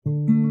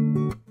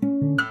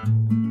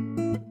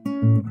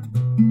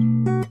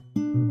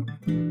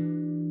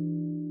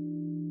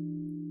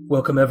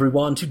Welcome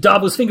everyone to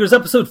Davos Fingers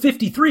episode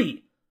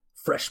 53,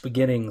 Fresh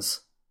Beginnings,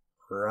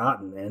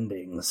 Rotten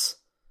Endings.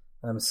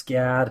 I'm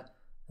Scad,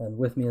 and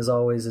with me as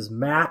always is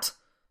Matt.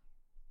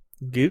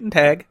 Guten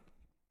Tag.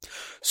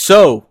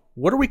 So,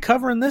 what are we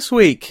covering this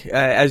week?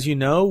 As you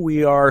know,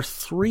 we are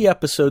 3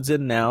 episodes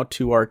in now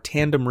to our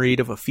tandem read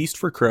of A Feast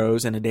for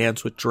Crows and A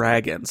Dance with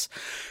Dragons.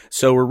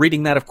 So we're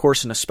reading that, of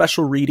course, in a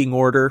special reading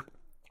order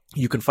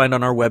you can find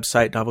on our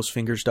website,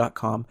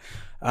 davosfingers.com.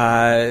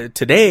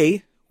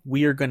 Today,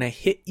 we are going to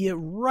hit you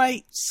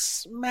right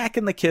smack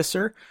in the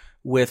kisser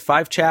with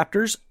 5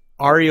 chapters.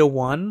 Arya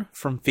 1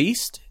 from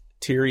Feast,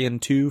 Tyrion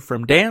 2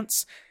 from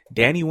Dance,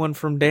 Dany 1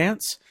 from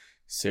Dance,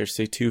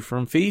 Cersei 2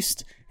 from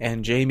Feast,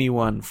 and Jaime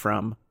 1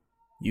 from,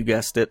 you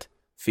guessed it,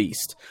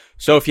 Feast.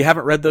 So if you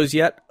haven't read those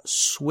yet,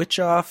 switch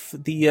off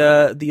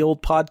the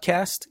old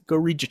podcast, go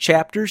read your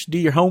chapters, do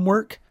your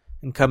homework,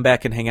 and come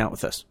back and hang out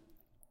with us.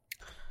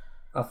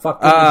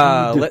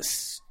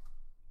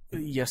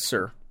 Yes,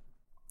 sir.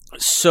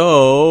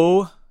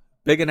 So,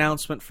 big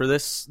announcement for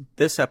this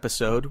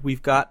episode.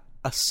 We've got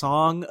A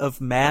Song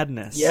of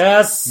Madness.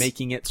 Yes!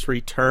 Making its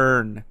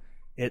return.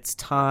 It's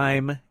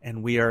time,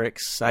 and we are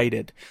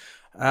excited.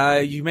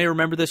 You may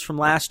remember this from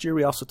last year.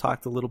 We also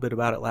talked a little bit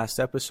about it last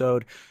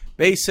episode.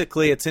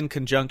 Basically, it's in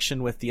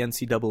conjunction with the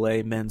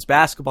NCAA men's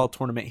basketball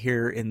tournament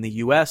here in the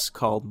U.S.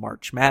 called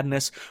March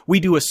Madness. We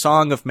do a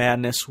Song of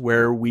Madness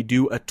where we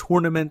do a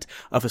tournament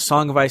of A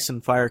Song of Ice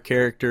and Fire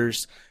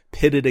characters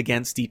pitted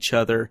against each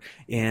other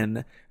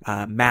in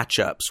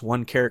matchups,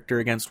 one character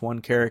against one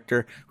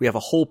character. We have a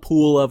whole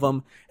pool of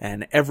them,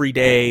 and every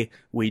day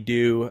we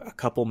do a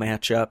couple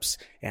matchups,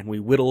 and we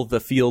whittle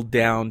the field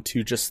down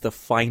to just the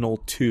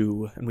final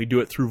 2, and we do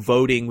it through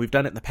voting. We've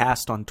done it in the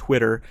past on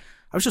Twitter.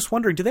 I was just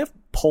wondering, do they have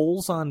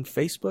polls on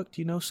Facebook?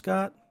 Do you know,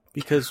 Scott?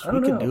 Because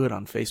we can do it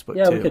on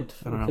Facebook, too.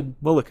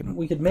 We'll look at them.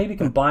 We could maybe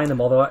combine them,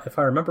 although if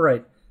I remember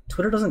right,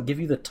 Twitter doesn't give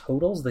you the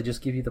totals, they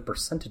just give you the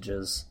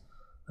percentages.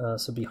 So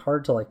it'd be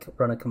hard to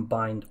run a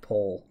combined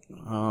poll.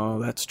 Oh,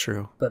 that's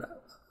true.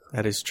 But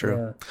that is true.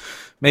 Yeah.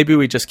 Maybe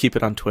we just keep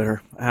it on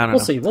Twitter. I don't know.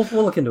 We'll see.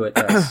 We'll look into it,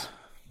 guys.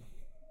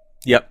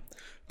 Yep.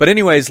 But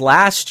anyways,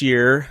 last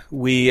year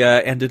we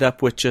ended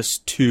up with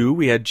just 2.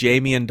 We had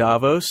Jaime and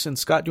Davos. And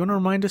Scott, do you want to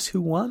remind us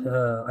who won?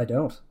 I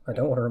don't want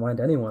to remind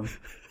anyone.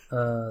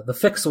 The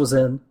fix was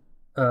in.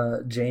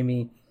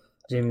 Jaime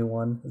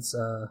won. It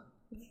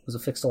was a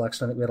fixed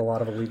election. I think we had a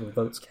lot of illegal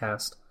votes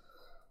cast.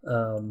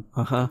 And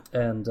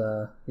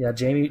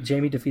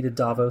Jaime defeated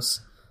Davos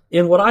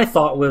in what I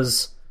thought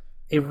was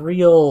a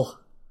real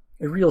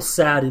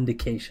sad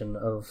indication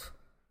of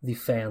the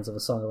fans of A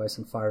Song of Ice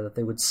and Fire that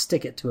they would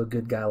stick it to a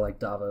good guy like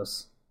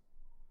Davos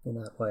in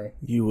that way.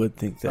 You would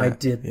think that. I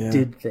did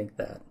think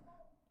that.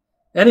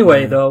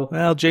 Anyway, though.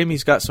 Well,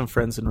 Jamie's got some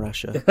friends in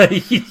Russia.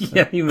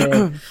 Yeah,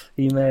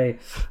 he may.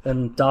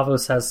 And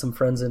Davos has some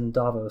friends in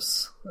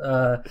Davos.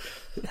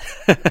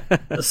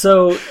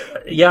 So,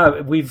 yeah,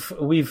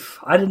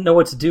 I didn't know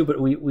what to do, but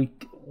we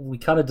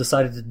kind of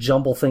decided to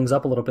jumble things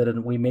up a little bit,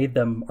 and we made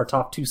them our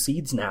top 2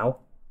 seeds now.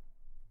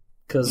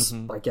 Because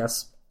I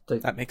guess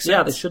that makes sense.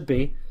 Yeah, they should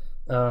be.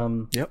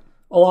 Yep.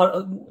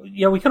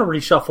 We kind of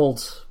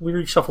reshuffled. We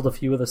reshuffled a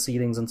few of the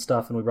seedings and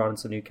stuff, and we brought in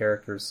some new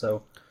characters.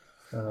 So,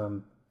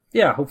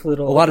 yeah, hopefully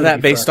it'll. A lot of that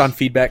be based fresh. on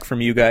feedback from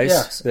you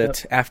guys.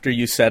 Yes, after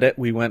you said it,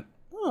 we went,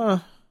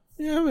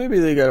 maybe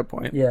they got a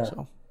point. Yeah.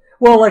 So.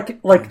 Well,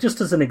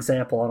 just as an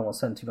example, I don't want to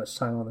spend too much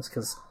time on this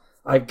because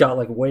I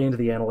got way into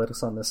the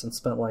analytics on this and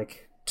spent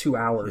 2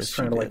 hours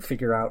trying to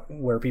figure out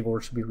where people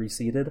should be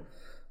reseeded.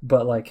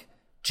 But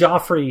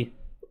Joffrey,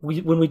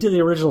 when we did the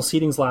original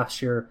seedings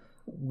last year,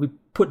 we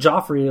put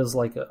Joffrey as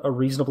a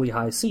reasonably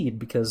high seed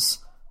because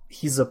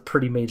he's a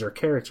pretty major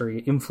character. He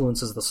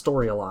influences the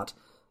story a lot.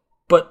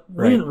 But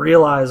we didn't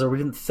realize, or we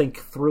didn't think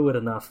through it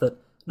enough, that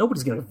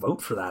nobody's going to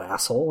vote for that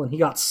asshole, and he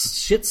got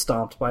shit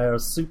stomped by a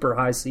super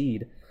high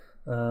seed,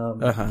 in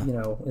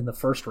the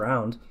first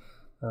round,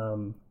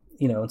 and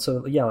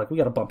so we got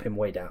to bump him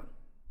way down,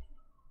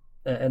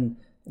 and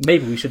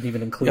maybe we shouldn't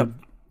even include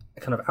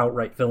kind of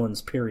outright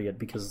villains, period,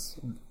 because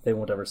they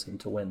won't ever seem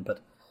to win. But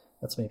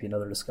that's maybe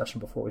another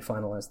discussion before we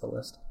finalize the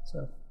list.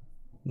 So,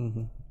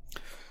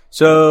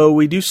 So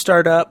we do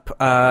start up.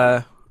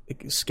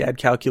 Scad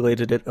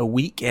calculated it a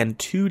week and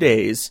 2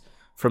 days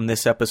from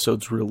this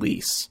episode's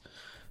release.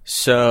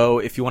 So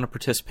if you want to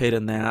participate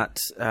in that,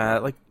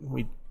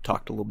 we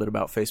talked a little bit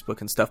about Facebook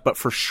and stuff, but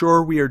for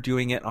sure we are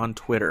doing it on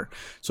Twitter.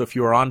 So if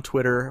you are on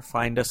Twitter,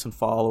 find us and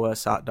follow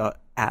us at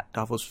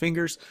Davos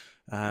Fingers.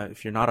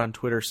 If you're not on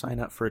Twitter, sign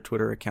up for a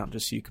Twitter account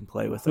just so you can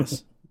play with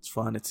us. It's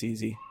fun. It's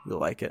easy. You'll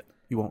like it.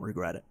 You won't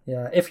regret it.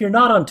 Yeah. If you're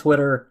not on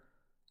Twitter,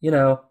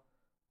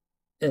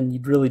 and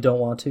you really don't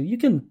want to, you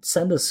can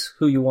send us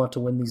who you want to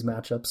win these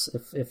matchups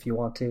if you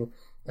want to.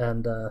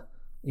 And,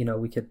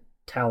 we could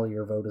tally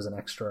your vote as an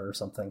extra or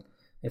something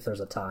if there's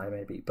a tie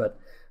maybe. But,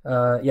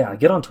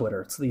 get on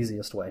Twitter. It's the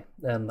easiest way.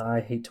 And I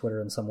hate Twitter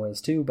in some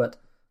ways too, but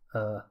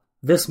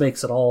this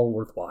makes it all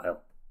worthwhile.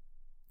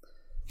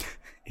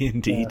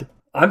 Indeed.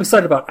 I'm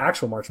excited about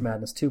actual March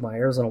Madness too. My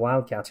Arizona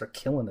Wildcats are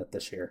killing it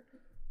this year.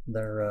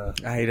 They're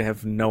I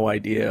have no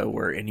idea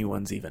where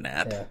anyone's even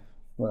at. yeah.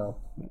 Well,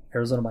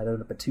 Arizona might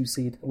end up a 2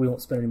 seed. We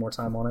won't spend any more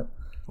time on it.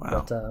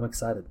 Wow. But I'm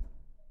excited.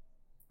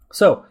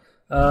 So,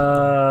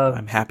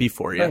 I'm happy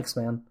for you. Thanks,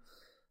 man.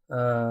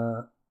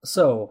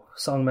 So,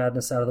 Song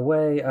Madness out of the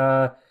way.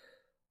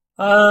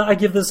 I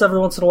give this every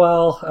once in a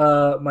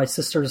while. My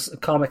sister's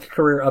comic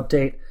career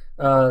update.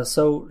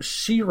 So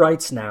she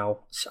writes now.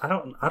 I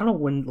don't know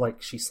when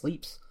she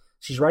sleeps.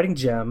 She's writing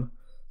Gem.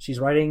 She's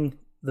writing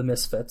The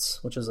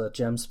Misfits, which is a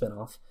Gem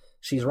spinoff.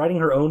 She's writing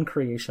her own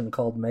creation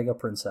called Mega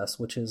Princess,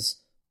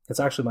 it's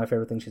actually my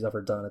favorite thing she's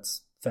ever done.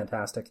 It's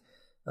fantastic.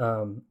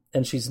 And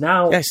she's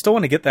now... Yeah, I still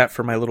want to get that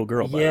for my little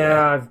girl. By the way.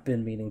 I've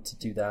been meaning to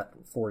do that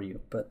for you,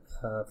 but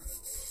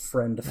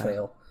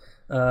fail.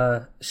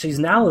 She's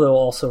now, though,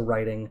 also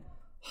writing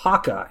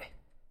Hawkeye,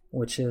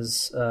 which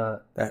is...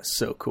 that's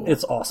so cool.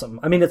 It's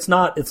awesome. I mean, it's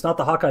not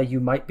the Hawkeye you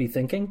might be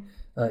thinking.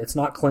 It's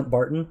not Clint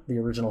Barton, the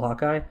original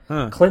Hawkeye.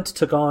 Huh. Clint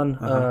took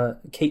on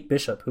Kate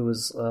Bishop, who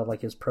was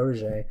his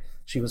protege.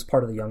 She was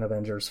part of the Young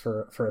Avengers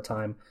for a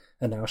time,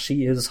 and now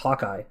she is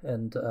Hawkeye.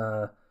 And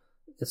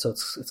so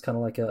it's kind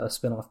of like a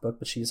spin-off book,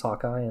 but she's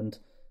Hawkeye, and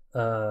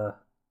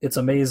it's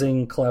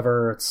amazing,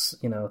 clever. It's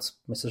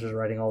my sister's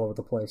writing all over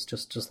the place,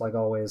 just like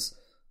always.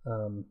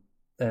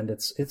 And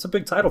it's a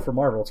big title for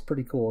Marvel. It's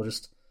pretty cool.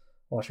 Just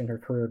watching her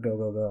career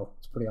go.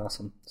 It's pretty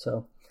awesome.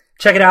 So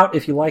check it out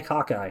if you like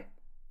Hawkeye.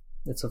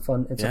 It's a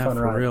fun ride.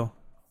 For real.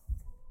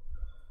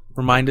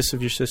 Remind us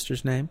of your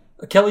sister's name.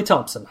 Kelly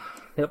Thompson.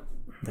 Yep.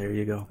 There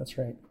you go. That's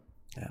right.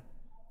 Yeah.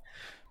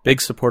 Big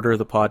supporter of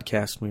the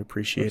podcast, and we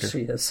appreciate her.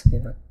 She is.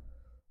 Yeah.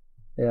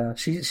 Yeah.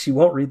 She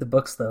won't read the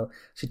books though.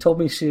 She told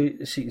me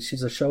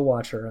she's a show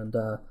watcher, and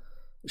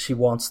she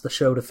wants the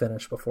show to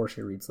finish before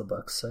she reads the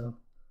books. So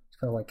it's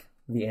kind of like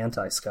the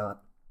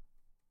anti-Scott.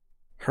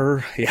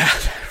 For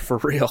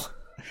real.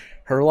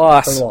 Her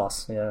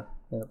loss. Yeah.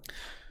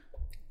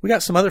 We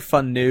got some other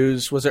fun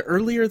news. Was it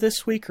earlier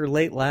this week or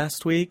late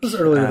last week? It was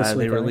earlier this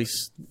week. They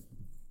released...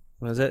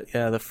 Was it?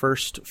 Yeah, the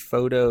first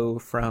photo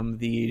from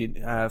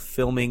the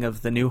filming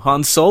of the new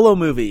Han Solo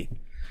movie.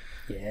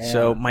 Yeah.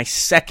 So my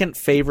second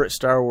favorite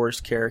Star Wars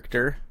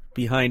character,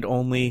 behind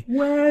only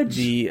Wedge.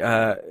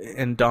 The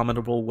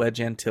indomitable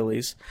Wedge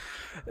Antilles.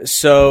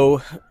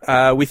 So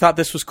we thought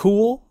this was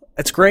cool.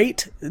 It's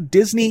great.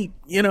 Disney,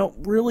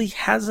 really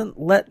hasn't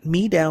let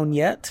me down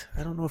yet.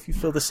 I don't know if you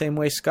feel the same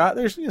way, Scott.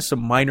 There's some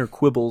minor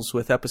quibbles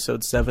with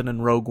Episode 7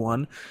 and Rogue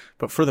One,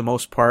 but for the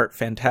most part,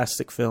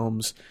 fantastic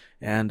films,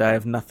 and I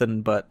have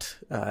nothing but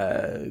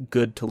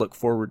good to look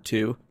forward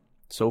to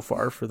so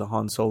far for the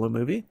Han Solo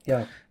movie.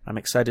 Yeah. I'm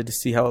excited to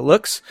see how it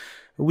looks.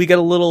 We got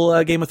a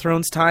little Game of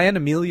Thrones tie-in.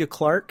 Emilia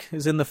Clarke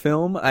is in the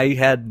film. I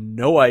had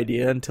no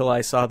idea until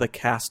I saw the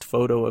cast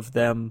photo of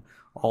them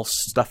all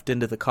stuffed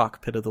into the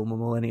cockpit of the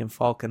Millennium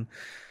Falcon.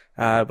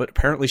 But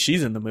apparently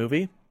she's in the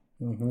movie.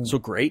 Mm-hmm. So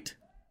great.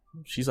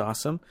 She's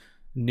awesome.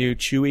 New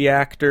Chewie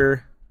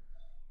actor.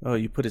 Oh,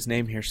 you put his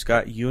name here,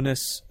 Scott.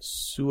 Eunice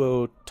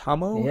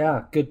Suotamo?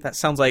 Yeah, good. That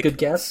sounds like good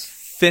guess.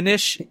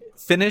 Finnish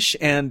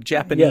and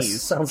Japanese.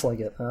 Yes, sounds like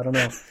it. I don't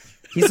know.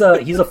 He's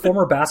a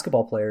former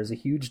basketball player. He's a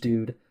huge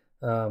dude.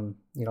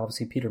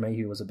 Obviously Peter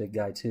Mayhew was a big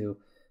guy too.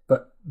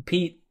 But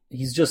Pete,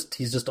 he's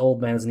just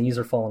old, man. His knees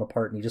are falling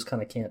apart, and he just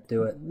kind of can't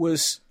do it.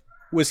 Was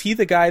he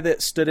the guy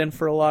that stood in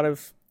for a lot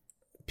of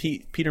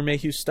Peter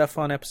Mayhew stuff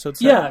on Episode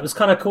 7? Yeah, it was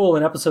kind of cool.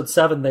 In Episode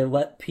 7, they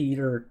let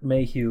Peter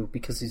Mayhew,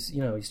 because he's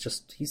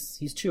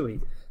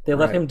Chewie. They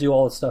let him do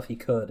all the stuff he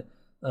could.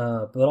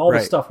 But all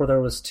the stuff where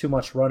there was too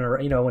much running,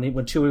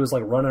 when Chewie was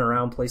like running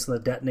around placing the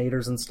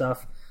detonators and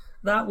stuff,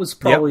 that was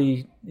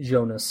probably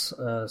Jonas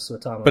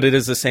Suotamo. But it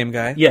is the same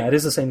guy? Yeah, it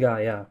is the same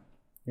guy, yeah.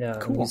 Yeah,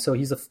 cool. So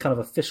he's kind of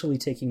officially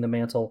taking the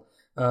mantle.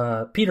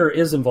 Peter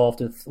is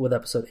involved with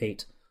Episode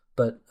 8,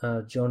 but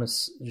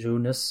Jonas,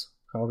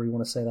 however you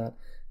want to say that,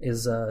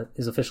 is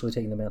officially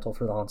taking the mantle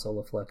for the Han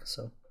Solo flick.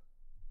 So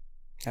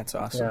that's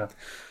awesome.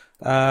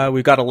 Yeah.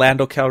 We've got a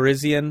Lando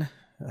Calrissian,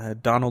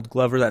 Donald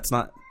Glover. That's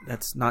not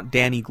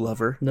Danny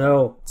Glover.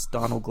 No, it's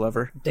Donald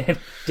Glover.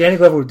 Danny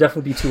Glover would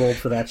definitely be too old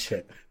for that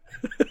shit.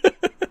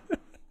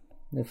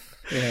 Woody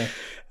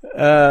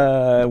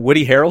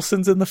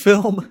Harrelson's in the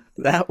film.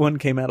 That one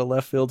came out of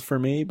left field for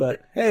me,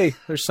 but hey,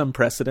 there's some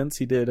precedence.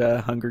 He did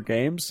Hunger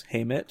Games,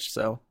 Hey Mitch,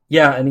 so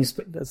yeah, and he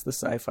does the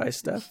sci-fi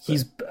stuff.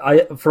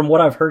 From what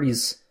I've heard,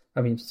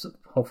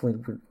 hopefully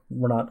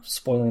we're not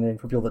spoiling anything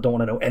for people that don't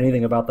want to know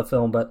anything about the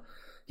film, but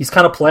he's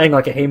kind of playing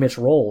like a Hey Mitch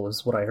role,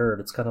 is what I heard.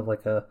 It's kind of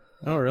like a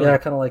kind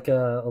of like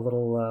a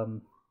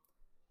little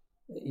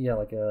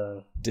like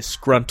a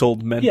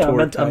disgruntled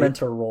mentor. A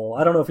mentor role.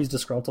 I don't know if he's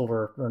disgruntled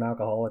or an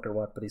alcoholic or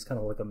what, but he's kind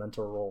of like a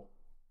mentor role.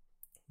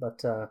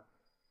 But so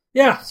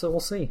we'll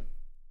see.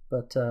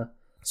 But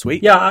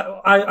sweet.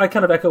 Yeah, I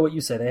kind of echo what you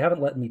say. They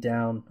haven't let me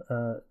down,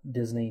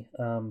 Disney.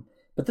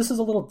 But this is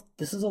a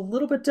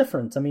little bit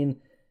different. I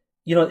mean,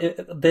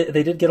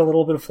 they did get a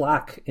little bit of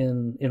flack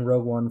in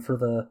Rogue One for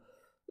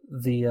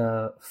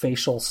the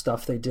facial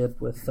stuff they did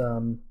with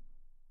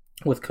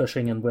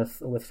Cushing and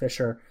with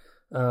Fisher.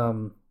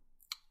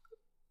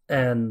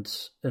 And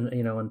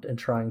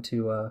trying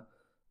to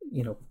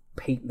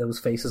paint those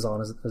faces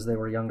on as they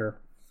were younger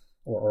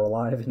or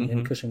alive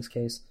in Cushing's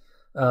case.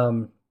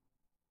 This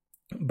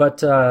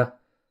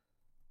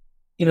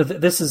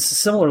is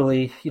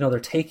similarly, they're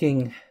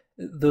taking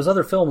those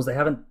other films. They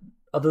haven't,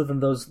 other than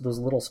those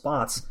little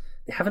spots,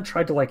 they haven't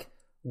tried to like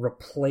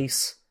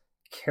replace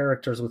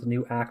characters with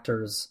new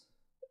actors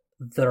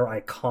that are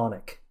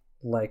iconic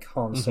like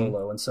Han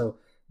Solo. And so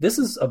this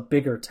is a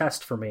bigger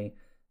test for me.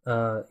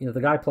 The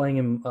guy playing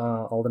him,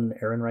 Alden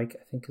Ehrenreich,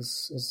 I think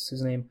is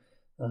his name.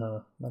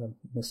 Might have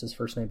missed his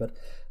first name, but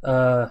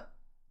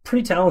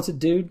pretty talented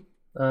dude,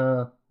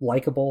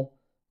 likable,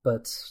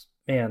 but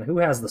man, who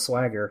has the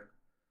swagger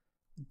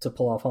to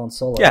pull off Han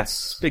Solo?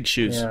 Yes, big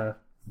shoes. Yeah.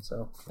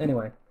 So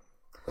anyway,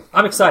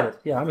 I'm excited.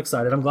 Yeah, I'm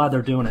excited. I'm glad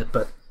they're doing it,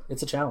 but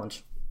it's a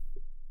challenge.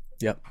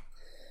 Yep.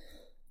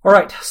 All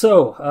right,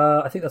 so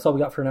I think that's all we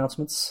got for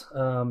announcements.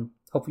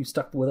 Hope you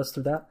stuck with us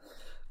through that.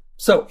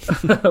 So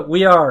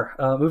we are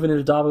moving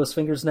into Davos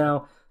Fingers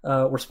now.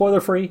 We're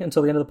spoiler free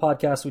until the end of the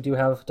podcast. We do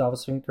have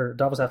Davos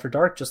After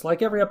Dark, just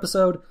like every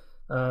episode.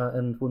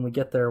 And when we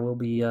get there, we'll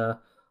be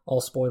all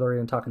spoilery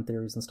and talking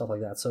theories and stuff like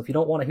that. So if you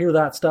don't want to hear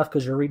that stuff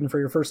because you're reading for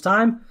your first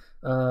time,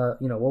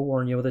 we'll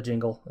warn you with a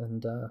jingle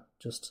and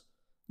just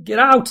get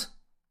out.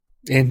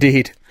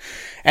 Indeed.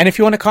 And if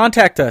you want to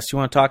contact us, you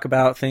want to talk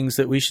about things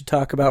that we should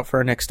talk about for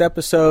our next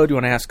episode, you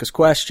want to ask us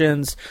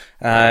questions,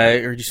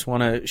 or just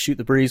want to shoot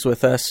the breeze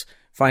with us,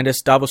 find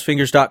us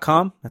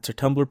davosfingers.com. That's our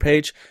Tumblr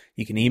page.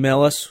 You can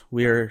email us.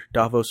 We are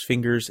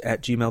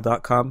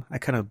davosfingers@gmail.com. I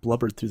kind of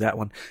blubbered through that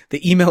one.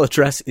 The email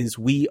address is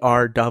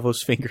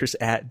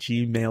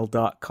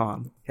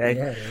wearedavosfingers@gmail.com. Okay.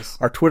 Yeah, it is.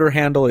 Our Twitter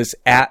handle is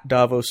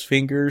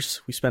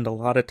 @davosfingers. We spend a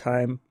lot of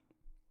time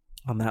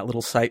on that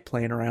little site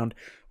playing around,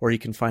 or you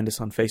can find us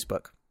on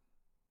Facebook.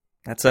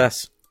 That's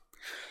us.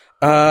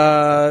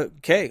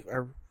 Okay.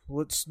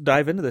 Let's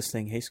dive into this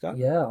thing. Hey, Scott?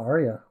 Yeah,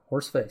 Arya.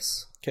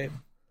 Horseface. Okay.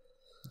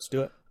 Let's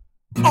do it.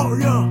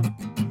 Arya,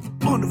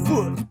 on the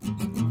foot,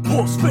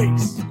 horse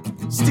face,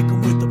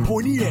 sticking with the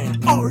pointy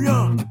end. Arya,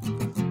 on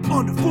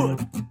the foot,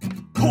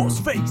 horse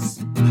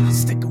face,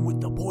 sticking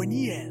with the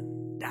pointy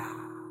end.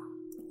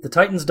 The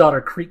Titan's daughter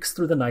creaks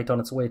through the night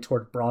on its way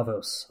toward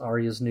Braavos,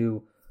 Arya's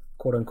new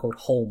quote-unquote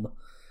home.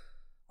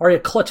 Arya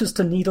clutches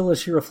to Needle as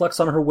she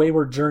reflects on her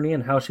wayward journey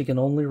and how she can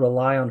only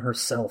rely on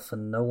herself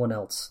and no one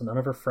else. None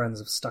of her friends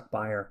have stuck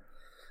by her.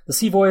 The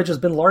sea voyage has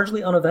been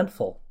largely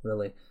uneventful,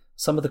 really.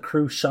 Some of the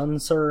crew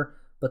shuns her,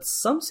 but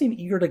some seem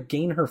eager to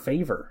gain her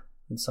favor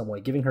in some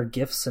way, giving her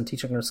gifts and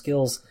teaching her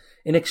skills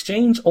in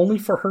exchange only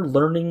for her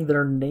learning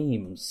their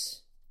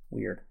names.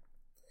 Weird.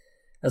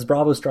 As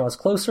Braavos draws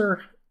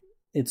closer,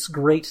 its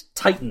great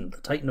Titan, the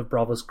Titan of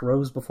Braavos,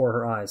 grows before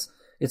her eyes.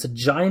 It's a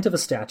giant of a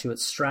statue. It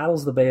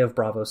straddles the Bay of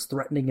Braavos,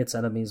 threatening its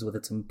enemies with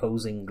its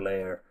imposing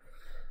glare.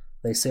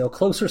 They sail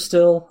closer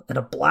still, and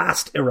a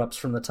blast erupts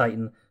from the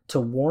Titan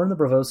to warn the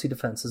Braavosi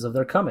defenses of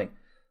their coming.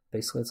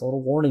 Basically, it's a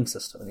little warning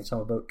system. Anytime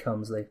a boat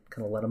comes, they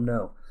kind of let them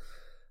know.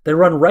 They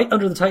run right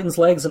under the Titan's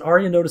legs, and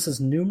Arya notices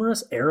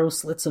numerous arrow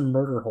slits and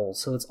murder holes.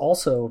 So it's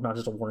also not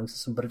just a warning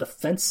system, but a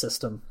defense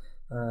system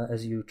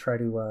as you try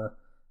to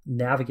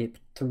navigate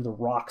through the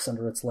rocks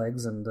under its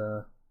legs and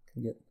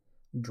get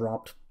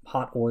dropped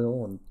hot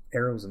oil and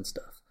arrows and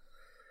stuff.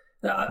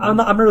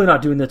 I'm really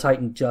not doing the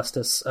Titan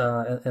justice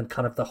and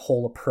kind of the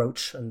whole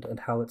approach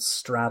and how it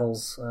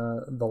straddles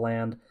the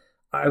land.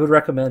 I would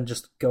recommend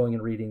just going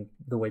and reading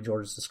the way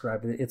George has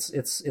described it.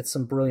 It's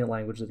some brilliant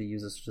language that he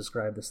uses to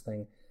describe this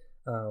thing,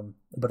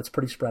 but it's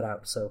pretty spread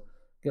out. So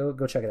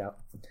go check it out.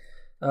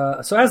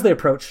 So as they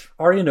approach,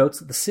 Arya notes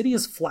that the city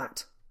is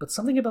flat, but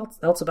something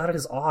else about it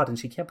is odd, and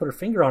she can't put her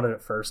finger on it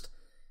at first.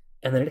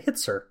 And then it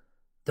hits her.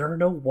 There are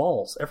no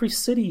walls. Every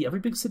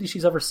big city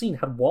she's ever seen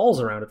had walls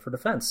around it for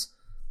defense.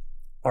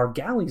 Our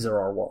galleys are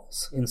our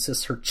walls,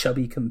 insists her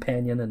chubby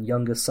companion and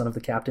youngest son of the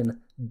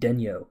captain,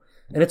 Denyo.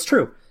 And it's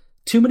true.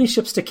 Too many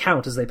ships to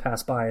count as they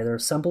pass by. They're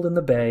assembled in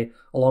the bay,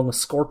 along with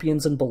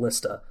Scorpions and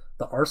Ballista.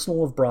 The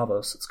Arsenal of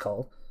Braavos, it's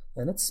called.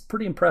 And it's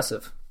pretty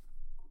impressive.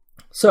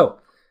 So,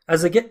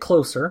 as they get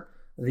closer,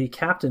 the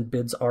captain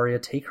bids Arya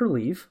take her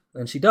leave,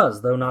 and she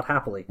does, though not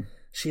happily.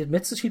 She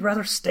admits that she'd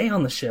rather stay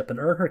on the ship and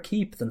earn her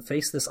keep than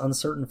face this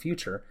uncertain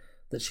future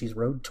that she's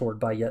rowed toward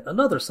by yet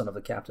another son of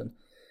the captain.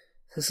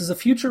 This is a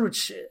future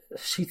which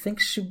she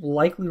thinks should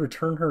likely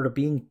return her to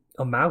being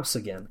a mouse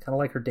again, kind of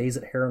like her days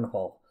at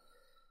Harrenhal.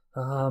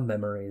 Ah,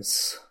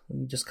 memories.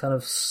 You just kind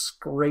of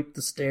scraped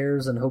the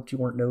stairs and hoped you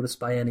weren't noticed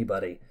by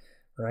anybody,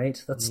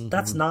 right?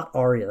 That's not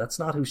Arya. That's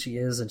not who she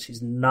is, and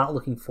she's not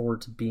looking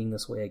forward to being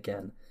this way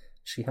again.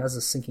 She has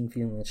a sinking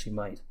feeling that she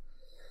might.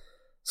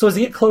 So as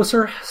they get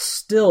closer,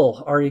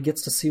 still Arya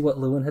gets to see what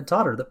Luwin had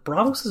taught her, that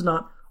Braavos is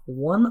not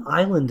one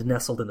island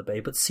nestled in the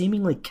bay, but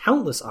seemingly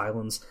countless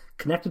islands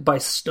connected by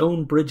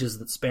stone bridges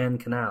that span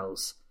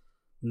canals.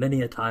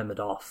 Many a time and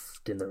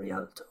oft in the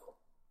Rialto.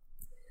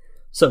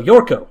 So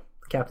Yorko,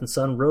 the captain's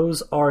son,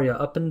 rows Arya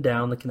up and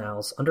down the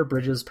canals, under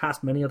bridges,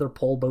 past many other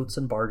pole boats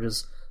and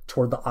barges,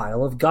 toward the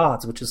Isle of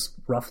Gods, which is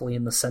roughly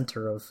in the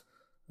center of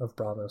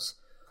Braavos.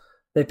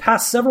 They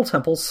pass several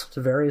temples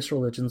to various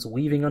religions,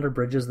 weaving under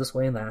bridges this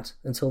way and that,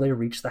 until they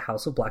reach the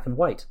House of Black and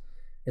White.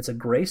 It's a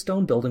gray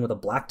stone building with a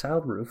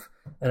black-tiled roof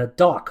and a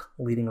dock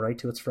leading right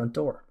to its front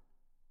door.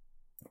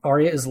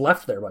 Arya is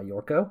left there by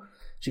Yorko.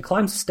 She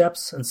climbs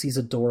steps and sees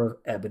a door of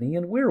ebony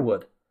and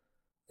weirwood.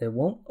 It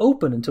won't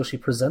open until she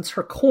presents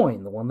her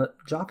coin, the one that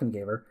Jaqen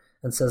gave her,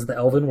 and says the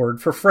elven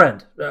word for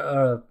friend.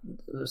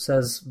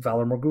 Says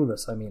Valar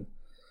Morghulis, I mean.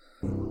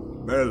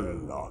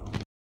 Melon.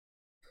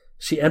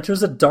 She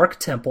enters a dark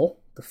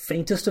temple, the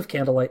faintest of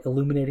candlelight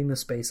illuminating the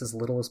space as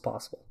little as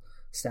possible.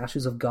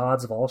 Statues of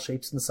gods of all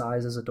shapes and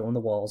sizes adorn the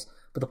walls,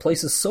 but the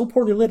place is so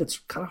poorly lit it's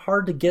kind of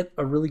hard to get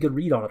a really good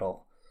read on it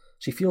all.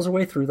 She feels her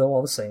way through, though,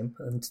 all the same,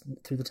 and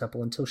through the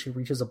temple until she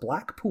reaches a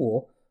black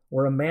pool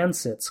where a man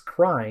sits,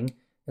 crying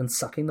and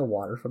sucking the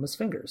water from his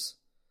fingers.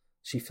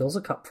 She fills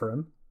a cup for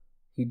him.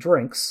 He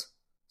drinks,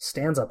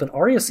 stands up, and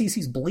Arya sees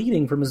he's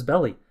bleeding from his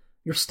belly.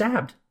 "You're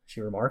stabbed,"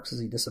 she remarks as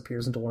he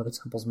disappears into one of the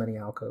temple's many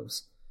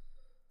alcoves.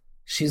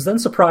 She's then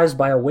surprised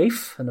by a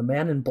waif and a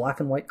man in black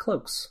and white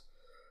cloaks.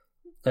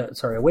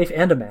 A waif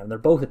and a man. They're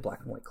both in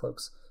black and white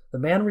cloaks. The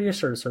man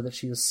reassures her that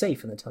she is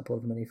safe in the Temple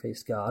of the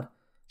Many-Faced God.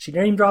 She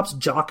name drops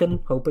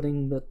Jaqen,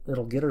 hoping that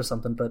it'll get her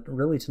something, but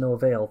really to no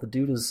avail. The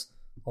dude is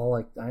all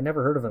like, "I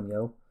never heard of him,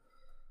 yo."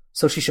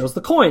 So she shows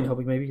the coin,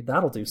 hoping maybe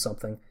that'll do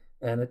something.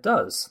 And it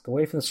does. The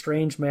waif and the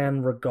strange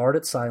man regard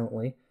it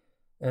silently,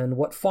 and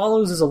what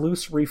follows is a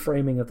loose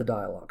reframing of the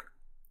dialogue.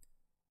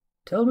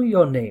 "Tell me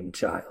your name,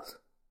 child."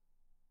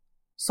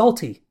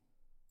 "Salty."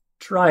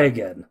 "Try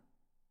again."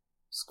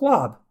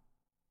 "Squab."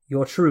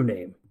 "Your true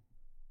name."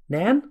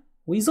 "Nan?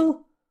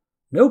 Weasel?"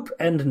 "Nope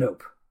and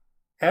nope."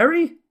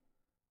 "Harry?"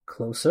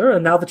 "Closer,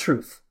 and now the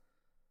truth."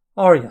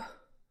 "Arya.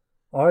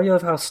 Arya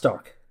of House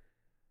Stark."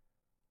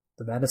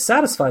 The man is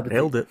satisfied with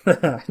Nailed it.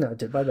 No, I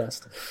did my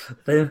best.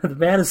 The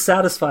man is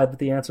satisfied with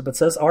the answer, but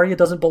says Arya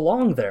doesn't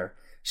belong there.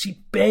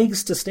 She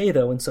begs to stay,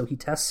 though, and so he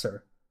tests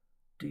her.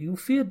 "Do you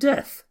fear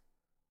death?"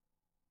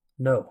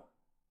 "No."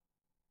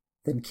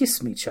 "Then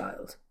kiss me,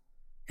 child."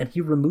 And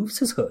he removes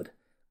his hood.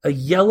 A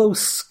yellow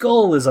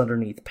skull is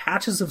underneath,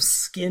 patches of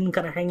skin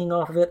kind of hanging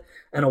off of it,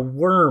 and a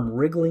worm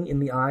wriggling in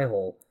the eye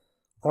hole.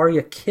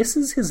 Arya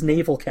kisses his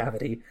navel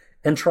cavity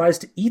and tries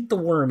to eat the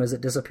worm as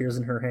it disappears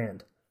in her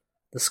hand.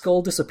 The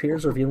skull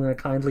disappears, revealing a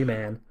kindly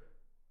man.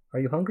 "Are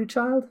you hungry,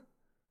 child?"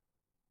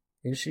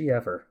 Is she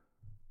ever?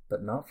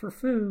 But not for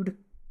food.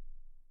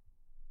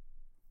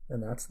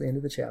 And that's the end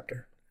of the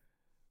chapter.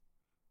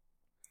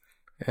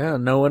 Yeah,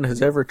 no one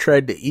has ever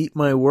tried to eat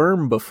my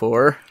worm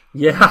before.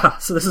 Yeah,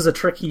 so this is a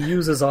trick he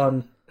uses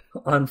on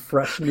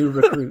fresh new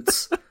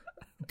recruits.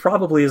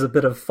 Probably is a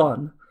bit of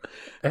fun.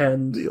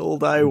 And the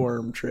old eye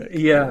worm trick.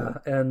 Yeah,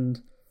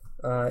 and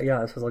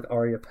it says like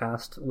Arya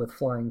passed with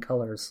flying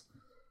colors.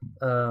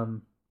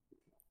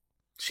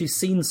 She's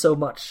seen so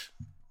much,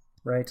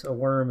 right? A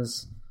worm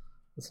is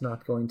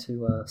not going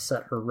to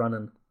set her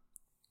running.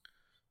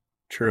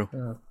 True.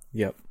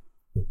 Yep.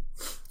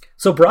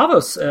 So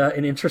Braavos,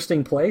 an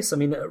interesting place. I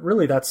mean,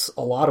 really, that's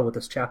a lot of what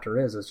this chapter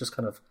is just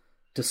kind of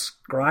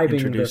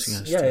describing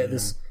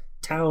this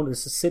town,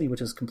 this city, which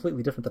is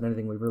completely different than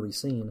anything we've really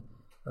seen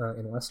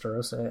in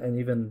Westeros, and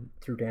even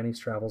through Dany's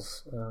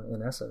travels in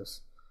Essos.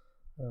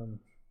 A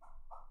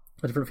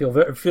different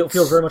feel.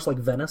 Feels very much like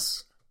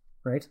Venice,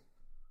 right?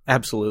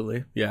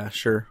 Absolutely. Yeah,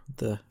 sure.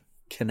 The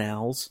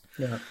canals.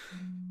 Yeah.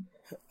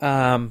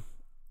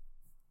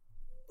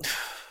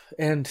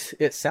 And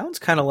it sounds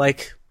kind of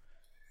like...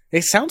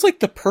 It sounds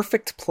like the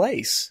perfect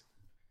place.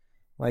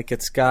 Like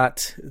it's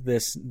got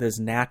this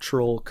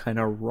natural kind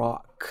of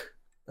rock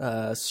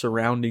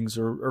surroundings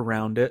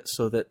around it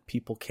so that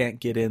people can't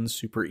get in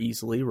super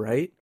easily,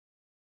 right?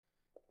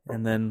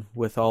 And then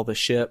with all the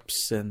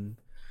ships and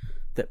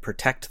that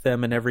protect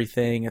them and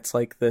everything, it's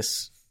like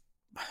this...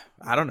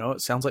 I don't know.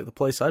 It sounds like the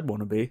place I'd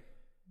want to be.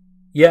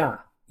 Yeah.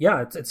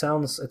 It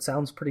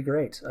sounds pretty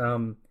great. I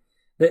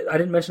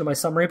didn't mention in my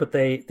summary, but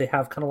they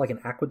have kind of like an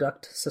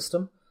aqueduct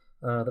system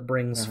that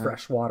brings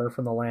fresh water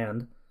from the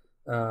land.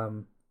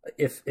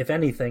 If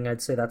anything,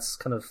 I'd say that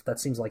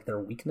seems like their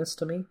weakness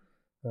to me.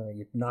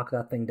 You knock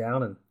that thing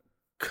down and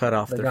cut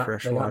off their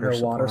fresh water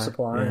supply. Water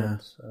supply. Yeah.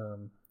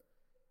 And,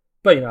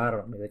 but I don't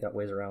know. Maybe they got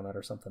ways around that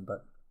or something.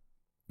 But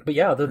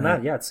yeah, other than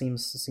that, it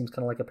seems kind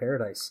of like a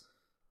paradise.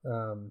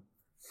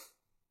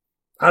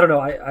 I don't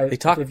know.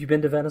 Have you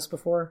been to Venice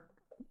before?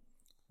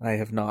 I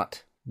have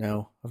not.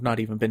 No, I've not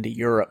even been to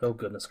Europe. Oh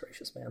goodness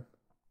gracious, man!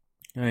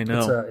 I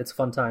know it's a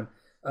fun time.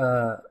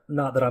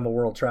 Not that I'm a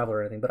world traveler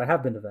or anything, but I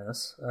have been to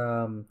Venice.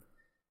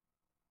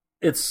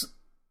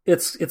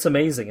 It's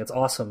amazing. It's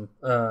awesome.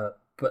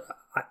 But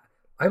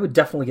I would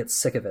definitely get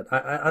sick of it.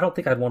 I don't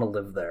think I'd want to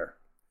live there.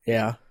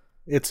 Yeah,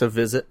 it's a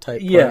visit type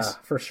place. Yeah,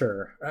 for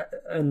sure.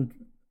 And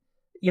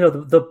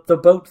the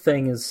boat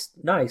thing is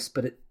nice,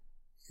 but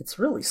it's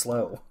really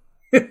slow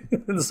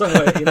in some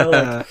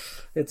way.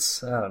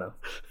 It's I don't know.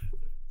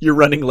 You're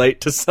running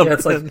late to something. Yeah,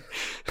 it's like,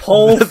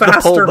 pull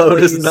faster, the boat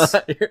please. Is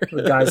not here.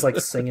 The guy's like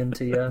singing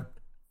to you.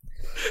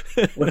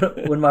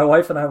 When my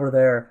wife and I were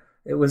there,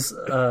 It was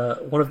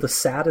one of the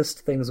saddest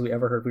things we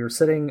ever heard. We were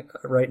sitting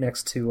right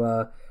next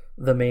to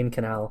the main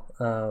canal,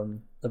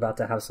 about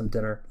to have some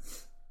dinner,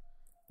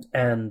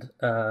 and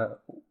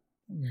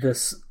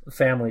this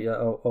family,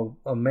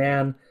 a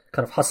man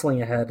kind of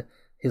hustling ahead,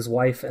 his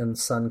wife and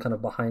son kind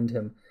of behind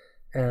him,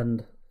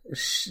 and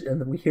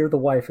we hear the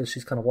wife as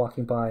she's kind of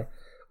walking by,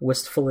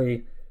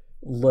 wistfully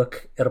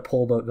look at a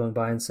pole boat going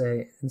by and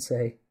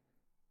say,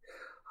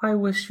 "I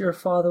wish your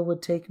father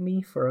would take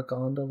me for a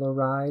gondola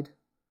ride."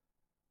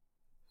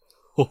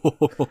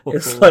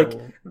 It's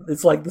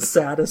like the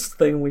saddest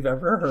thing we've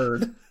ever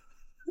heard.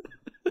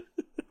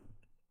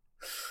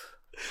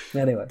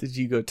 Anyway, did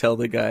you go tell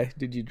the guy?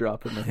 Did you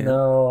drop him a hint?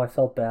 No, I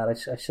felt bad.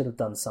 I should have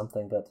done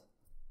something, but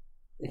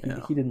he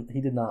didn't. He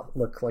did not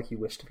look like he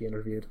wished to be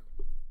interviewed.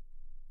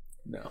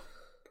 No,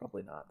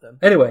 probably not. Then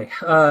anyway,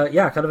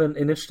 yeah, kind of an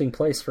interesting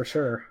place for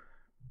sure.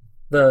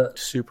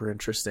 Super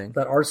interesting.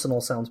 That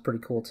arsenal sounds pretty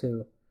cool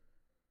too.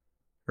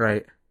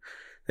 Right.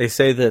 They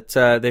say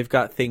that they've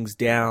got things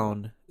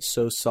down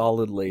so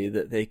solidly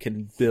that they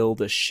can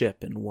build a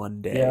ship in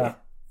one day. Yeah.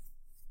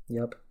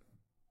 Yep.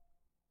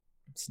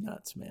 It's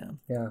nuts, man.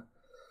 Yeah.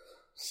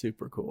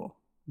 Super cool.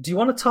 Do you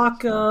want to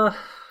talk?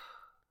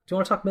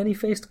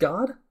 Many-faced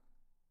God? Do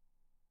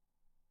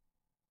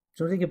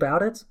you want to think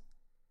about it?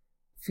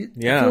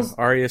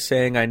 Arya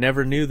saying, "I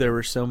never knew there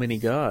were so many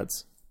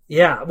gods."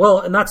 Yeah, well,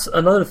 and that's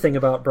another thing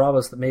about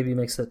Braavos that maybe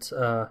makes it,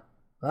 I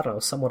don't know,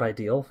 somewhat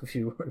ideal. If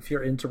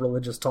you're into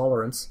religious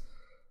tolerance,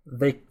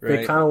 they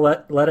kind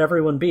of let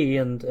everyone be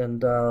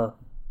and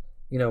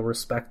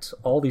respect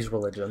all these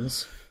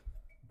religions.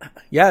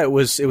 Yeah, it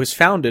was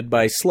founded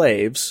by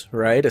slaves,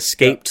 right?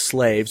 Escaped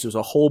slaves. There was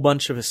a whole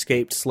bunch of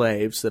escaped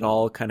slaves that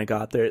all kind of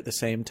got there at the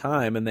same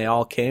time, and they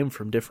all came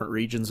from different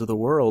regions of the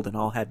world and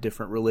all had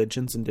different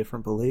religions and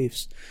different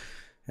beliefs.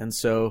 And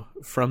so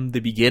from the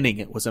beginning,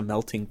 it was a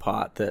melting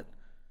pot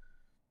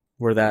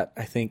where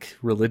I think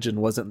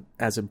religion wasn't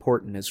as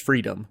important as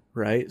freedom,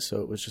 right?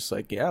 So it was just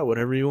like, yeah,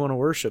 whatever you want to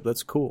worship,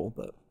 that's cool,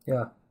 but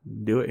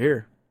do it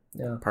here.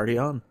 Yeah. Party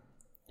on.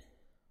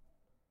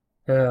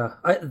 Yeah,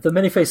 the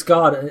many-faced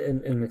God,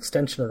 in an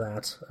extension of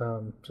that,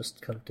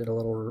 just kind of did a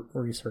little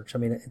research. I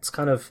mean, it's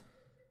kind of,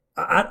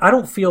 I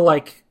don't feel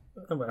like,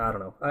 I don't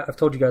know. I've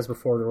told you guys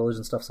before, the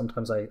religion stuff,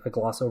 sometimes I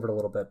gloss over it a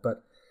little bit,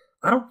 but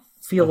I don't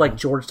feel like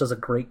George does a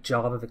great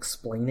job of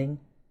explaining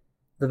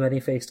the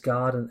many-faced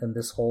God and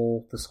this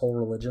whole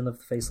religion of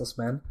the faceless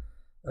men.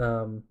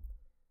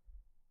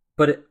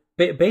 But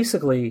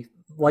basically,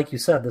 like you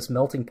said, this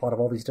melting pot of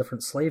all these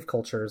different slave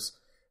cultures,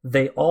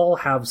 they all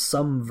have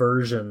some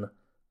version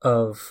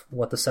of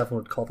what the Seven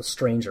would call the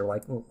stranger,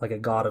 like a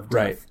god of death.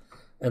 Right.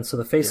 And so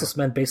the faceless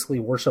men basically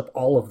worship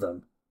all of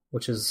them,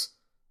 which is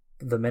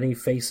the many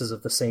faces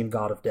of the same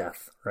god of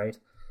death, right?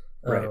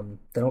 Right.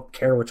 They don't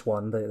care which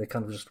one. They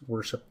kind of just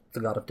worship the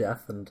god of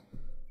death, and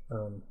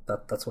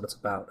that's what it's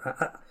about.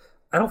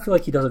 I don't feel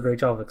like he does a great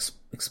job of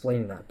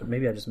explaining that, but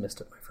maybe I just missed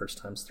it my first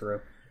times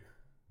through.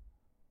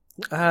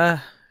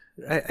 I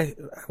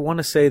want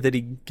to say that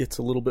he gets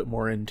a little bit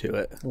more into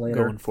it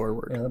later, going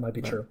forward. Yeah, that might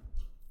be true.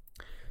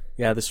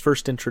 Yeah, this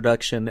first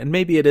introduction, and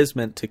maybe it is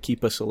meant to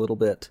keep us a little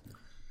bit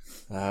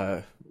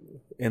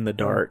in the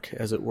dark,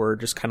 as it were,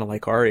 just kind of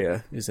like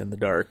Arya is in the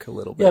dark a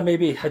little bit. Yeah,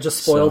 maybe I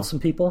just spoiled some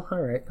people. All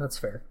right, that's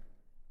fair.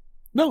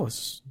 No,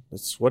 it's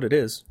what it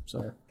is.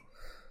 So,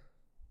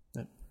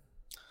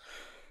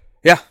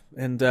 yeah,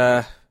 and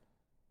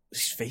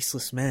these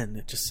faceless men,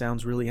 it just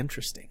sounds really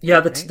interesting.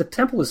 Yeah, the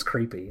temple is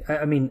creepy.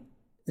 I mean,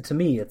 to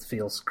me, it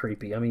feels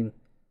creepy. I mean,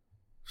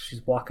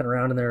 she's walking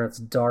around in there. It's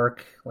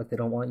dark. Like, they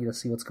don't want you to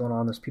see what's going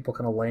on. There's people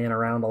kind of laying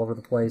around all over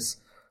the place.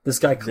 This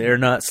guy... They're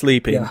not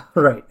sleeping. Yeah,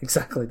 right.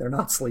 Exactly. They're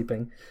not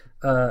sleeping.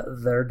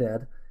 They're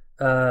dead.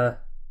 And,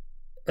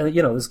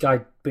 this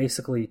guy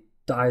basically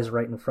dies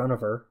right in front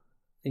of her.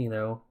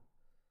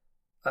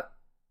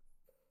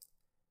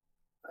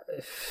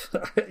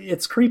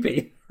 It's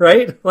creepy,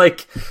 right?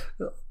 Like,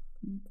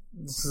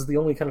 this is the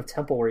only kind of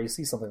temple where you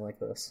see something like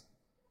this.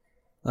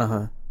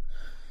 Uh-huh.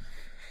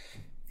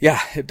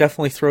 Yeah, it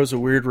definitely throws a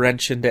weird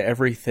wrench into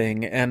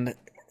everything. And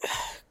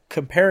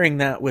comparing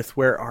that with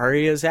where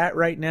Arya's at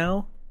right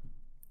now...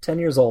 10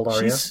 years old,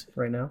 Arya,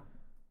 right now.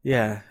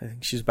 Yeah, I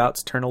think she's about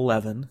to turn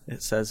 11,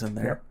 it says in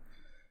there.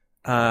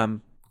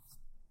 Yep.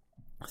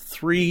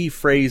 3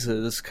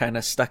 phrases kind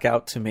of stuck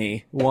out to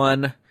me.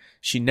 One,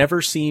 she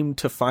never seemed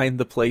to find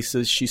the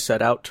places she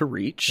set out to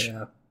reach,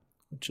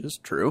 which is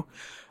true.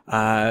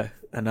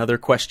 Another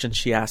question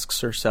she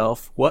asks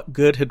herself, what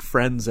good had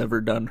friends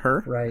ever done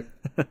her? Right.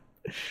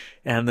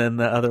 And then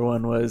the other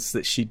one was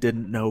that she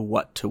didn't know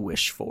what to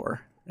wish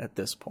for at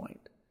this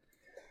point.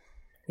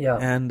 Yeah.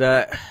 And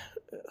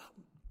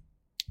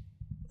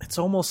it's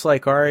almost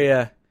like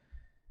Arya,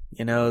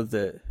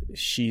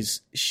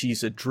 she's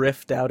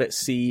adrift out at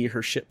sea,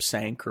 her ship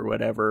sank or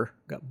whatever,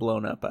 got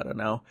blown up, I don't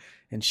know.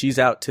 And she's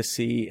out to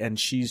sea and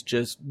she's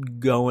just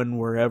going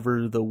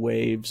wherever the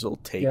waves will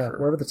take her.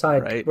 Wherever the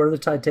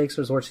tide takes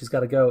her is where she's got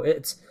to go.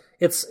 It's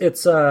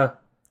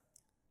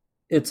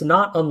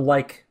not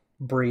unlike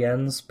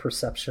Brienne's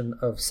perception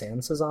of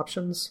Sansa's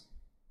options.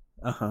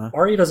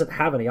 Arya doesn't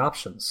have any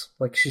options.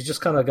 Like, she's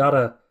just kind of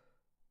gotta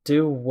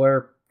do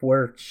where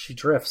she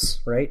drifts,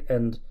 right?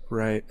 And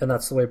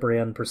that's the way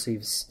Brienne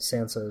perceives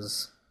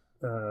Sansa's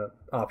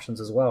options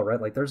as well,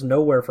 right? Like, there's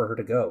nowhere for her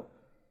to go.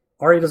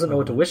 Arya doesn't know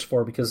what to wish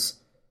for, because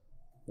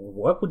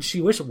what would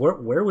she wish?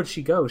 Where would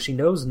she go? She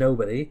knows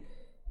nobody.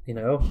 You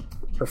know,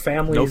 her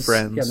family's no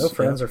friends. Yeah, no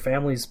friends. Her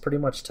family's pretty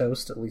much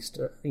toast, at least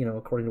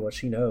according to what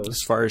she knows.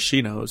 As far as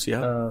she knows,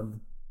 yeah.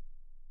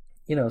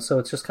 So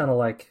it's just kind of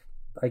like,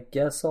 I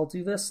guess I'll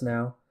do this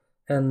now,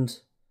 and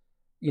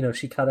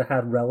she kind of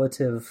had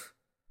relative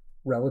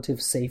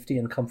safety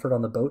and comfort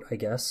on the boat, I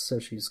guess. So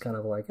she's kind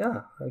of like,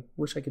 I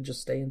wish I could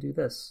just stay and do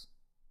this.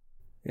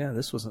 Yeah,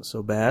 this wasn't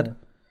so bad.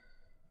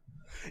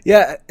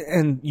 Yeah,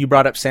 and you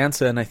brought up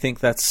Sansa, and I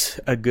think that's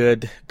a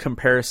good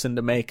comparison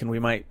to make, and we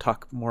might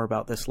talk more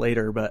about this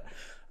later. But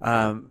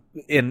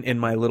in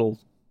my little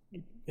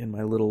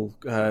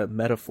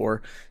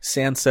metaphor,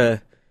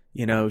 Sansa,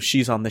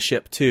 she's on the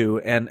ship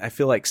too, and I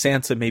feel like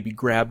Sansa maybe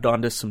grabbed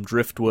onto some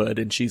driftwood,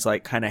 and she's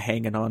like kind of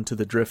hanging on to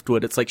the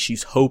driftwood. It's like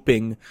she's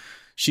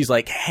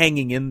like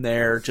hanging in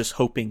there, just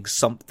hoping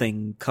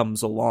something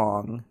comes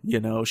along.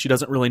 She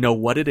doesn't really know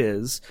what it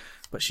is,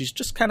 but she's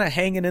just kind of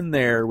hanging in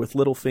there with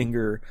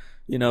Littlefinger,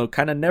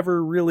 kind of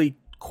never really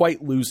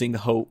quite losing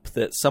hope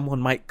that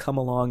someone might come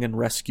along and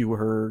rescue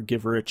her,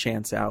 give her a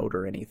chance out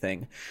or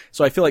anything.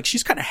 So I feel like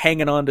she's kind of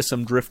hanging on to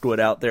some driftwood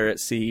out there at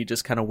sea,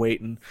 just kind of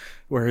waiting.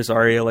 Whereas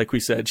Arya, like we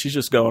said, she's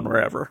just going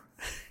wherever.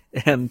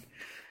 And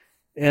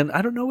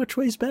I don't know which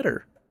way's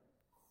better,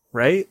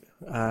 right?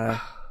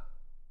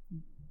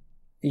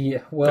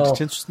 Yeah, well, but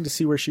it's interesting to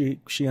see where she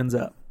ends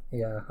up.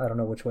 Yeah, I don't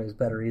know which way is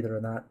better either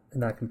in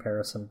that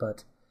comparison,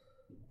 but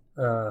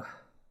I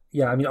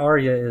mean,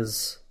 Arya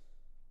is,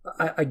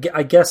 I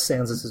guess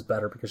Sansa's is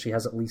better because she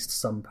has at least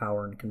some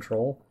power and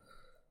control.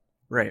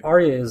 Right.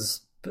 Arya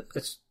is,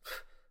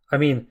 I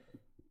mean,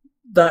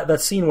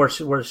 that scene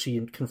where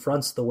she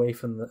confronts the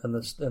waif and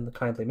the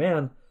kindly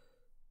man.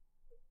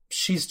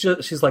 She's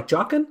like,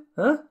 Jockin?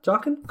 Huh?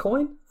 Jockin?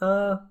 Coin?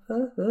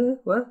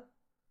 What?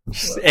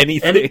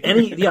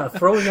 Anything.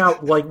 Throwing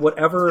out like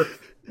whatever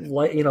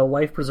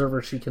life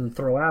preserver she can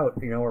throw out,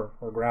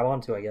 or grab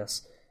onto, I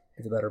guess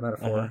is a better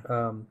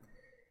metaphor.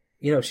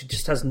 She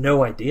just has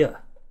no idea.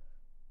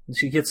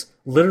 She gets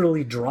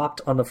literally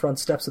dropped on the front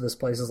steps of this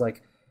place. Is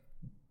like,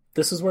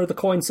 this is where the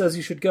coin says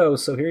you should go,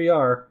 so here you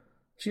are.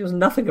 She knows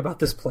nothing about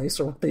this place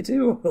or what they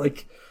do.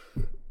 Like,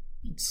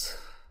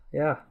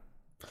 yeah.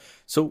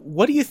 So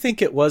what do you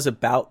think it was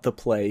about the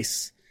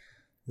place,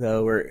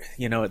 though, where,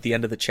 at the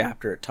end of the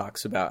chapter it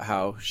talks about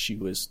how she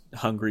was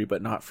hungry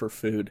but not for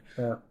food.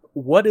 Yeah.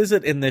 What is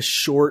it in this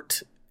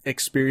short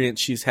experience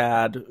she's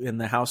had in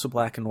the House of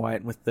Black and White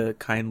and with the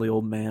kindly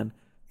old man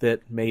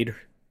that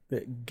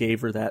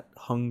gave her that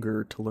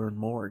hunger to learn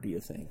more, do you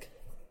think?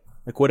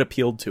 Like, what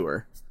appealed to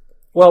her?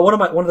 Well, one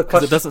of the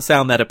questions, it doesn't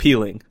sound that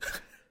appealing.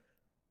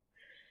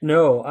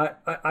 No,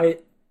 I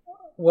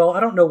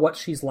don't know what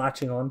she's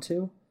latching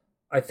onto.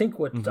 I think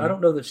I don't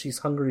know that she's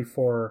hungry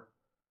for.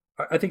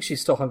 I think she's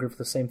still hungry for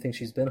the same thing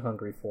she's been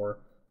hungry for,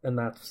 and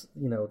that's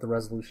the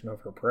resolution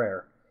of her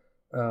prayer.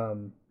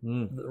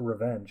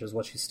 Revenge is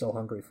what she's still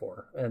hungry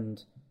for,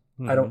 and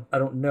I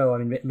don't know. I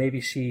mean,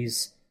 maybe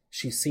she's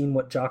seen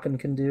what Jockin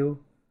can do.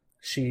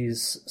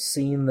 She's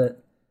seen that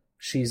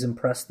she's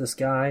impressed this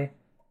guy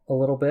a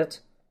little bit,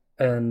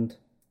 and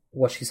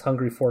what she's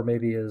hungry for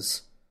maybe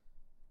is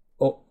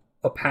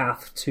a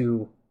path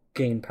to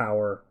gain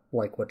power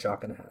like what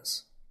Jockin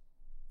has.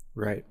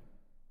 Right.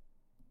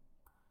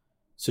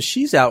 So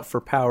she's out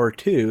for power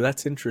too.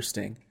 That's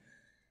interesting.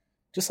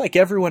 Just like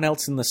everyone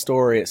else in the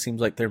story, it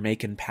seems like they're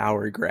making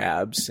power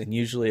grabs, and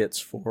usually it's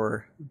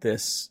for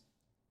this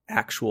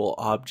actual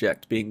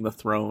object being the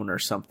throne or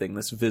something,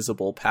 this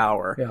visible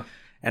power. Yeah.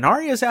 And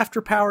Arya's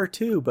after power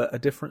too, but a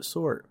different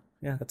sort.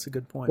 Yeah, that's a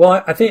good point.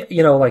 Well, I think,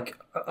 like,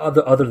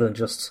 other than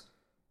just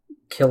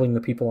killing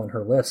the people on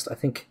her list, I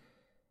think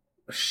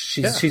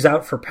she's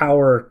out for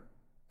power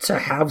to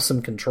have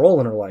some control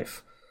in her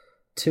life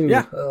too.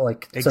 Yeah,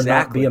 to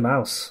not be a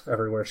mouse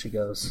everywhere she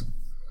goes.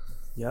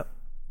 Yep.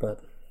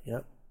 But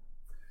yep.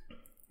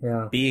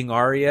 Yeah. Being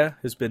Arya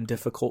has been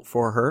difficult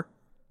for her.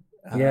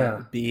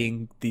 Yeah.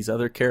 Being these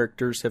other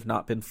characters have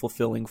not been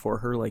fulfilling for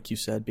her, like you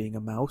said, being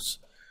a mouse.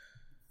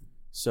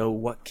 So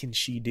what can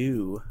she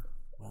do?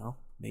 Well,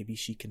 maybe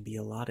she can be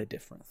a lot of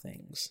different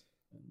things.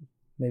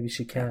 Maybe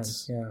she can.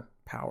 That's yeah.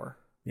 Power.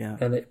 Yeah.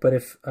 But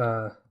if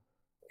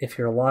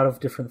you're a lot of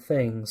different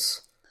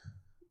things,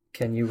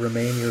 can you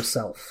remain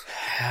yourself?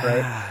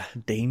 Right?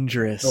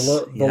 Dangerous.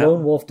 The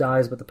lone wolf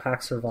dies, but the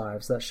pack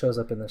survives. That shows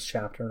up in this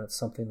chapter, and it's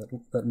something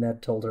that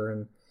Ned told her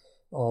in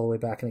all the way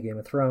back in the Game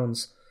of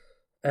Thrones.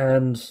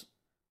 And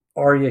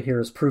Arya here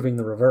is proving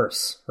the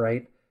reverse,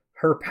 right?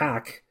 Her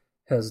pack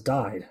has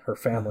died. Her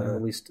family, or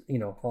at least,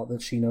 all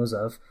that she knows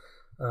of,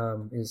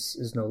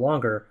 is no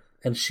longer,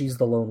 and she's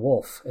the lone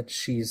wolf, and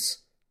she's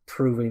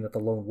proving that the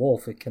lone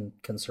wolf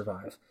can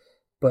survive.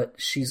 But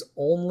she's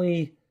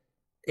only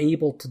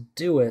able to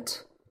do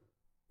it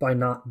by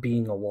not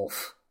being a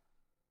wolf,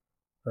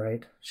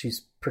 right?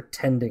 She's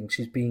pretending,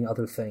 she's being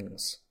other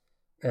things.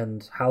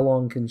 And how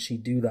long can she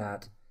do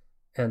that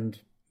and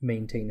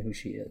maintain who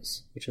she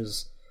is? Which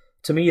is,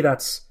 to me,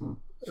 that's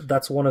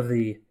one of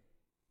the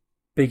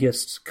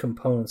biggest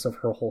components of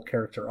her whole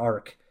character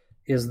arc,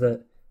 is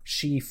that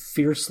she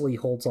fiercely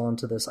holds on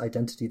to this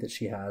identity that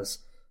she has,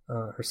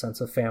 her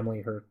sense of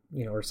family, her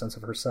sense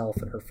of herself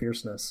and her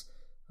fierceness,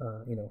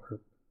 her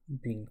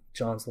being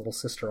John's little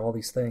sister, all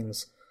these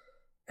things.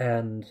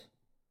 And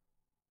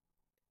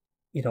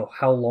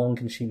how long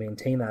can she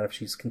maintain that if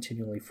she's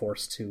continually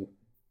forced to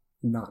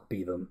not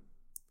be them?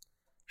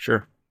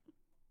 Sure.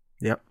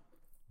 Yep.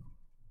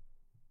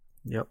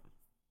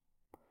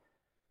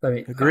 I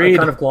mean, agreed. I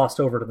kind of glossed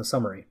over it in the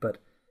summary, but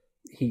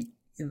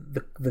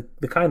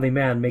the kindly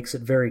man makes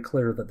it very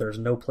clear that there's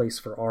no place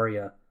for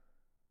Arya,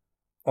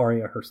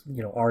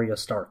 Arya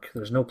Stark.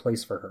 There's no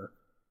place for her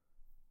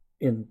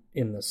in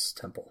this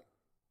temple.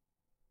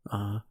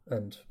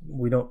 And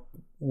we don't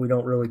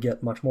really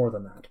get much more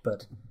than that.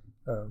 But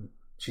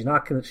she's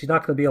not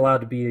gonna be allowed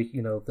to be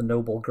the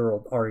noble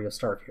girl Arya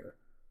Stark here.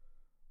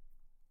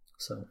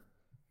 So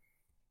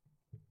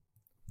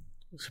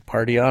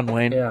party on,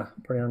 Wayne. Yeah,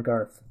 party on,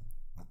 Garth.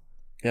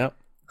 Yep.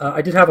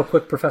 I did have a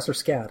quick Professor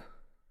Scad.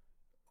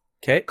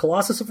 Okay.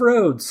 Colossus of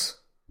Rhodes.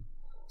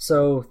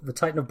 So the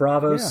Titan of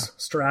Braavos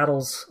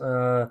straddles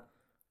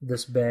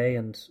this bay,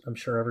 and I'm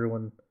sure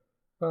everyone,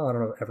 well, I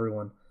don't know if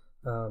everyone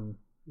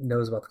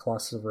knows about the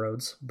Colossus of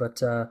Rhodes,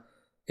 but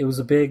it was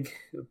a big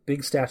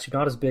statue,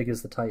 not as big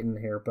as the Titan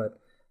here, but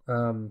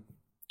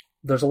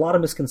there's a lot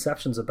of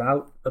misconceptions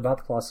about the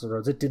Colossus of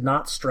Rhodes. It did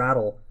not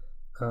straddle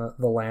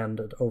the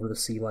land over the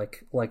sea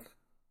like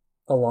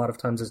a lot of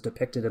times is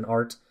depicted in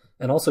art,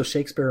 and also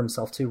Shakespeare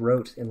himself too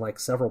wrote in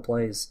several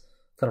plays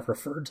kind of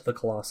referred to the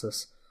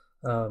Colossus.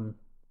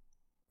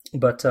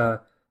 But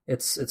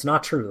it's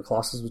not true. The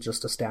Colossus was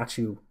just a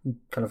statue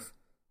kind of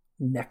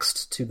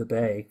next to the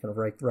bay, kind of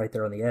right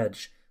there on the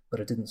edge, but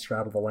it didn't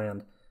straddle the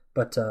land.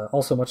 But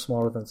also much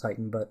smaller than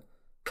Titan, but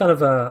kind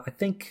of I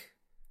think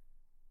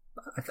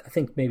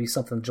maybe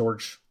something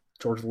George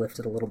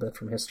lifted a little bit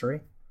from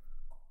history.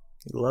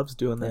 He loves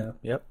doing that.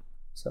 Yeah. Yep.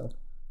 So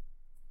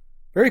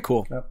very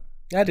cool. Yep.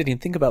 I didn't even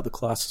think about the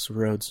Colossus of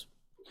Rhodes.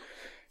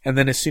 And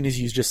then as soon as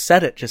you just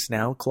said it just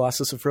now,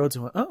 Colossus of Rhodes,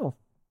 I went, oh,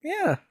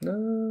 yeah,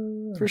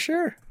 for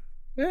sure.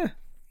 Yeah.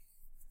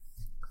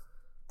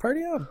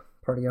 Party on.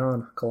 Party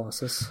on,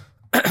 Colossus.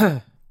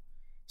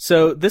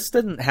 So this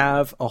didn't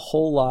have a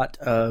whole lot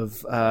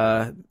of...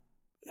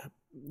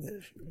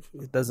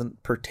 it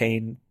doesn't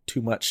pertain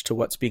too much to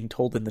what's being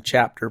told in the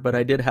chapter, but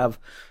I did have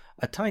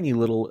a tiny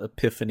little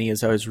epiphany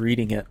as I was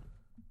reading it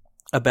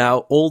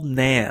about old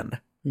Nan.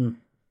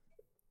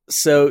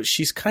 So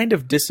she's kind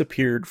of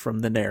disappeared from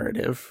the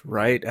narrative,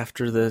 right?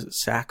 After the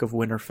sack of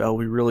Winterfell,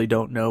 we really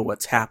don't know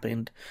what's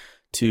happened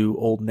to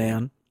old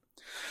Nan.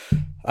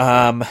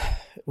 And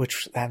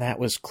that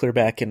was clear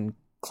back in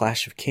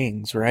Clash of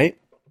Kings, right?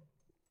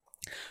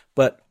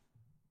 But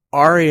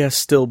Arya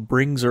still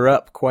brings her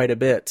up quite a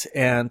bit,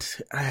 and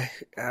I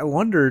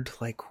wondered,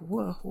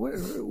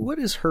 what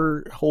is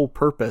her whole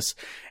purpose?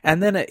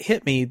 And then it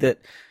hit me that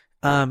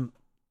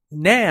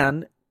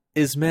Nan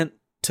is meant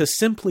to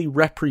simply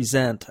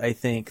represent, I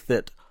think,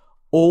 that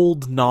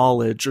old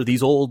knowledge or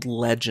these old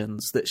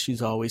legends that she's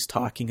always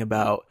talking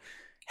about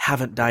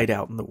haven't died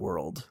out in the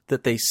world,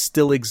 that they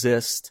still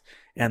exist,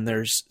 and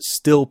there's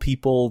still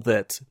people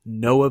that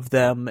know of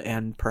them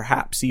and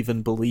perhaps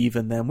even believe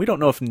in them. We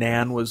don't know if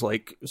Nan was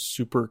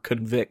super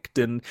convict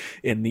in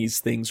these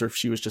things, or if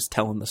she was just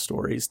telling the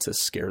stories to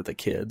scare the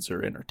kids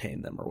or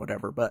entertain them or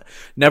whatever. But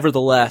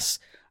nevertheless,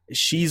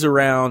 she's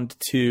around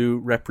to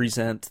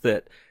represent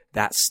that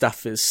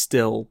stuff is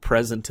still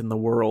present in the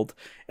world.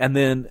 And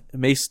then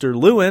Maester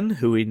Luwin,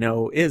 who we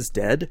know is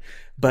dead,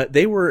 but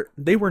they were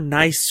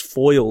nice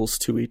foils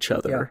to each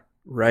other,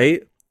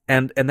 right?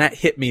 And that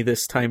hit me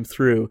this time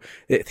through,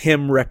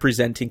 him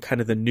representing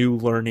kind of the new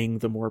learning,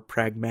 the more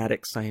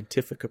pragmatic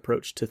scientific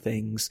approach to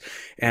things.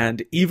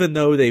 And even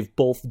though they've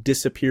both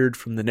disappeared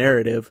from the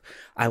narrative,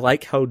 I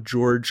like how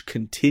George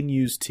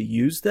continues to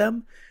use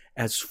them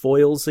as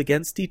foils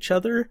against each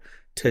other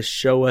to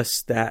show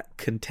us that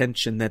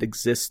contention that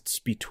exists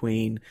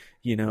between,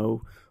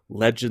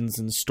 legends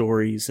and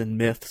stories and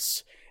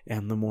myths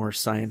and the more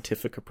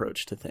scientific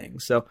approach to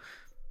things. So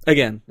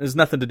again, there's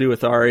nothing to do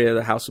with Arya,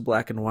 the House of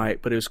Black and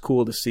White, but it was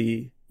cool to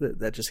see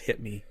that just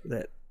hit me,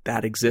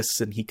 that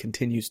exists, and he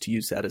continues to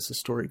use that as the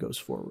story goes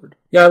forward.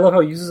 Yeah, I love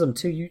how he uses them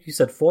too. You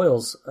said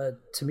foils.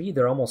 To me,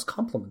 they're almost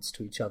complements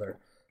to each other.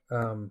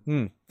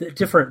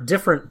 Different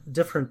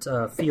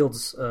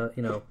fields,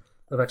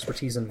 of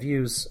expertise and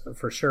views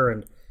for sure,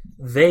 and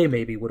they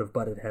maybe would have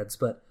butted heads,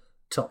 but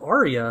to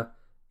Arya,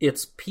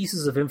 it's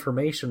pieces of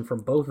information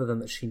from both of them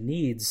that she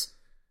needs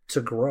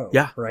to grow,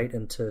 right,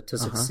 and to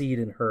succeed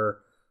in her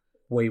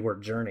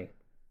wayward journey.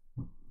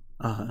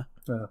 And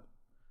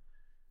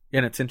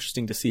it's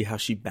interesting to see how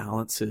she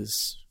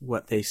balances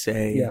what they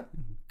say,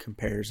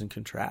 compares and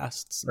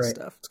contrasts and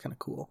stuff. It's kind of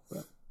cool.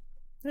 But,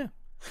 yeah,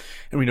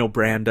 and we know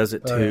Bran does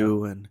it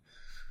too, and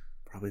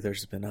Probably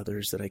there's been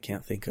others that I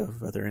can't think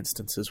of, other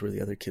instances where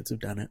the other kids have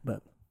done it,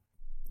 but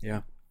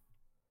yeah.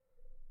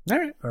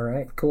 All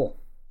right, cool.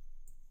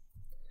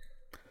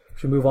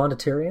 Should we move on to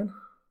Tyrion?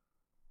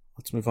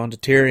 Let's move on to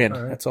Tyrion.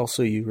 Right. That's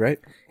also you, right?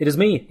 It is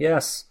me,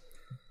 yes.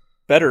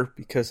 Better,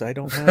 because I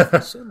don't have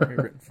a summary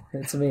written for it.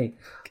 It's me.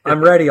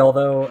 I'm ready,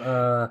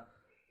 although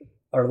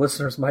our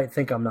listeners might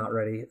think I'm not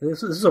ready.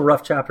 This is a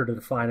rough chapter to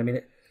define. I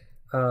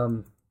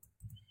mean,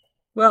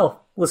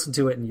 well, listen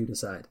to it and you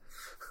decide.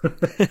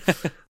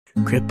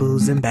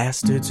 Cripples and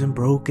bastards and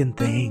broken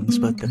things,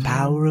 but the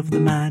power of the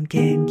mind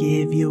can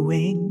give you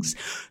wings.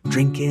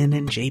 Drinking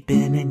and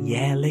japing and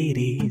yeah,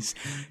 ladies.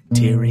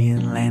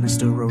 Tyrion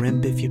Lannister or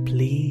imp if you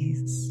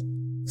please.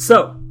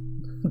 So,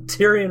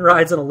 Tyrion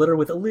rides in a litter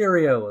with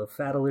Illyrio, a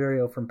fat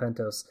Illyrio from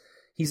Pentos.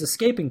 He's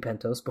escaping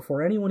Pentos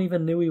before anyone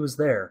even knew he was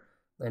there.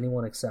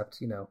 Anyone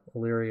except,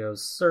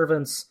 Illyrio's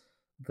servants,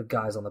 the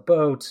guys on the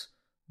boat,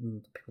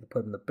 the people that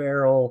put in the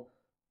barrel,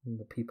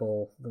 the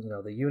people,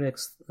 the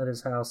eunuchs at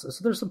his house.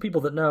 So there's some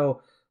people that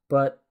know,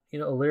 but,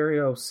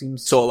 Illyrio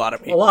seems... So a lot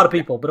of people. A lot of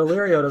people, but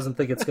Illyrio doesn't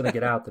think it's going to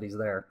get out that he's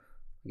there.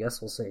 I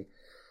guess we'll see.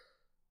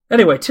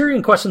 Anyway,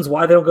 Tyrion questions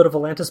why they don't go to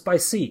Volantis by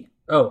sea.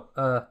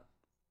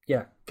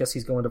 Yeah, guess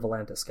he's going to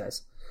Volantis,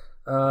 guys.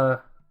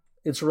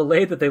 It's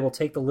relayed that they will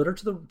take the litter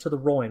to the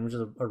Rhoyne, which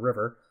is a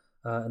river,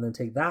 and then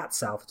take that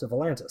south to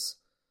Volantis.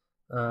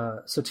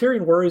 So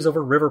Tyrion worries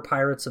over river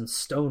pirates and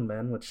stone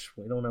men, which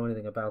we don't know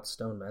anything about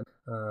stone men,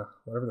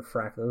 whatever the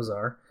frack those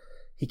are.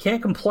 He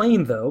can't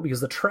complain, though,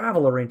 because the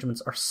travel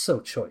arrangements are so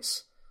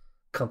choice.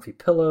 Comfy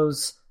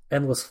pillows,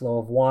 endless flow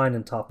of wine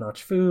and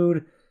top-notch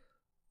food.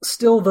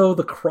 Still, though,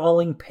 the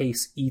crawling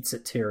pace eats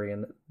at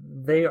Tyrion.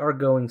 They are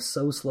going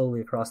so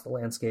slowly across the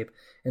landscape,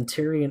 and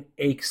Tyrion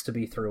aches to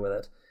be through with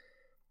it.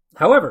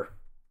 However,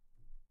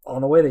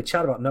 on the way they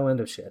chat about no end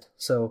of shit.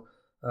 So,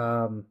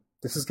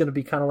 this is going to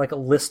be kind of like a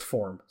list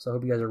form, so I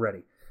hope you guys are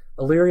ready.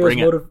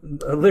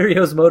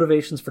 Illyrio's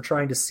motivations for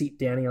trying to seat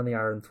Dany on the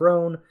Iron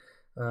Throne.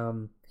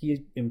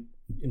 He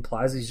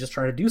implies he's just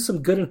trying to do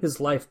some good in his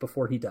life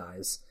before he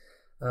dies.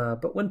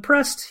 But when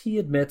pressed, he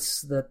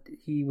admits that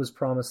he was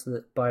promised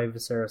that by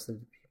Viserys that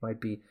he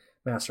might be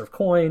Master of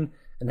Coin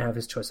and have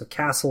his choice of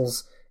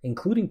castles,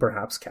 including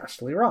perhaps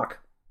Casterly Rock.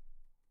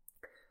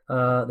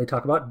 They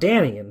talk about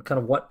Dany and kind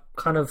of what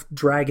kind of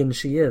dragon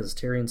she is.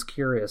 Tyrion's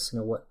curious,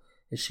 what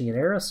is she an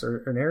Aerys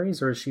or an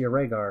Ares, or is she a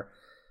Rhaegar?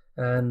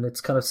 And it's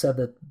kind of said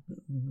that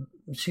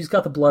she's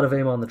got the blood of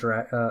Aegon the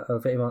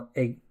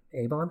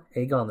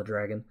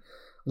dragon.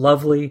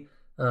 Lovely,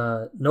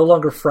 no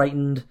longer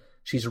frightened.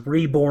 She's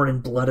reborn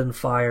in blood and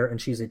fire,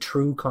 and she's a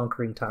true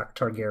conquering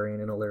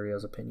Targaryen in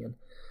Illyrio's opinion.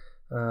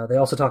 They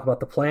also talk about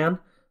the plan,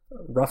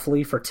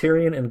 roughly, for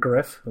Tyrion and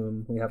Griff,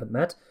 whom we haven't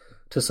met,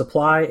 to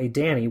supply a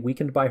Dany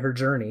weakened by her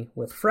journey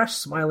with fresh,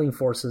 smiling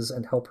forces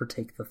and help her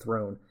take the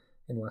throne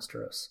in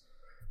Westeros.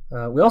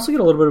 We also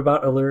get a little bit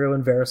about Illyrio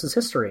and Varys'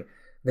 history.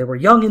 They were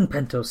young in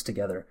Pentos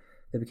together.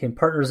 They became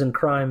partners in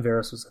crime.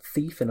 Varys was a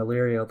thief and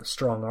Illyrio the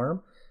strong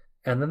arm.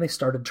 And then they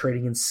started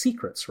trading in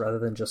secrets rather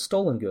than just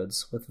stolen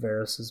goods with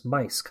Varys'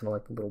 mice, kind of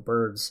like the little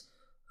birds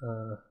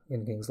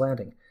in King's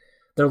Landing.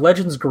 Their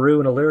legends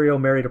grew, and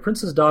Illyrio married a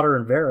prince's daughter,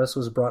 and Varys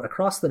was brought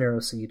across the Narrow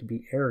Sea to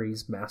be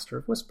Aerys, Master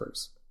of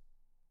Whispers.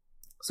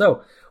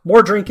 So,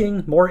 more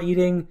drinking, more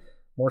eating,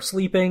 more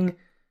sleeping.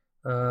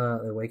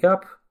 They wake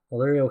up.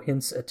 Illyrio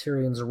hints at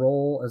Tyrion's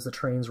role as the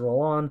trains roll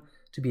on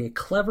to be a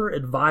clever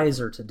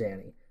advisor to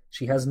Dany.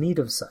 She has need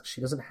of such. She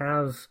doesn't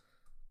have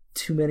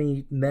too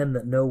many men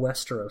that know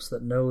Westeros,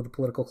 that know the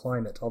political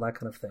climate, all that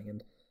kind of thing.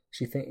 And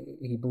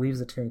he believes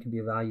that Tyrion can be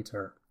of value to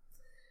her.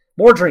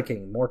 More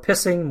drinking, more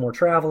pissing, more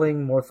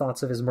traveling, more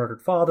thoughts of his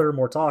murdered father,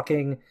 more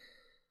talking.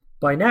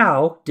 By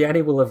now,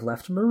 Dany will have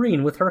left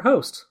Meereen with her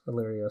host,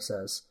 Illyrio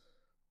says.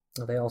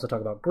 They also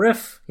talk about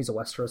Griff. He's a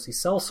Westerosi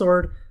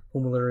sellsword,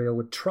 whom Illyrio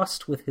would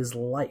trust with his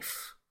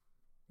life.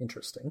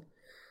 Interesting.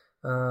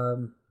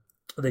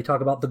 They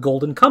talk about the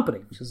Golden Company,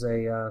 which is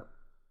a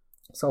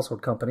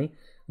sellsword company.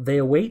 They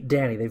await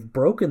Dany. They've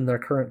broken their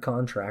current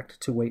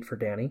contract to wait for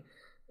Dany,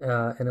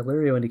 and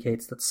Illyrio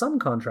indicates that some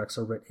contracts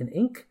are written in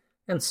ink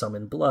and some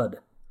in blood.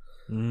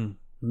 We'll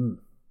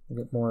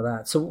get more of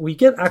that. So we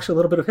get actually a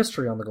little bit of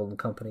history on the Golden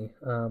Company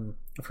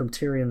from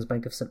Tyrion's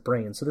Bank of St.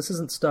 Brain. So this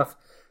isn't stuff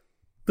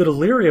that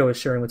Illyrio is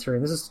sharing with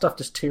Tyrion. This is stuff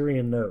just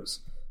Tyrion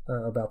knows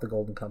about the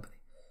Golden Company.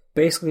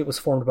 Basically, it was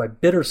formed by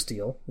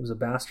Bittersteel, who was a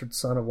bastard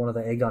son of one of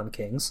the Aegon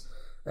kings,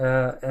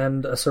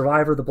 and a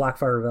survivor of the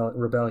Blackfyre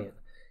Rebellion.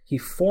 He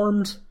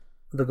formed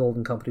the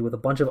Golden Company with a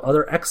bunch of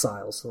other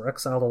exiles. They were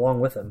exiled along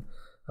with him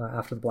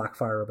after the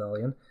Blackfyre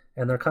Rebellion,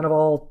 and they're kind of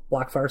all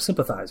Blackfyre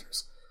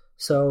sympathizers.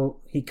 So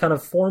he kind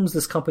of forms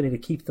this company to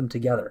keep them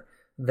together.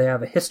 They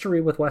have a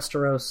history with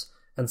Westeros,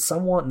 and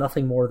some want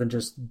nothing more than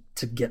just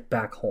to get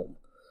back home.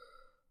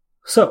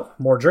 So,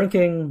 more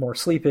drinking, more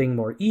sleeping,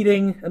 more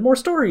eating, and more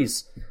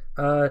stories.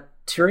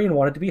 Tyrion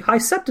wanted to be High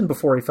Septon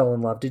before he fell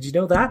in love. Did you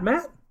know that,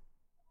 Matt?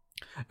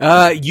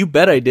 You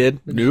bet I did.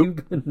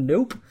 Nope.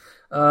 Nope.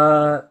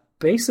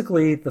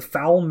 Basically, the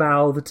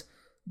foul-mouthed,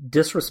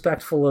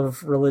 disrespectful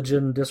of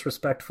religion,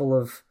 disrespectful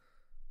of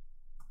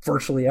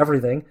virtually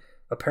everything,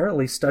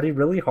 apparently studied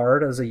really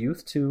hard as a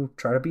youth to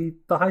try to be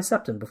the High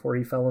Septon before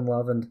he fell in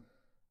love and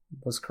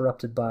was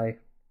corrupted by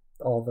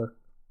all the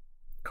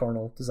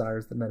carnal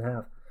desires that men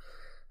have.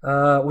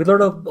 We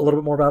learned a little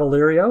bit more about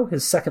Illyrio,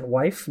 his second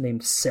wife,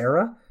 named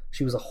Sarah.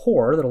 She was a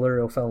whore that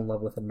Illyrio fell in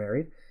love with and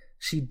married.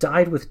 She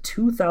died with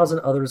 2,000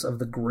 others of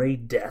the Grey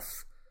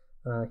Death.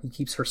 He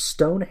keeps her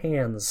stone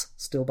hands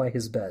still by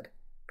his bed.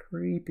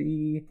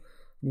 Creepy.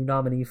 New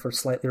nominee for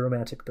Slightly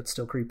Romantic but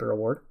Still Creeper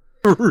award.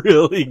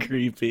 Really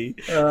creepy.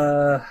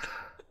 The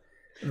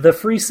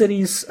Free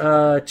Cities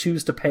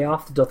choose to pay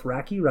off the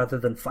Dothraki rather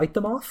than fight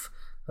them off,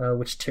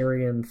 which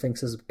Tyrion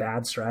thinks is a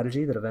bad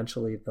strategy, that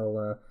eventually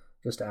they'll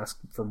just ask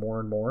for more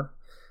and more.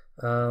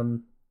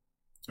 And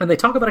they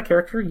talk about a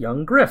character,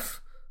 young Griff,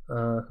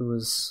 who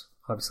is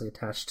obviously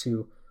attached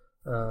to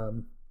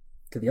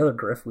the other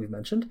Griff we've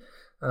mentioned.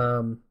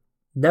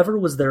 Never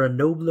was there a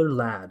nobler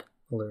lad,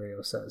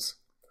 Illyrio says.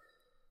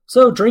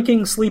 So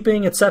drinking,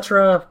 sleeping,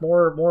 etc.,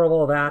 more of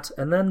all that,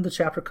 and then the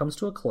chapter comes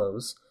to a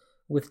close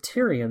with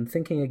Tyrion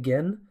thinking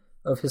again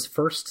of his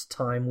first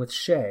time with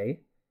Shae,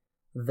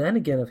 then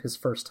again of his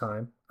first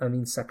time, I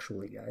mean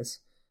sexually,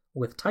 guys,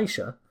 with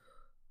Tysha,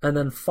 and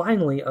then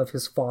finally of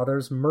his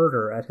father's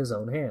murder at his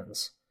own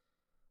hands.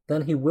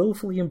 Then he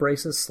willfully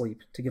embraces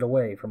sleep to get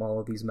away from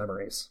all of these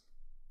memories.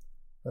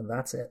 And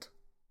that's it.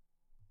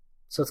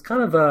 So it's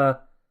kind of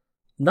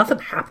nothing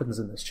happens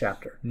in this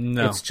chapter.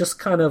 No. It's just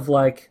kind of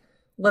like,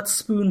 let's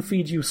spoon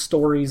feed you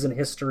stories and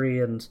history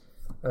and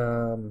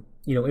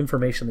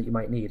information that you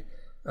might need.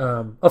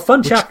 A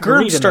fun chapter.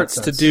 Gurm starts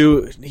to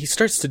do. He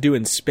starts to do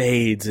in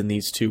spades in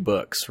these two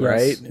books,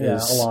 right? Yes, yeah,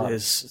 a lot.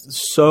 Is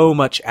so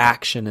much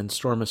action in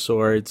Storm of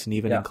Swords and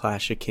even in Yeah.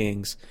 Clash of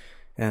Kings,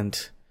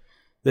 and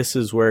this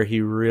is where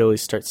he really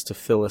starts to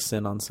fill us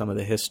in on some of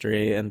the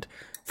history. And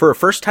for a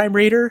first-time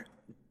reader,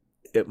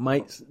 it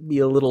might be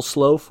a little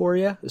slow for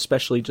you,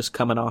 especially just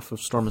coming off of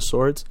Storm of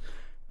Swords.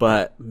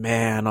 But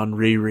man, on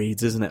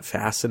rereads, isn't it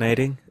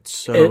fascinating? It's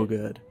so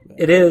good.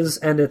 It is,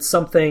 and it's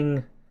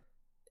something.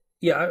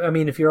 Yeah, I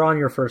mean, if you're on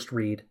your first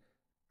read,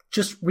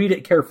 just read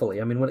it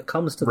carefully. I mean, when it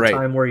comes to the Right.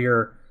 time where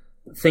you're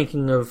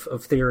thinking of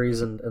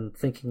theories and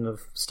thinking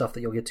of stuff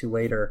that you'll get to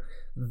later,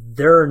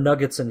 there are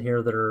nuggets in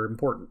here that are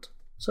important.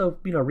 So,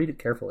 read it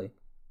carefully.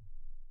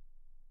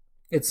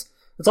 It's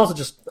also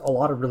just a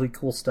lot of really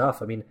cool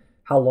stuff. I mean,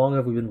 how long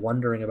have we been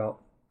wondering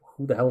about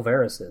who the hell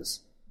Varys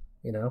is?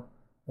 And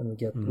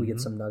we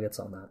get some nuggets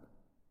on that.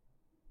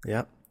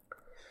 Yep.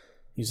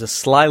 He's a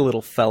sly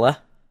little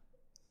fella.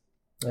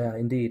 Yeah,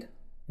 indeed.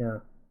 Yeah.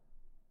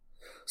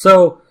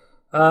 So,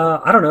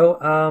 I don't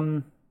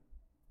know.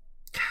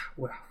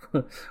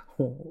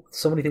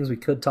 So many things we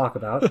could talk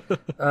about.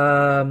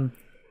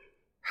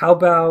 How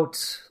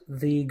about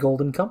the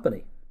Golden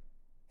Company?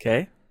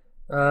 Okay.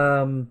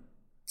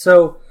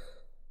 So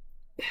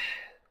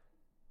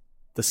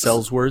The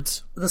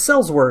Sellswords. the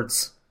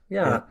Sellswords,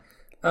 yeah.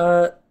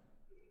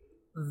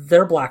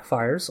 They're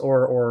Blackfires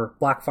or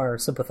Blackfire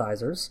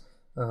sympathizers.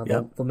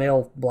 The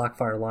male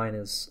Blackfire line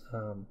is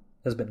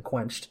has been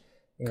quenched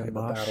in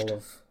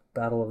the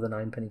Battle of the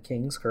Ninepenny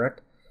Kings,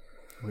 correct?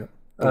 Yep.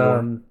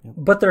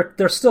 But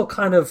they're still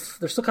kind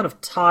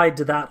of tied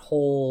to that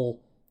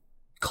whole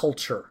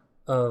culture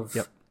of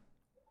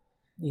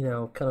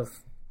kind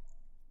of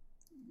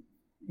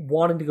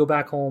wanting to go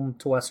back home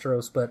to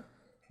Westeros, but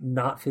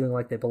not feeling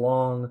like they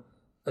belong,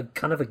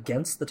 kind of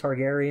against the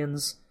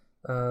Targaryens.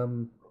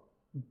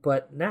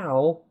 But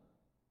now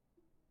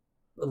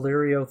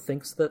Illyrio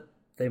thinks that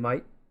they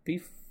might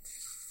be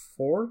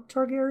for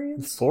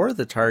Targaryens? For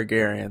the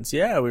Targaryens,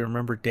 yeah. We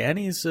remember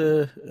Dany's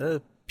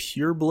a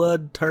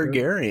pure-blood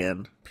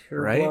Targaryen.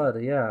 Pure right?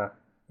 blood, yeah.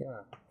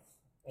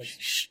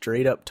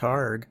 Straight up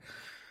Targ.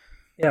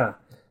 Yeah.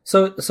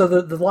 So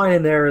the line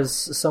in there is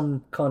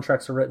some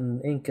contracts are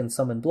written ink and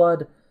some in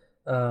blood.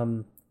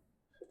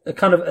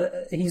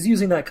 He's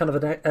using that kind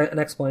of an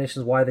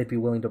explanation as why they'd be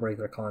willing to break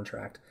their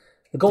contract.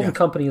 The Golden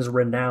Company is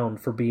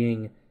renowned for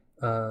being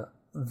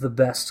the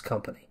best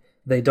company.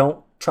 They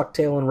don't chuck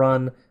tail and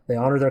run. They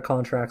honor their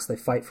contracts. They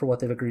fight for what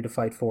they've agreed to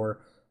fight for.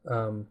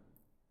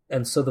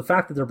 And so the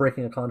fact that they're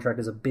breaking a contract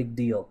is a big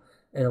deal.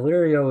 And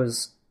Illyrio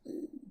is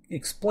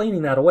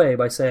explaining that away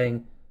by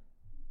saying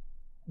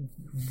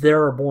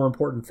there are more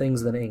important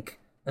things than ink,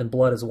 and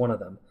blood is one of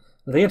them.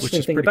 The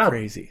interesting thing about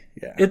crazy.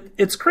 Yeah.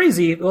 It's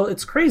crazy. Well,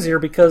 it's crazier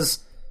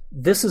because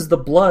this is the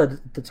blood.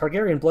 The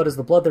Targaryen blood is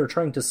the blood they're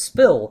trying to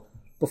spill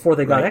before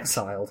they got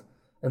exiled,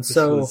 and This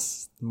so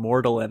was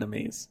mortal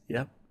enemies.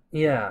 Yep.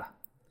 yeah.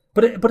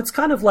 But it's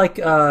kind of like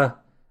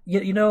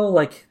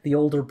like the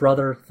older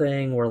brother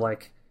thing, where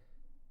like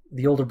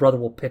the older brother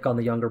will pick on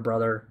the younger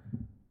brother,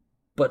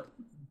 but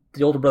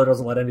the older brother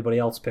doesn't let anybody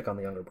else pick on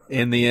the younger brother.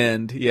 In the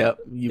end, yep,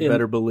 you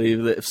better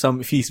believe that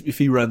if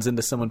he runs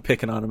into someone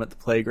picking on him at the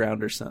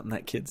playground or something,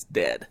 that kid's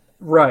dead.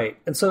 Right.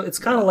 And so it's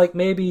kind of like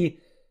maybe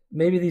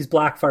these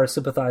Blackfire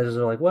sympathizers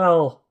are like,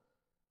 well,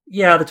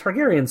 yeah, the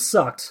Targaryens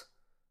sucked,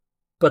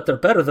 but they're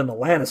better than the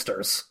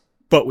Lannisters.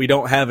 But we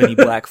don't have any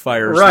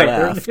Blackfires Right,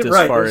 left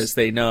as far as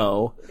they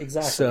know.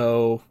 Exactly.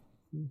 So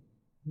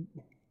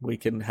we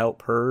can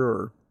help her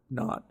or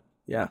not.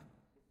 Yeah.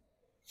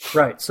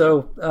 Right.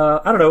 So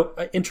I don't know.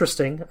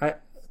 Interesting.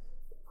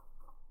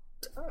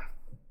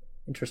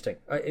 Interesting.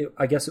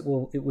 I guess it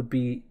would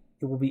be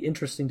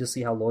interesting to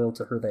see how loyal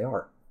to her they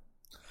are.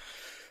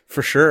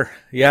 For sure.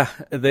 Yeah,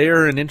 they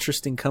are an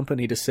interesting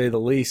company to say the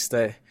least.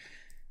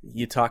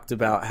 You talked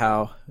about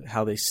how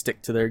they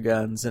stick to their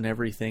guns and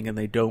everything, and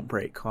they don't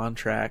break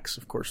contracts.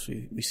 Of course,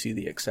 we see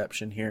the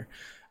exception here.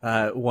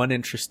 One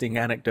interesting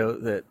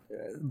anecdote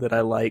that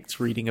I liked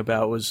reading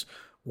about was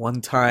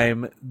one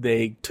time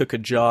they took a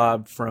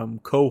job from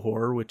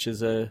Qohor, which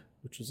was a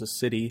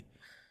city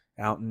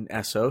out in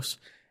Essos,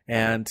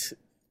 and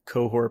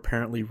Qohor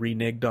apparently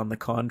reneged on the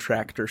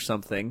contract or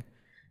something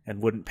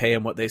and wouldn't pay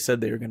him what they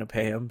said they were going to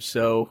pay him.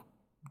 So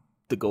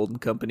the Golden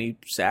Company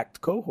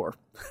sacked Qohor.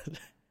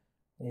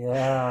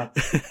 Yeah.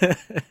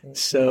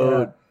 So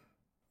yeah.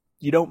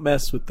 You don't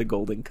mess with the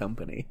Golden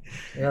Company.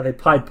 Yeah, they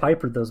Pied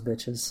Pipered those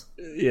bitches.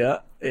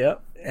 Yeah.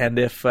 And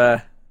if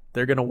they're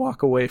going to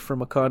walk away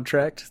from a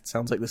contract, it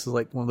sounds like this is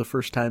like one of the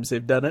first times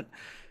they've done it,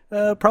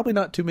 probably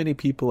not too many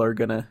people are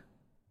going to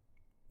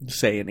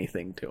say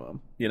anything to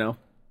them, you know?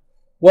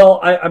 Well,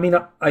 I mean,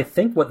 I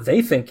think what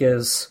they think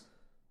is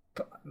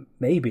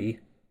maybe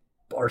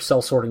our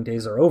cell sorting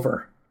days are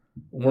over.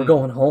 We're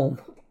going home.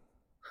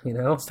 You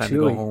know, it's time to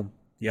go home.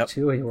 Yep,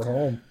 Chewie, we're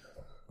home.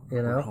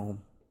 You know,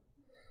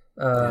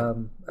 we're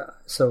home.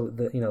 So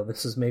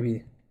this is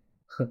maybe.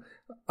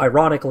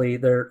 Ironically,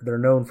 they're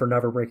known for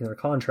never breaking their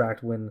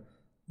contract when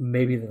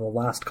maybe the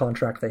last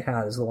contract they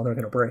had is the one they're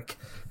going to break,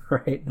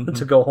 right? Mm-hmm.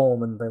 To go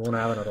home and they won't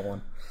have another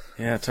one.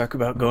 Yeah, talk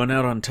about going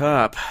out on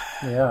top.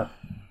 Yeah.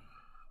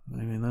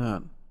 Maybe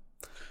not.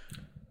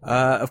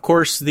 Of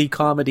course, the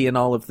comedy in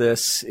all of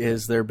this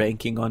is they're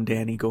banking on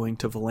Dany going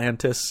to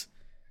Volantis.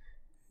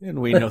 And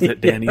we know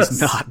that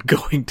Dany's not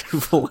going to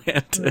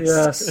Volantis.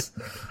 Yes.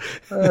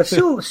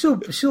 She'll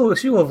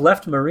have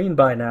left Meereen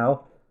by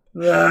now.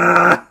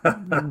 Nope.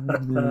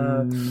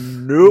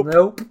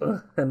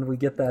 And we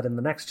get that in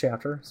the next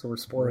chapter, so we're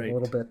spoiling a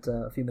little bit,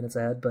 a few minutes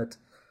ahead. But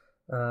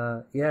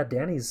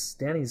Dany's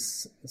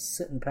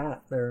sitting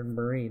pat there in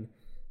Meereen,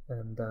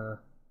 and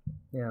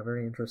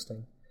very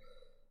interesting.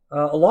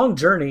 A long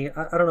journey.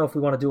 I don't know if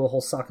we want to do a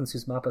whole Saken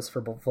Sus Mapas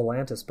for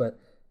Volantis, but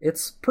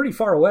it's pretty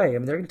far away. I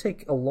mean, they're going to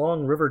take a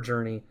long river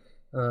journey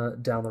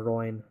down the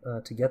Rhoyne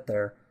to get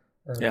there,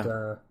 and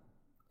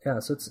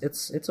so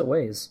it's a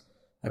ways.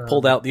 I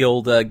pulled out the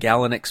old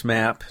Galanix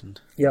map, and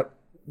yep,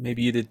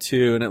 maybe you did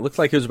too, and it looked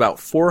like it was about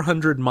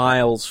 400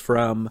 miles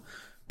from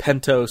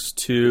Pentos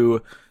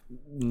to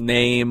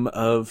name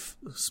of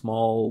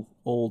small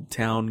old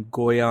town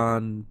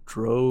Goyandroy.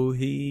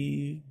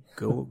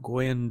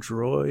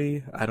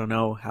 Goyandroy. I don't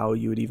know how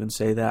you would even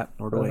say that,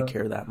 nor do I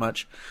care that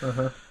much.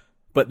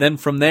 But then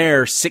from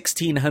there,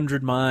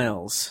 1,600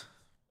 miles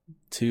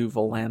to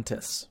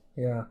Volantis.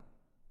 Yeah.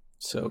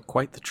 So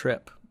quite the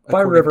trip.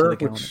 By river,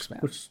 which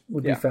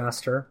would be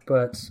faster,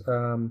 but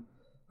I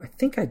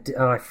think I did.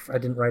 I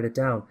didn't write it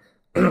down.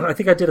 I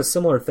think I did a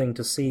similar thing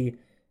to see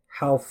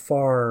how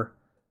far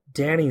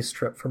Dany's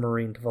trip from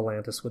Meereen to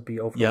Volantis would be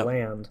over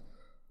land.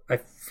 I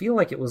feel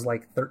like it was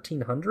like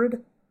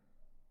 1,300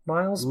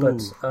 miles,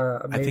 but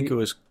maybe... I think it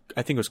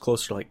was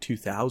closer to like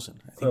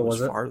 2,000. I think it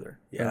was farther.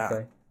 Yeah,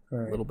 okay. All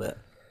right. A little bit.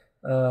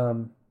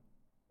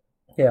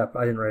 Yeah,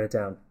 I didn't write it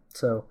down.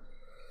 So.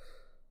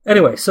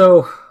 Anyway,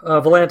 so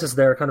Volantis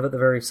there, kind of at the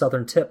very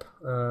southern tip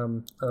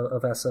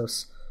of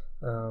Essos,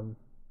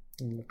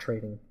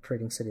 trading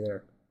city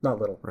there. Not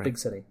little, big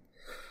city.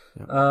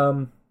 Yep.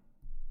 How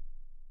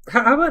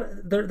about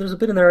there's a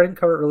bit in there I didn't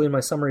cover it really in my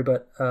summary,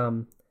 but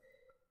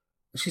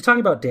she's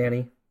talking about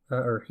Dany,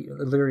 or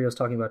Illyrio's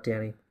talking about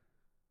Dany.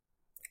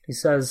 He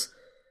says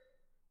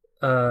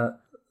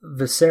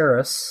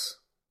Viserys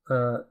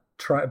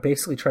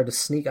basically tried to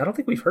sneak. I don't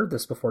think we've heard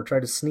this before. Tried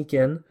to sneak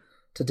in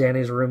to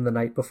Dany's room the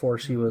night before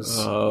she was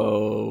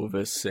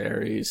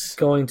Viserys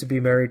going to be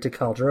married to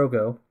Khal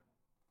Drogo.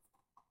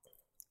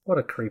 What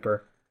a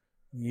creeper!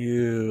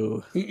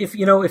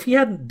 If he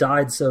hadn't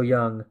died so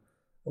young,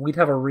 we'd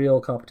have a real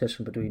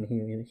competition between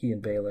he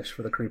and Baelish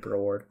for the Creeper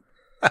Award.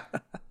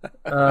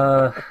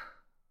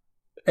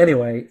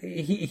 Anyway,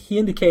 he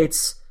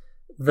indicates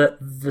that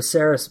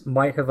Viserys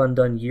might have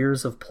undone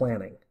years of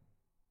planning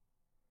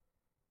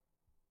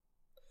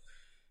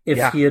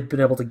if he had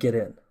been able to get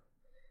in.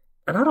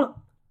 And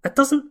it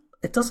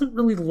doesn't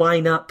really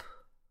line up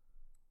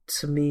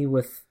to me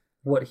with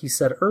what he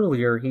said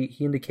earlier. He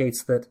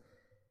indicates that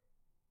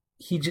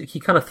he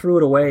kind of threw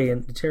it away,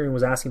 and Tyrion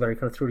was asking about it. He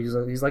kind of threw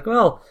it. He's like,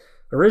 well,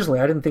 originally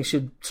I didn't think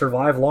she'd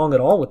survive long at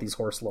all with these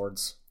horse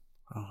lords.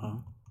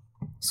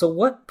 So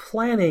what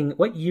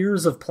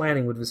years of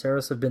planning would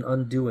Viserys have been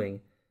undoing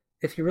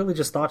if he really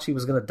just thought she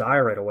was going to die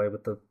right away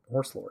with the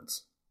horse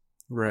lords?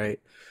 Right.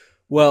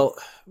 Well,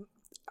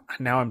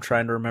 now I'm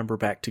trying to remember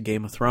back to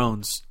Game of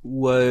Thrones.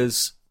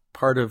 Was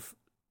part of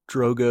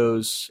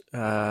Drogo's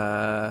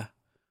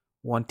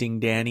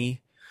wanting Dany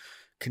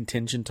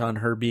contingent on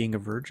her being a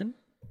virgin?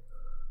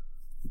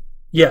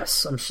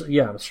 Yes, I'm sure.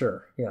 Yeah, I'm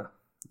sure. Yeah.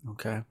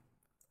 Okay.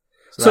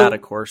 So that,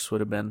 of course,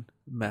 would have been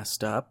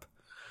messed up.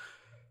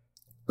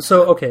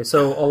 So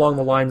along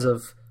the lines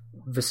of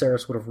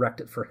Viserys would have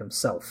wrecked it for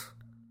himself.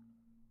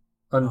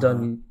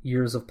 Undone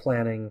years of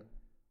planning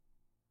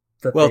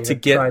that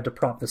they tried to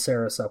prop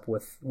Viserys up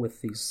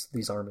with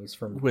these armies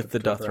from the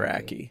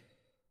Dothraki.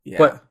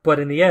 Yeah. But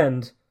in the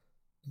end,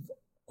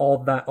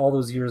 all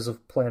those years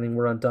of planning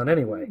were undone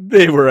anyway.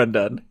 They were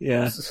undone.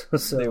 Yeah.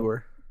 So they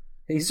were.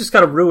 He's just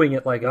kind of ruining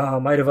it like, I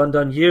might have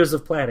undone years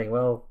of planning.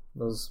 Well,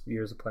 those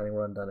years of planning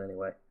were undone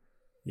anyway.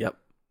 Yep.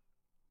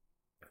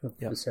 With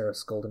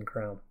Viserys' golden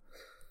crown.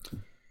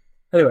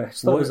 Anyway,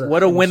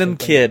 what a winning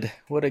kid.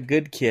 What a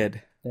good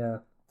kid. Yeah.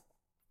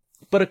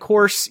 But of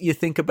course, you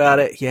think about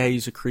it,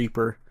 he's a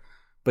creeper,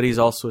 but he's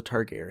also a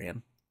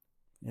Targaryen.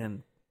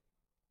 And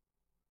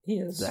he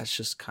is. That's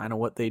just kind of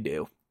what they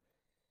do.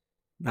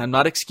 I'm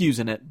not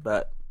excusing it,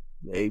 but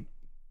they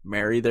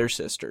marry their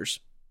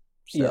sisters.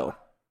 So. Yeah,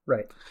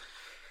 right.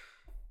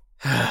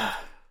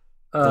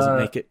 Doesn't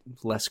make it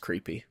less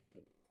creepy.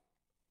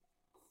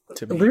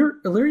 To me.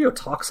 Illyrio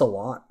talks a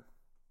lot.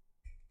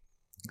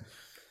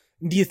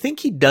 Do you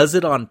think he does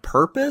it on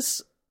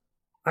purpose?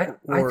 I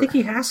think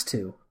he has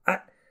to.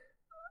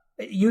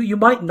 You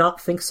might not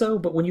think so,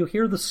 but when you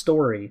hear the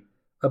story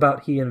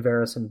about he and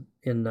Varys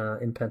in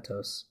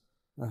Pentos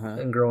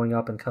and growing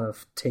up and kind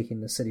of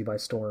taking the city by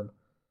storm,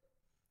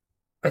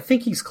 I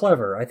think he's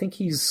clever. I think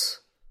he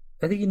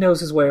knows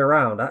his way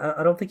around.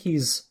 I don't think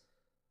he's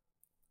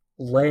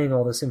laying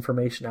all this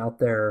information out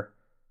there,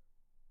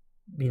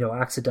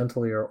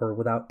 accidentally or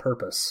without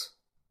purpose.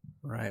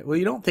 Right. Well,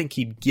 you don't think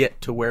he'd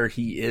get to where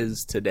he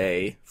is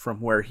today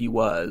from where he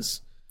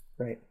was.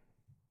 Right.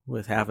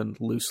 With having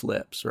loose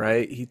lips,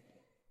 right?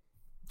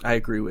 I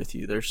agree with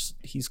you.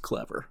 He's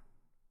clever.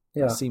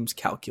 Yeah. He seems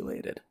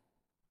calculated.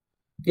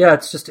 Yeah,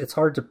 it's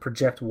hard to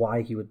project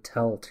why he would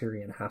tell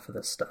Tyrion half of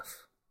this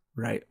stuff.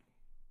 Right.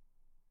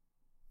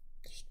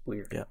 It's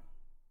weird. Yeah.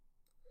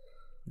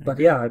 But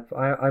yeah,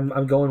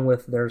 I'm going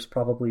with there's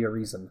probably a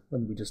reason,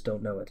 and we just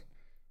don't know it.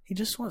 He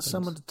just wants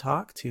someone to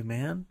talk to,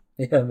 man.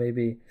 Yeah,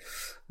 maybe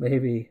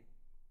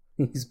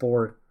he's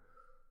bored.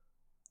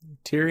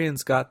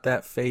 Tyrion's got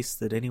that face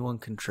that anyone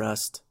can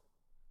trust.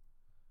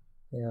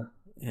 Yeah.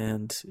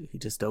 And he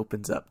just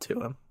opens up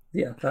to him.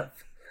 Yeah,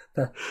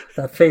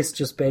 that face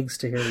just begs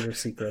to hear your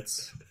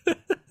secrets.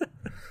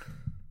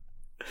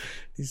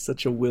 He's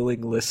such a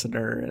willing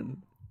listener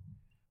and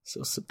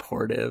so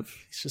supportive.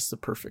 He's just the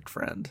perfect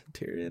friend,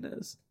 Tyrion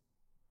is.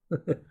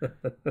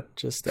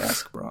 Just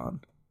ask Bronn.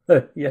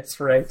 Yes,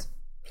 right.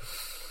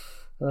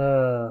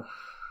 Bronn's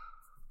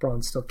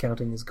still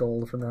counting his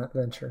gold from that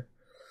venture.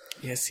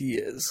 Yes, he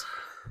is.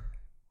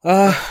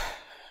 I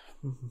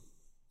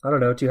don't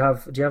know. Do you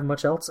have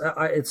much else?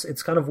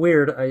 It's kind of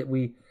weird.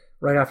 We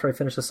right after I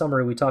finished the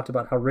summary, we talked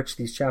about how rich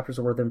these chapters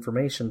are with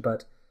information,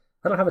 but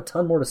I don't have a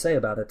ton more to say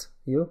about it.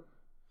 You?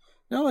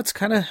 No,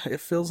 it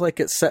feels like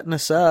it's setting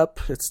us up.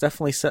 It's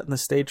definitely setting the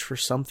stage for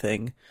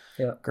something.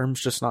 Yeah.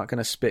 Gurm's just not going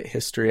to spit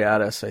history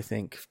at us, I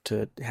think,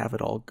 to have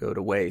it all go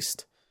to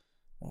waste,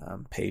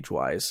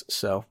 page-wise.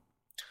 So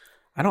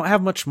I don't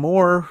have much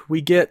more.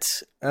 We get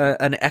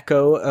an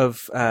echo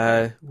of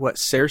what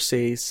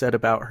Cersei said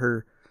about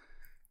her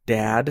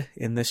dad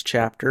in this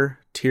chapter.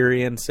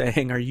 Tyrion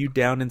saying, "Are you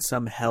down in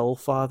some hell,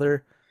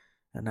 father?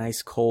 A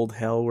nice cold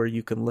hell where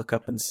you can look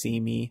up and see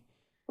me.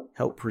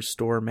 Help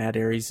restore Mad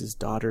Ares'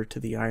 daughter to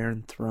the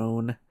Iron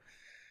Throne."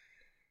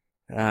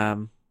 Yeah,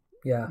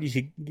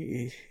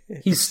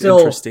 he's still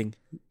interesting.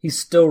 He's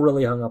still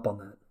really hung up on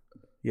that.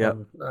 Yeah,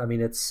 I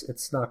mean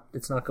it's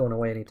not going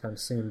away anytime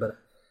soon. But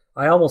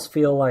I almost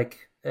feel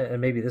like,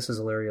 and maybe this is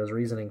Illyrio's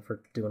reasoning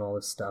for doing all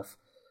this stuff,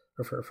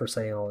 or for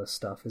saying all this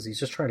stuff, is he's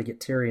just trying to get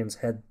Tyrion's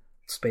head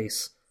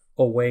space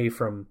away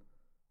from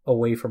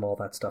all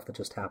that stuff that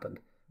just happened.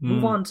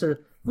 Move on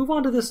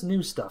to this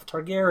new stuff,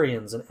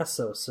 Targaryens and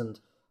Essos and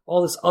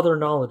all this other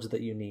knowledge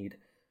that you need.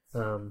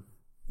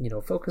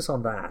 Focus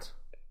on that.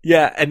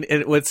 Yeah,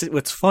 and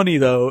what's funny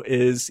though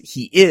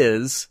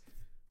is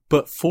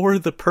but for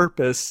the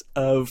purpose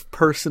of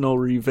personal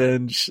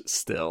revenge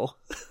still.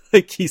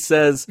 Like he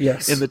says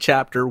in the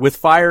chapter, with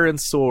fire and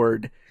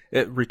sword,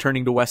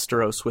 returning to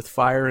Westeros with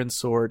fire and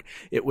sword,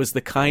 it was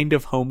the kind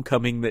of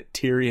homecoming that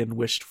Tyrion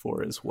wished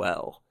for as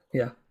well.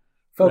 Yeah.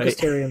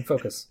 Focus, right? Tyrion,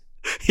 focus.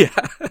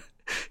 Yeah.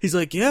 He's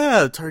like,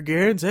 yeah,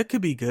 Targaryens, that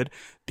could be good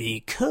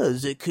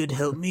because it could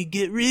help me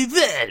get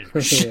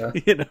revenge. Yeah.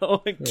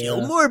 And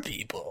kill more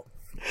people.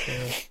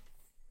 Yeah.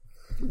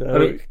 I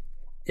mean,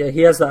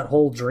 he has that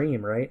whole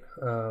dream, right?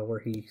 Where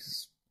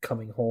he's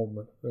coming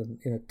home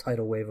in a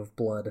tidal wave of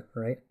blood,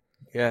 right?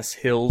 Yes,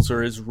 hills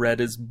are as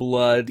red as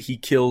blood. He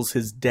kills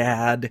his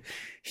dad.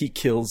 He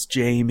kills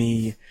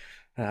Jaime.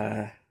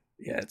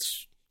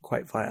 It's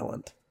quite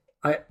violent.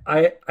 I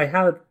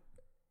have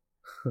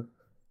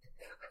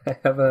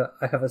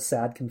a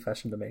sad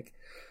confession to make.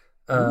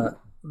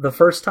 The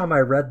first time I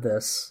read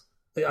this,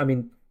 I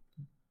mean,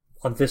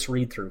 on this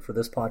read through for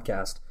this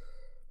podcast,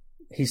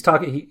 he's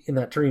talking. In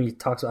that dream, he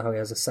talks about how he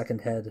has a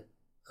second head.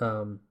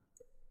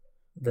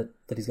 That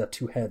he's got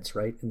two heads,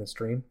 right, in this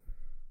dream.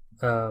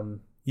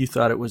 You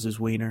thought it was his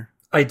wiener.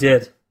 I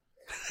did.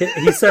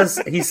 He says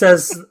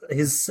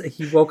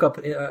he woke up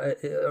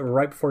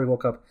right before he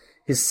woke up.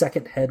 His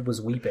second head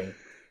was weeping,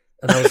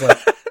 and I was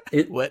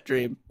like, "Wet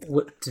dream."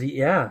 What did he?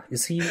 Yeah,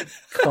 is he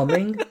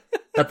coming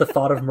at the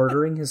thought of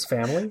murdering his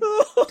family?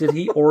 Did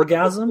he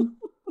orgasm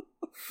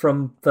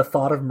from the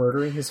thought of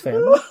murdering his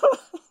family?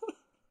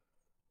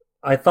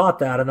 I thought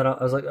that, and then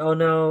I was like, "Oh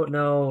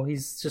no,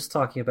 he's just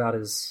talking about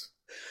his.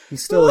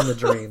 He's still in the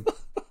dream."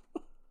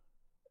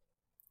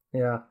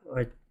 Yeah,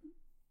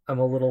 I'm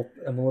a little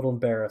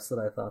embarrassed that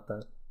I thought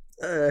that.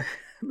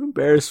 I'm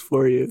embarrassed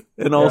for you,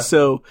 and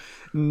also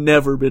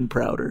never been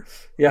prouder.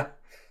 Yeah,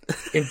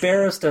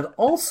 embarrassed, and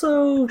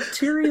also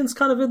Tyrion's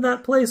kind of in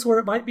that place where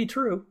it might be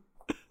true.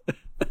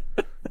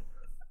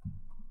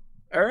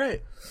 All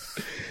right.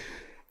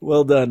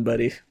 Well done,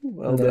 buddy.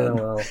 Well done.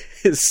 Well.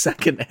 His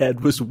second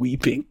head was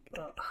weeping.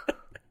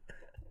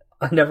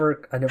 I never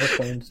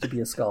claimed to be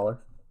a scholar.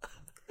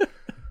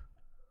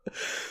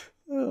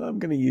 Oh, I'm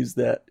going to use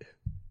that.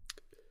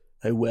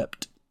 I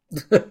wept.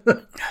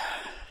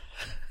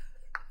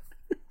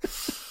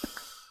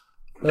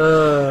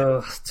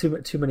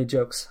 Too many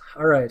jokes.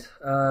 All right.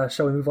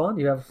 Shall we move on?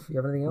 You have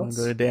anything else?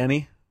 Go to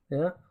Danny.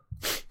 Yeah.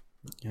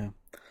 Yeah.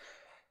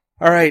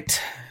 All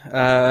right.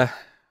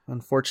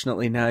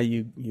 Unfortunately, now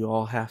you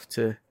all have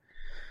to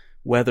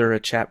weather a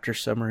chapter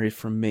summary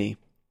from me.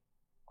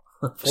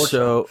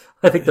 So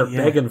I think they're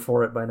begging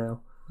for it by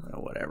now.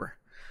 Well, whatever.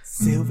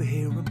 Silver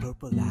hair and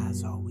purple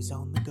eyes, always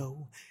on the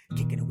go.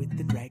 Kicking it with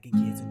the Dragon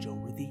Kids and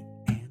Jory the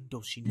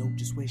Andal. She know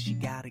just where she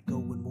gotta go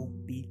and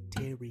won't be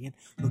tarrying.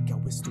 Look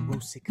out,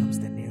 Westeros, here comes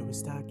the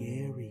nearest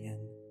Targaryen.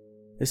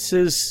 This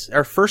is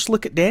our first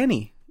look at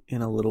Danny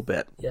in a little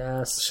bit.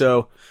 Yes.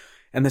 So,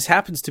 and this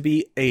happens to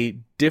be a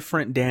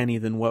different Danny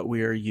than what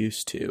we are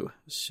used to.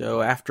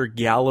 So after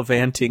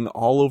gallivanting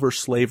all over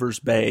Slaver's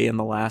Bay in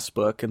the last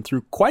book and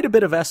through quite a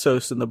bit of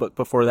Essos in the book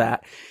before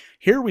that,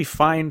 here we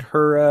find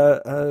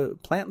her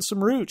planting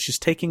some roots. She's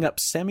taking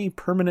up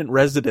semi-permanent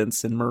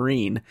residence in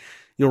Meereen.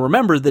 You'll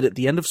remember that at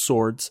the end of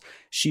Swords,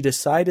 she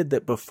decided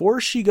that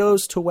before she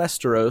goes to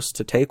Westeros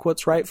to take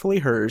what's rightfully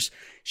hers,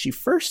 she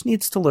first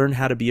needs to learn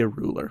how to be a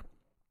ruler.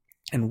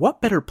 And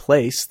what better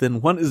place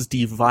than one as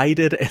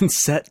divided and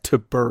set to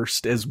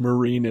burst as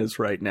Meereen is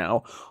right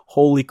now?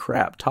 Holy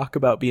crap, talk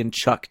about being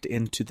chucked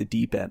into the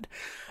deep end.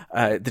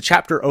 The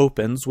chapter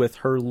opens with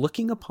her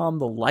looking upon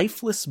the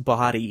lifeless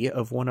body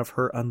of one of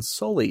her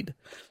unsullied,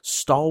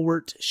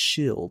 stalwart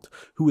Shield,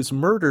 who was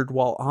murdered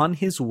while on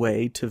his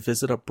way to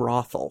visit a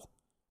brothel.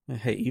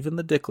 Hey, even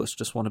the dickless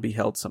just want to be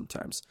held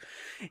sometimes.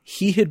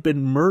 He had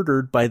been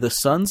murdered by the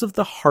Sons of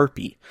the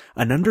Harpy,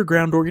 an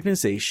underground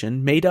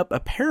organization made up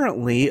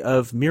apparently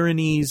of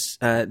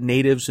Meereenese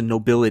natives and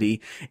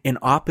nobility in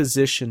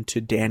opposition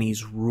to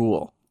Dany's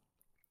rule.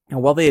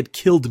 And while they had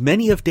killed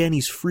many of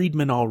Dany's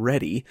freedmen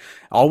already,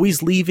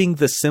 always leaving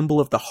the symbol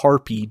of the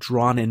Harpy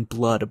drawn in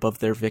blood above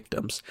their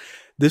victims,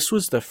 this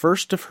was the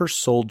first of her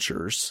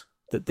soldiers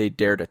that they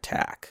dared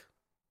attack.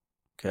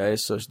 Okay,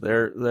 so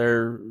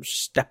they're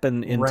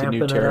stepping into Ramping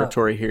new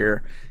territory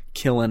here,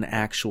 killing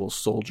actual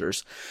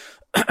soldiers.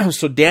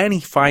 So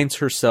Dany finds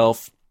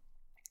herself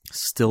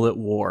still at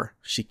war.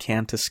 She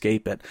can't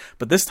escape it.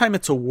 But this time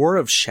it's a war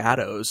of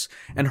shadows,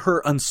 and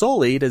her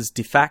Unsullied as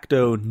de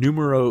facto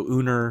numero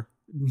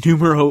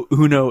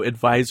uno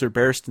advisor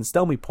Barristan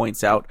Stelmy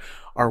points out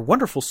are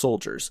wonderful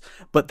soldiers,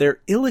 but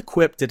they're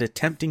ill-equipped at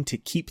attempting to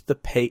keep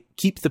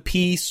the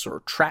peace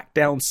or track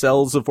down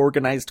cells of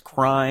organized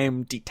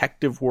crime,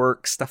 detective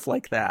work, stuff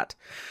like that.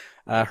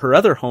 Her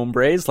other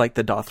hombres, like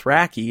the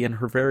Dothraki and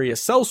her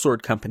various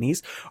sellsword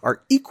companies,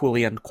 are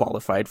equally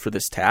unqualified for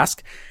this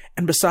task,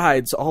 and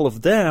besides, all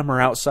of them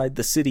are outside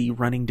the city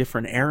running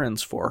different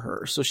errands for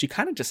her, so she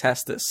kind of just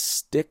has to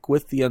stick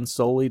with the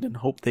Unsullied and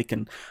hope they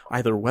can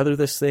either weather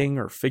this thing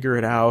or figure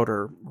it out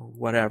or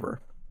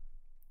whatever.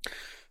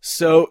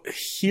 So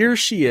here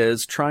she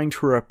is trying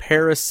to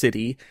repair a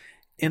city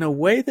in a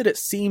way that it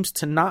seems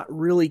to not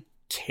really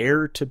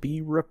care to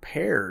be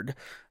repaired.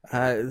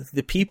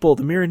 The people,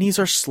 the Meereenese,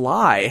 are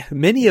sly.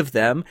 Many of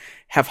them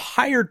have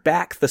hired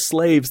back the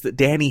slaves that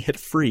Dany had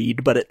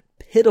freed, but at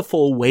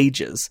pitiful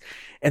wages.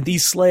 And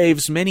these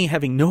slaves, many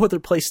having no other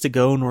place to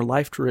go nor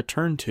life to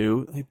return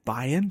to, they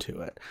buy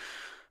into it.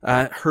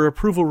 Her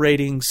approval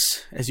ratings,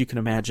 as you can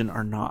imagine,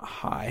 are not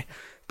high.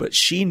 But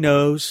she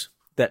knows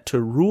that to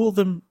rule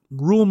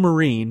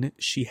Meereen,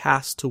 she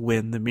has to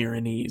win the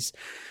Meereenese.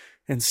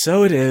 And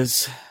so it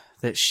is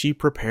that she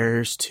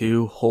prepares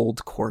to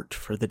hold court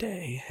for the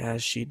day,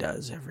 as she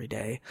does every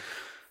day.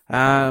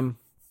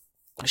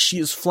 She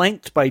is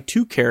flanked by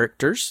two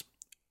characters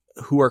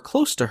who are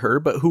close to her,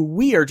 but who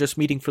we are just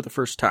meeting for the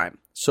first time.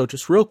 So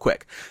just real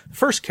quick, the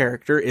first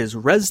character is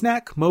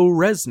Reznak Mo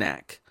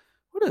Reznak.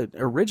 What an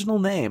original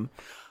name.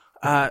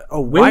 A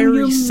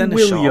wiry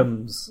seneschal.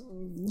 Williams.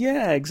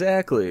 Yeah,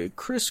 exactly.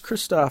 Chris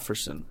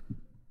Christopherson.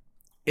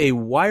 A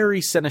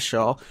wiry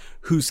seneschal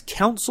whose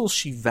counsel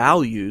she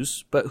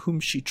values, but whom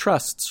she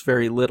trusts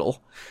very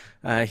little.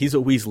 He's a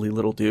Weasley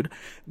little dude.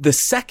 The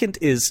second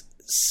is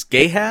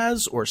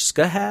Skahaz or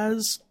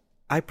Skahaz.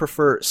 I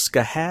prefer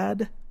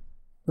Skahad.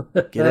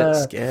 Get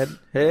it? Skad?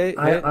 Hey.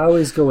 I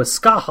always go with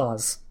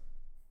Skahaz.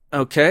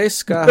 Okay,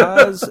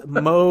 Skahaz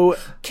Mo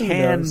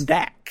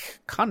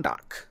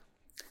Kandak.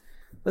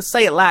 Let's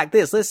say it like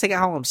this. Let's say I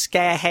call him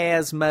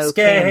Skahaz Mo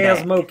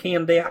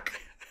Kandak.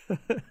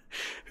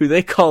 Who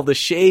they call the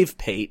Shave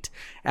Pate,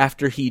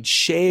 after he'd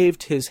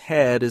shaved his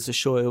head as a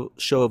show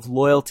of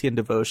loyalty and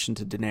devotion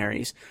to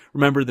Daenerys.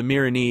 Remember, the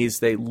Myronese,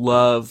 they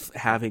love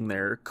having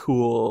their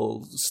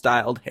cool,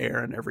 styled hair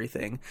and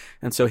everything.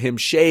 And so him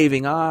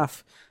shaving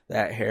off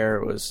that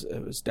hair was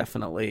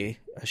definitely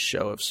a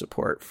show of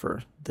support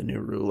for the new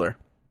ruler.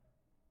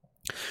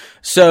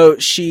 So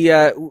she,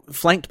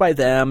 flanked by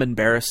them and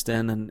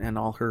Barristan and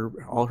all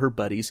her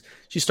buddies,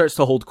 she starts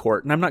to hold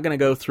court. And I'm not going to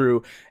go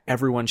through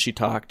everyone she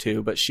talked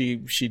to, but she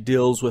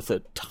deals with a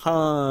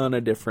ton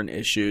of different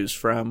issues,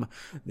 from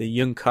the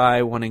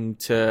Yunkai wanting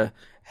to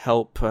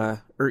help,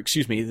 the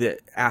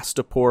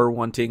Astapor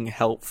wanting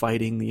help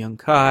fighting the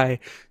Yunkai,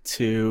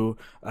 to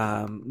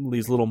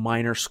these little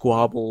minor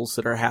squabbles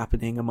that are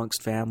happening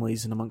amongst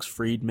families and amongst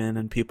freedmen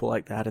and people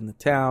like that in the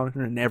town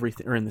and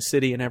everything, or in the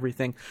city and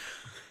everything.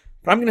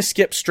 But I'm going to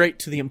skip straight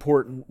to the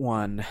important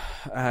one.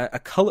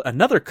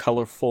 Another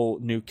colorful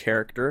new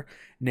character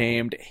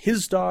named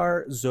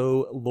Hizdar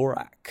Zo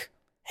Lorak.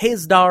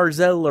 Hizdar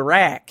Zo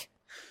Lorak.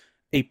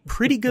 A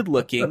pretty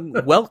good-looking,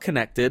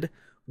 well-connected,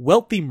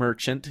 wealthy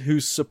merchant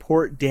whose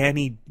support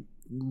Dany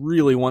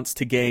really wants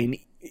to gain.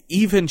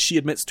 Even, she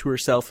admits to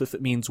herself, if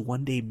it means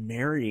one day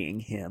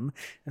marrying him,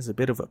 as a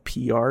bit of a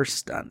PR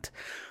stunt.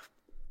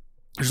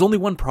 There's only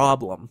one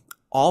problem.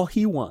 All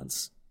he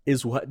wants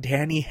is what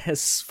Dany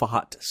has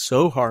fought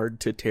so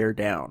hard to tear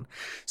down.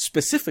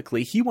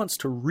 Specifically, he wants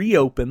to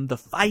reopen the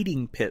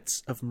fighting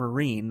pits of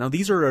Meereen. Now,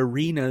 these are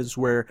arenas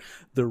where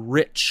the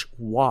rich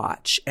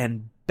watch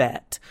and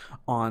bet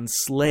on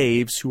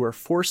slaves who are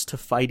forced to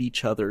fight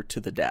each other to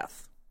the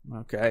death.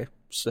 Okay?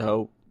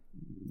 So,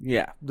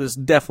 yeah, this is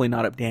definitely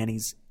not up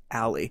Dany's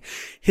alley.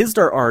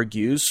 Hizdar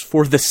argues,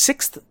 for the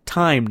 6th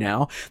time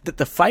now, that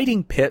the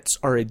fighting pits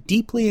are a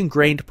deeply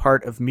ingrained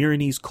part of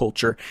Meereenese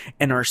culture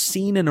and are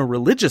seen in a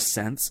religious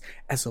sense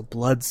as a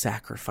blood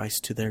sacrifice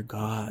to their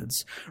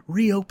gods.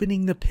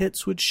 Reopening the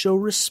pits would show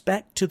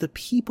respect to the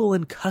people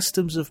and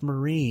customs of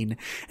Meereen,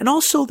 and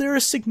also they're a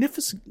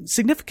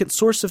significant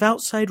source of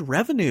outside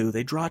revenue.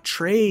 They draw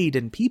trade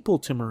and people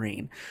to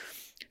Meereen.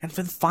 And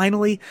then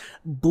finally,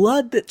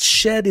 blood that's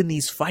shed in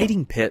these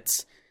fighting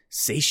pits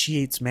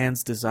satiates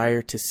man's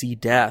desire to see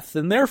death,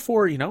 and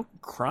therefore,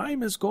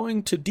 crime is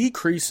going to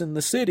decrease in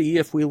the city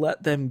if we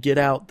let them get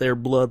out their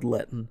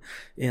bloodletting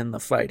in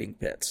the fighting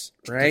pits,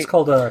 right? It's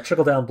called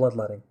trickle-down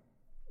bloodletting.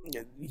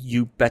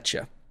 You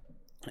betcha.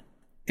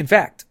 In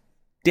fact,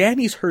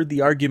 Dany's heard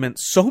the argument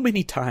so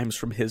many times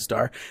from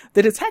Hizdar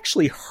that it's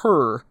actually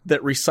her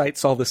that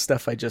recites all the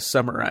stuff I just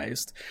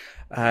summarized.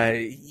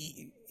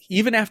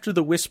 Even after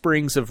the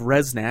whisperings of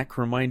Reznak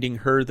reminding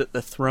her that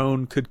the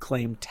throne could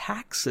claim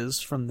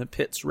taxes from the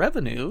pit's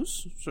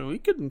revenues, so we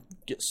could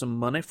get some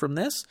money from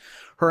this,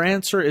 her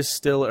answer is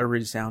still a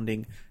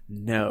resounding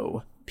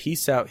no.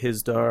 Peace out,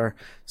 Hizdar.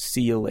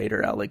 See you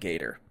later,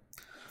 alligator.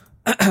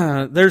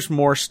 There's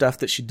more stuff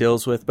that she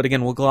deals with, but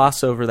again, we'll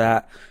gloss over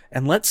that.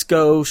 And let's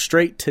go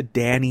straight to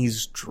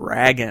Dany's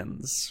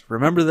dragons.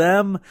 Remember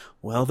them?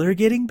 Well, they're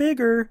getting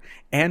bigger.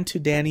 And to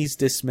Dany's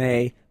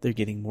dismay, they're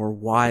getting more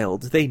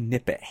wild. They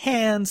nip at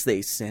hands,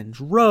 they singe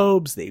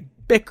robes, they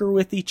bicker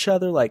with each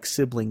other like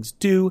siblings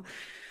do.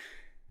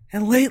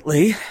 And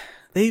lately,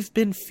 they've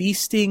been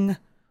feasting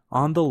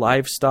on the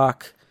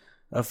livestock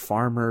of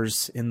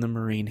farmers in the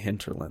Meereen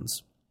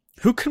hinterlands.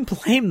 Who can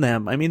blame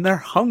them? I mean, they're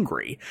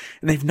hungry,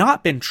 and they've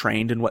not been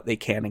trained in what they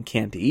can and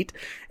can't eat,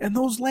 and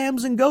those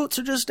lambs and goats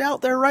are just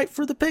out there ripe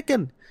for the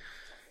picking.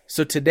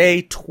 So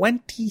today,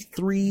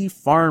 23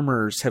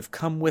 farmers have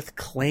come with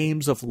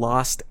claims of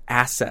lost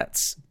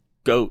assets,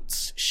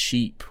 goats,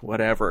 sheep,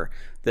 whatever,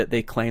 that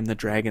they claim the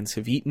dragons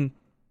have eaten.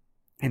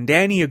 And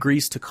Dany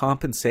agrees to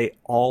compensate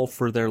all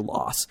for their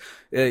loss.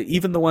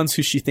 Even the ones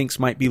who she thinks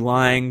might be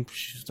lying,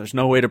 there's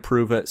no way to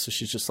prove it, so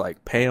she's just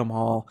like, pay them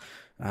all.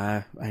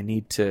 I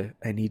need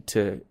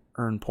to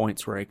earn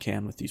points where I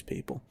can with these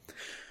people.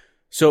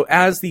 So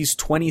as these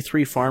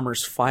 23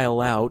 farmers file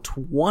out,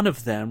 one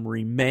of them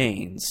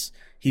remains.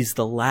 He's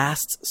the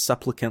last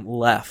supplicant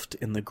left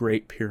in the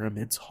Great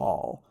Pyramid's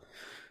hall.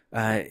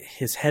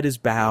 His head is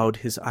bowed,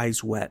 his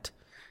eyes wet.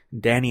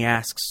 Dany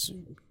asks,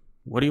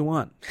 "What do you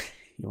want?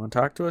 You want to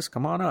talk to us?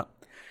 Come on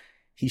up."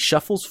 He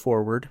shuffles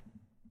forward,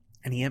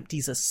 and he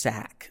empties a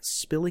sack,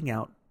 spilling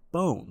out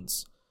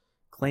bones,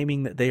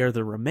 claiming that they are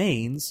the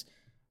remains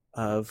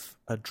of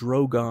a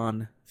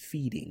Drogon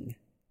feeding.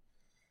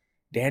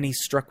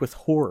 Dany's struck with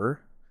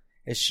horror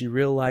as she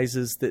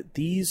realizes that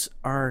these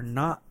are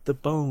not the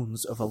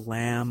bones of a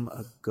lamb,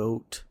 a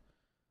goat.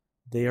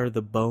 They are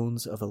the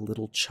bones of a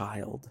little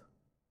child.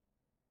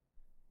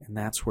 And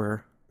that's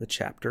where the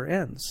chapter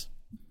ends.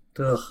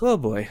 Ugh. Oh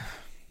boy.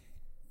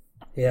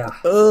 Yeah.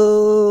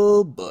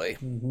 Oh boy.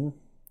 Mm-hmm.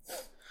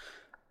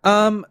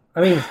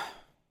 I mean,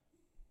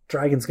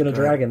 dragon's gonna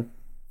dragon.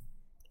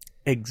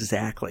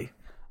 Exactly.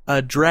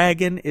 A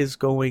dragon is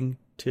going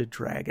to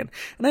dragon.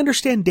 And I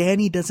understand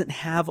Dany doesn't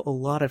have a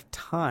lot of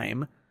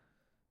time,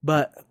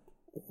 but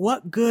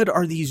what good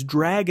are these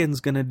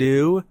dragons going to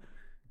do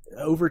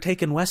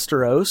overtaking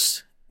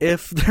Westeros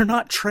if they're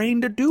not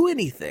trained to do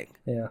anything?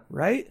 Yeah.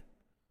 Right?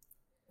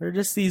 They're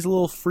just these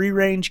little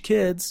free-range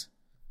kids.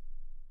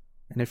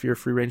 And if you're a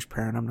free-range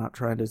parent, I'm not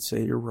trying to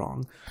say you're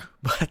wrong,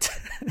 but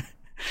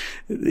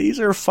these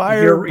are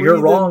fire.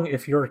 You're wrong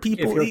if your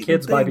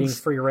kids, by being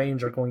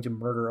free-range, are going to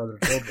murder other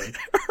children.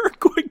 Are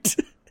going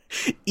to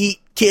eat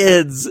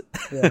kids.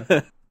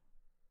 Yeah.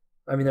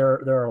 I mean,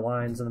 there are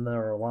lines, and then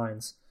there are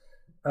lines.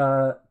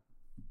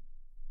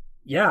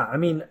 Yeah, I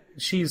mean,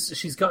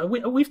 she's got.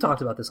 We've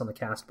talked about this on the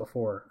cast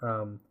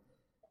before.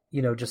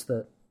 Just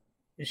that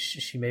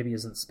she maybe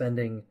isn't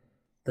spending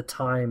the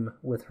time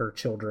with her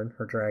children,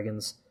 her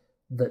dragons,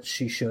 that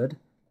she should.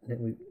 I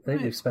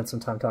think we've spent some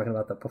time talking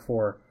about that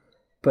before,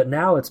 but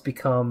now it's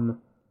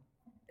become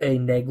a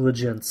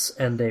negligence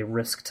and a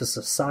risk to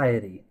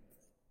society,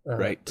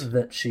 right?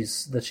 That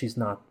she's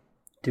not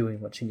doing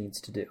what she needs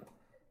to do,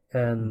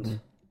 and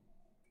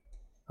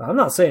I'm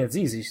not saying it's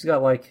easy. She's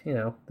got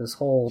this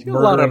whole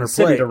murdering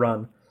city to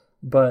run,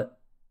 but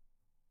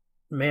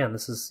man,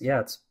 this is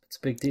it's a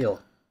big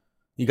deal.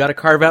 You got to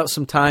carve out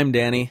some time,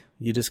 Dany.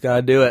 You just got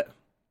to do it.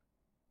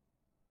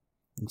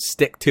 And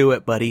stick to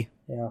it, buddy.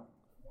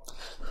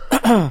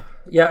 Yeah.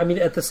 Yeah, I mean,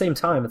 at the same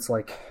time, it's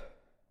like,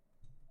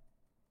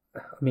 I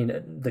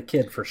mean, the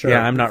kid for sure.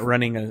 Yeah, I'm not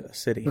running a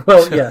city.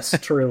 Well, yes,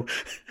 true.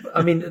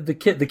 I mean, the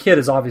kid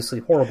is obviously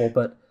horrible,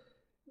 but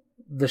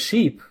the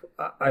sheep,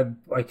 I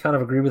kind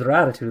of agree with her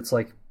attitude. It's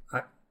like,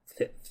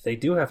 they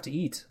do have to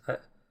eat.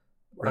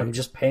 Right. I'm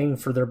just paying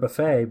for their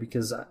buffet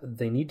because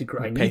they need to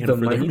grow. I need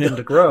them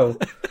to grow.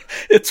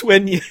 It's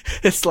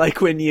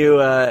like when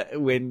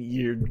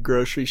you're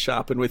grocery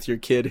shopping with your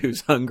kid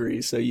who's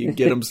hungry, so you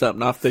get them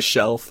something off the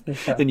shelf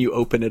and you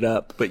open it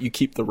up, but you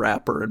keep the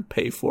wrapper and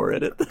pay for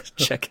it at the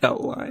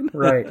checkout line.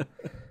 Right.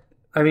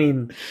 I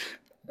mean,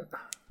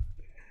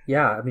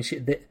 yeah. I mean,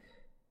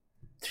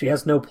 she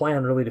has no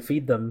plan really to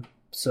feed them.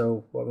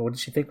 So what did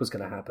she think was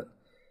going to happen?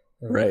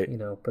 Right.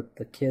 But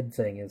the kid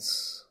thing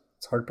it's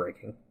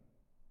heartbreaking.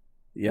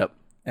 Yep.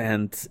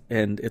 And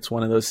it's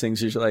one of those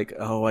things you're like,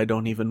 oh, I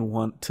don't even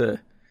want to,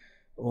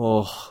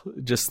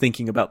 just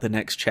thinking about the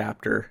next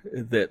chapter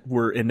that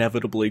we're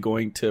inevitably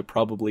going to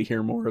probably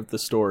hear more of the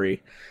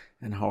story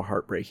and how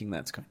heartbreaking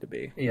that's going to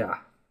be. Yeah.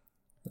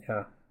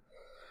 Yeah.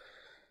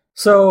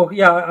 So,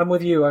 yeah, I'm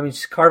with you. I mean,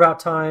 she's carve out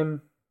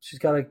time. She's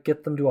got to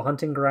get them to a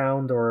hunting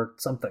ground or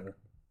something.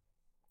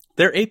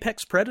 They're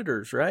apex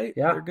predators, right?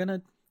 Yeah. They're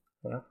going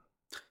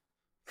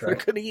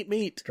to eat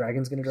meat.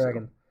 Dragon's going to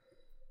dragon.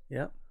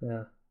 Yeah.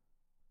 Yeah.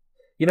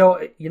 You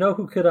know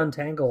who could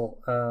untangle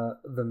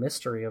the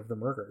mystery of the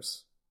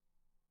murders?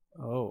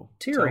 Oh,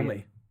 Tyrion. Tell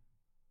me.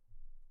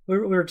 We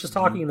were just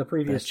talking in the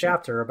previous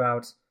chapter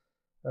about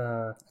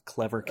a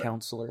clever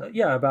counselor.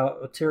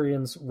 About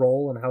Tyrion's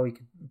role and how he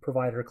could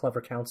provide her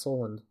clever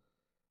counsel, and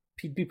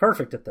he'd be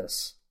perfect at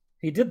this.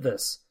 He did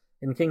this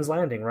in King's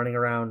Landing, running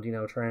around,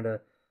 trying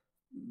to,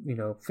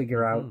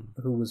 figure out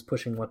who was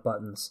pushing what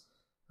buttons.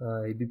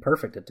 He'd be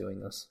perfect at doing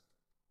this.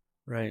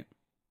 Right.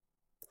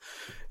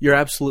 You're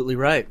absolutely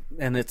right,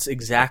 and it's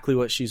exactly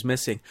what she's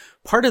missing.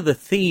 Part of the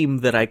theme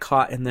that I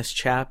caught in this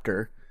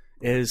chapter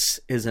is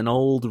an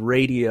old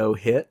radio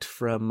hit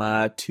from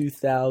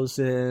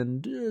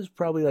 2000, it was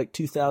probably like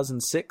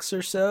 2006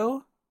 or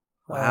so.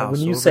 Wow,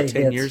 when you say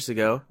 10 hit, years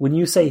ago. When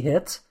you say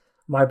hit,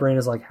 my brain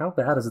is like, how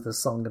bad is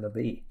this song going to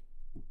be?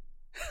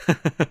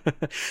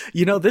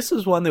 This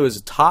is one that was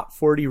a top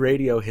 40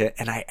 radio hit,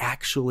 and I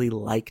actually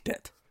liked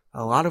it.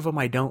 A lot of them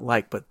I don't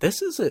like, but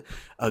this is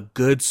a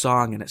good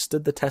song, and it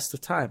stood the test of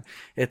time.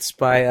 It's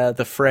by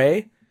The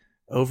Fray,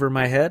 Over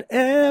My Head.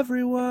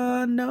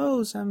 Everyone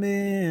knows I'm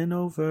in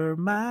over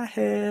my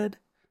head,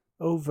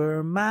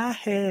 over my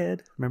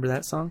head. Remember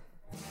that song?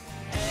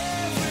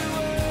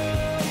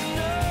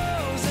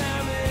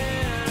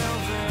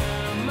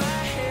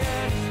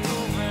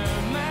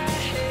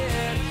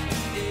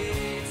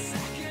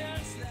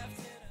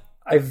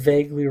 I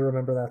vaguely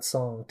remember that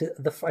song.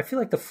 I feel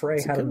like The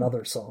Fray had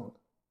another song.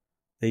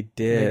 They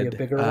did. Maybe a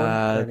bigger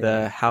one?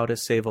 The How to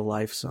Save a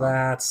Life song.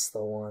 That's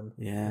the one.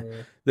 Yeah.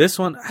 This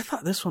one, I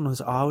thought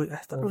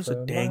it was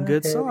a dang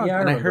good song.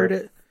 Yeah, and I heard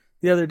it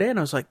the other day and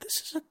I was like,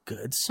 this is a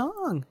good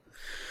song.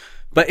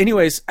 But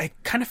anyways, I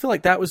kind of feel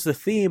like that was the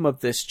theme of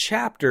this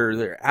chapter.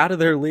 They're out of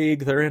their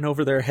league. They're in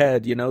over their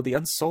head. The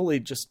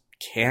Unsullied just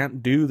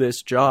can't do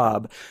this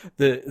job.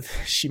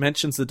 She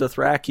mentions the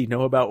Dothraki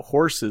know about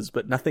horses,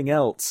 but nothing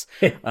else.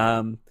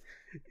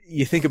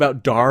 You think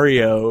about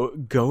Dario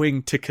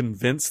going to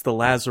convince the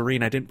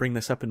Lazarene. I didn't bring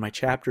this up in my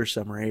chapter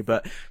summary,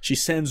 but she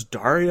sends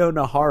Dario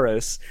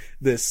Naharis,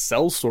 this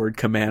sellsword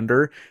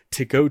commander,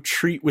 to go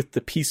treat with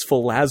the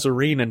peaceful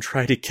Lazarene and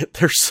try to get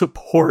their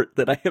support.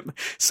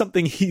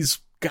 Something he's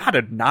got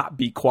to not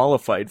be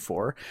qualified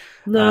for.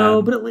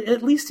 No, but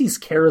at least he's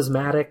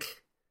charismatic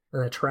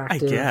and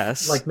attractive. I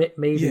guess. Like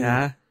maybe.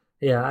 Yeah.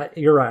 Yeah,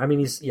 you're right. I mean,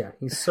 he's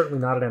certainly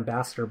not an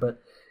ambassador,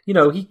 but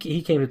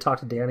he came to talk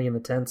to Danny in the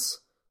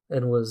tents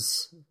and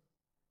was,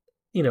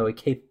 a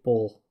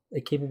capable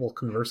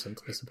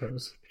conversant, I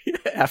suppose.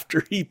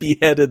 After he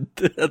beheaded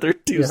the other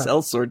two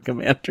sellsword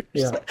commanders.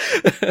 Yeah.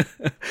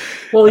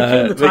 Well, he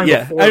came the time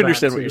before I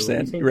understand that, what you're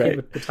saying. He right.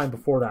 came the time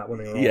before that when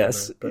they were all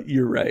Yes, there,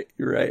 you're right.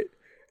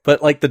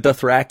 But like the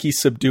Dothraki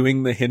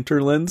subduing the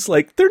hinterlands,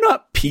 like they're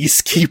not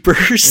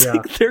peacekeepers. Yeah.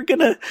 Like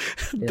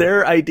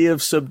their idea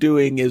of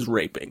subduing is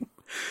raping.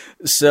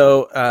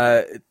 So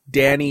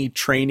Dany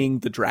training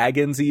the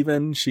dragons,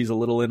 even she's a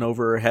little in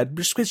over her head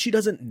just because she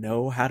doesn't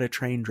know how to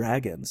train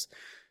dragons.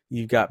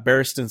 You've got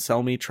Barristan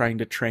Selmy trying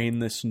to train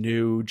this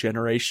new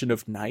generation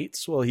of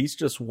knights. Well, he's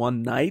just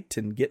one knight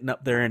and getting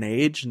up there in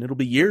age, and it'll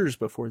be years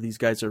before these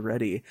guys are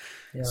ready.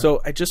 Yeah.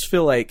 So I just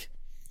feel like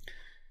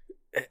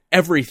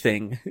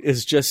everything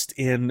is just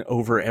in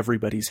over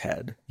everybody's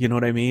head. You know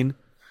what I mean?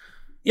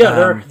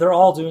 Yeah, they're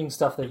all doing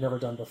stuff they've never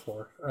done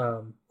before.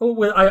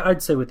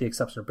 I'd say with the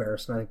exception of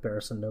Barristan. I think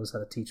Barristan knows how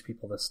to teach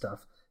people this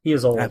stuff. He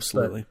is old,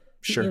 absolutely. But,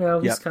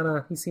 sure. He's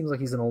he seems like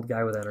he's an old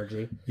guy with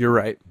energy. You're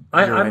right.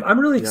 I'm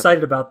really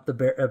excited about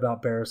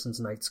about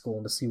Barristan's night school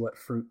and to see what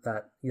fruit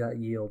that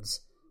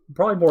yields. I'm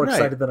probably more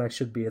excited than I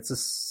should be. It's a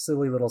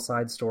silly little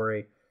side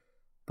story,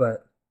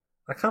 but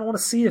I kind of want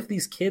to see if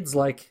these kids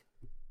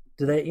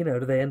do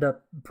they end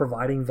up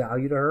providing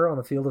value to her on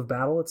the field of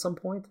battle at some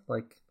point?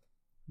 It'd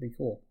be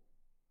cool.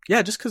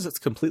 Yeah, just because it's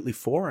completely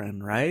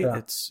foreign, right?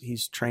 Yeah.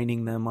 He's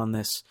training them on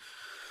this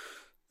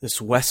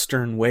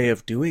Western way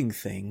of doing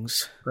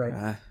things,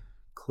 right?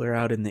 Clear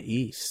out in the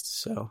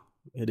East, so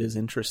it is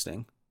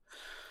interesting.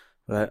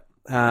 But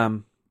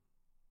part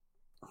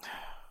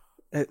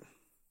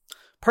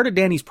of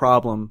Dany's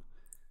problem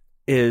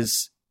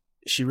is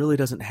she really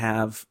doesn't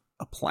have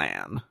a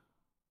plan,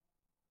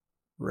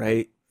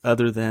 right?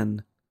 Other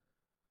than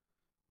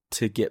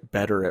to get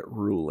better at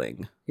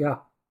ruling. Yeah.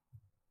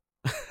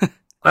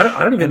 I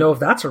don't even know if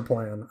that's her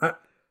plan.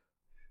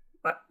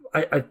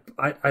 I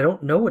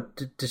don't know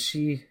what does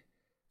she.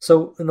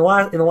 So in the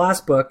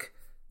last book,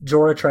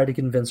 Jorah tried to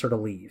convince her to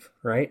leave,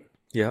 right?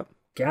 Yep.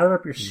 Gather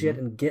up your shit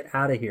and get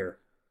out of here.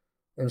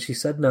 And she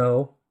said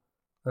no.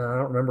 I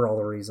don't remember all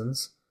the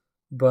reasons,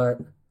 but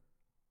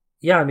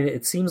yeah, I mean,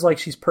 it seems like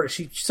she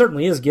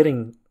certainly is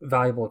getting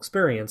valuable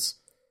experience,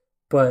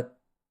 but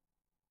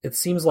it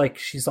seems like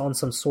she's on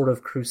some sort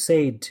of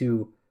crusade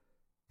to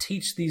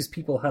teach these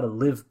people how to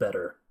live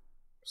better.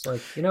 It's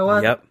like, you know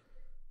what? Yep.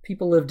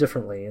 People live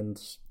differently,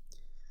 and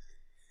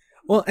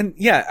well, and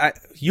yeah,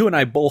 you and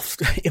I both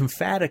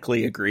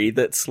emphatically agree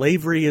that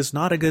slavery is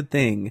not a good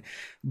thing,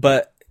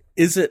 but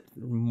is it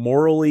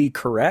morally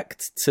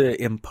correct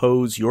to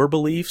impose your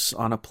beliefs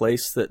on a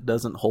place that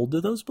doesn't hold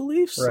to those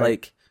beliefs? Right.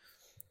 Like,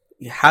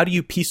 how do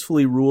you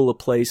peacefully rule a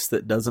place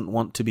that doesn't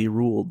want to be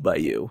ruled by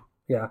you?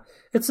 Yeah,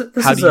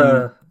 how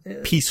do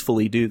you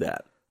peacefully do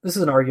that? This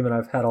is an argument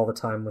I've had all the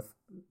time with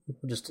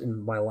just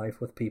in my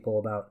life with people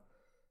about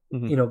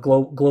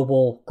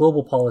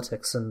global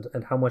politics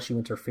and how much you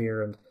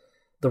interfere and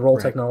the role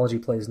technology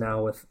plays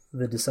now with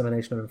the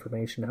dissemination of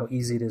information, how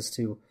easy it is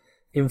to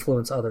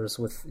influence others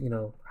with,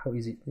 how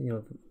easy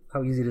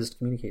it is to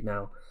communicate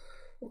now.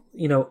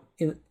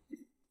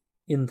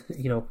 In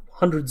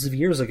hundreds of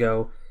years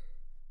ago,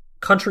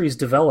 countries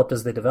developed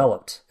as they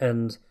developed,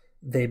 and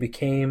they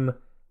became,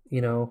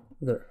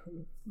 they're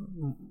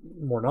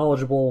more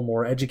knowledgeable,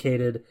 more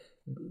educated,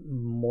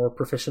 more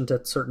proficient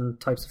at certain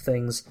types of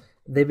things.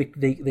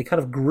 They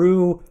kind of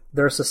grew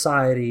their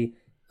society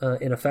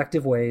in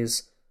effective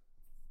ways,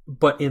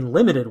 but in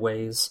limited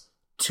ways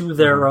to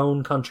their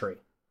own country.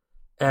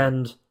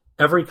 And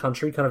every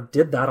country kind of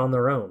did that on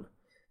their own.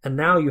 And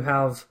now you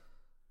have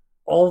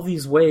all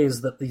these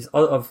ways that these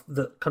of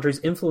the countries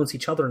influence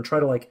each other and try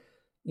to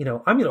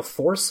I'm going to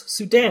force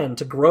Sudan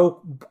to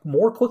grow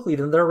more quickly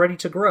than they're ready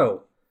to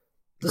grow.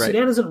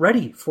 Sudan isn't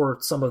ready for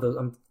some of those.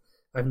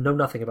 I know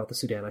nothing about the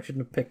Sudan. I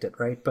shouldn't have picked it,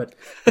 right? But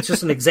it's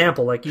just an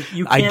example. Like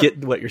you can't, I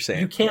get what you're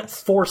saying. You can't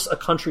force a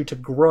country to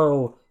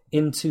grow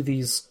into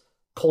these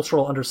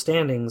cultural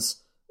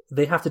understandings.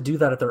 They have to do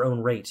that at their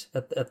own rate,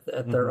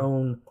 at their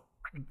own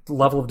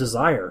level of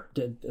desire.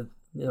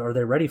 Are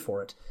they ready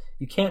for it?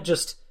 You can't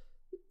just.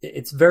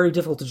 It's very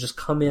difficult to just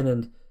come in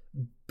and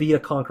be a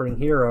conquering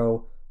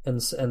hero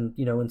and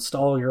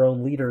install your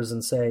own leaders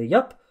and say,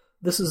 "Yep,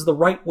 this is the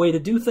right way to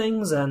do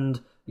things,"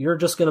 and you're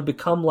just going to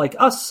become like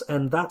us,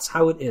 and that's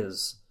how it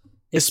is.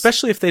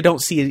 Especially if they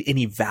don't see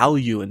any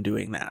value in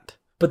doing that.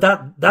 But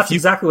that's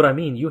exactly what I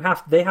mean.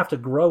 They have to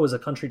grow as a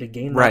country to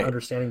gain that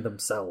understanding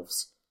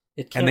themselves.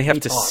 It can't and they have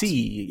be to taught.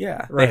 see,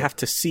 they have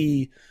to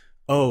see,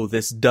 oh,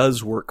 this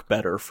does work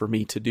better for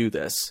me to do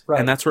this. Right.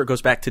 And that's where it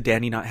goes back to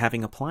Dany not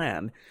having a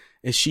plan.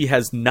 Is she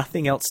has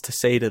nothing else to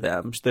say to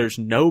them. There's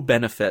no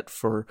benefit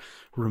for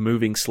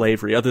removing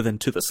slavery other than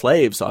to the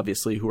slaves,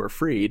 obviously, who are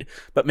freed.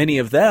 But many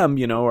of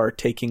them, are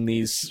taking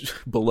these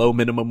below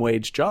minimum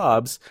wage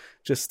jobs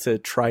just to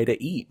try to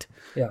eat.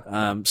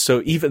 Yeah.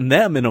 So even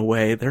them, in a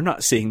way, they're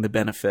not seeing the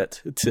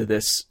benefit to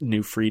this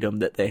new freedom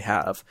that they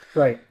have.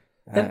 Right.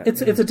 And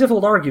it's a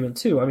difficult argument,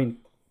 too. I mean,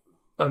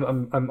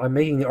 I'm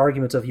making the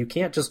argument of you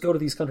can't just go to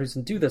these countries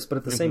and do this, but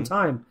at the same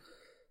time,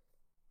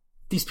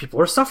 these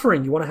people are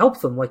suffering. You want to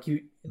help them,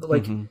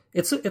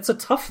 it's a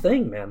tough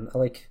thing, man.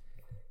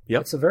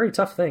 It's a very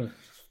tough thing.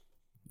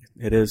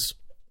 It is.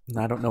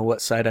 I don't know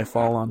what side I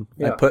fall on.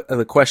 Yeah. I put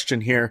the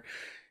question here: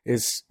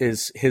 is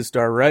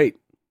Hizdar right?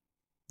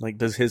 Like,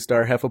 does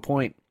Hizdar have a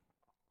point?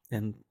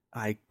 And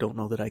I don't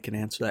know that I can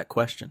answer that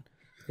question.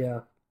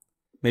 Yeah.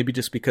 Maybe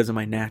just because of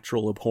my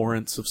natural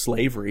abhorrence of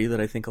slavery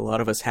that I think a lot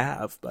of us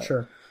have. But,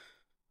 sure.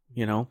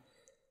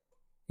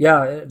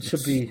 Yeah,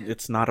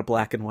 it's not a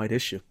black and white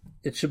issue.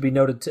 It should be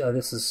noted,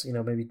 this is,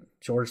 maybe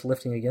George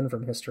lifting again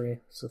from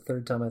history. It's the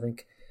third time, I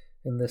think,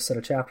 in this set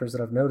of chapters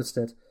that I've noticed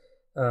it.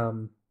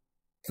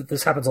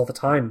 This happens all the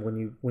time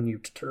when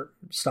you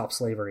stop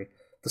slavery.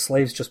 The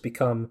slaves just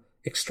become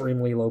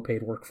extremely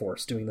low-paid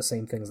workforce doing the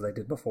same things they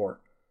did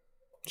before.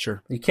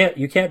 Sure. You can't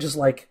just,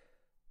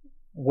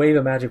 wave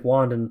a magic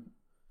wand and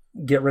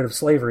get rid of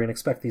slavery and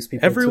expect these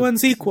people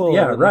everyone's equal.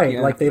 Yeah, right.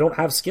 Yeah. Like, they don't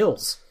have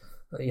skills.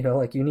 You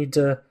need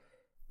to...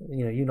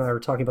 you and I were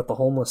talking about the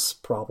homeless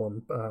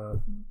problem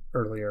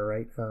earlier,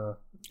 right?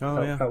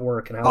 At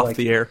work and how off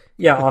the air.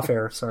 Yeah, off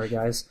air. Sorry,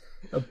 guys,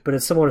 but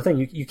it's a similar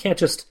thing. You can't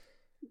just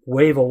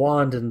wave a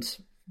wand and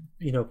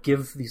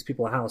give these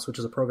people a house, which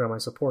is a program I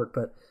support,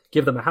 but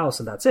give them a house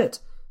and that's it.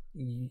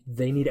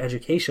 They need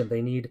education.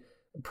 They need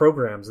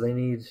programs. They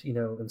need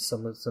in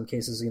some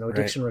cases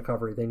addiction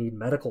recovery. They need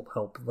medical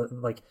help.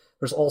 Like,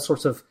 there's all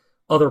sorts of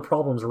other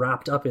problems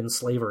wrapped up in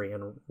slavery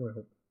and.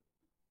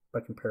 By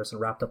comparison,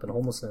 wrapped up in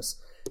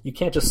homelessness. You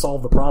can't just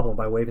solve the problem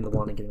by waving the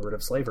wand and getting rid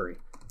of slavery.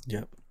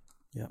 Yep.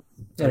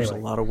 There's a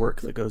lot of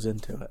work that goes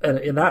into it.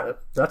 And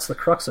that's the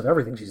crux of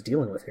everything she's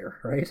dealing with here,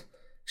 right?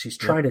 She's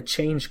trying to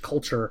change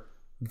culture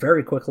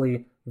very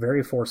quickly,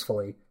 very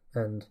forcefully,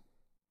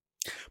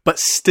 but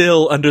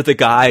still under the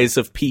guise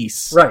of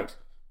peace. Right.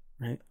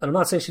 And I'm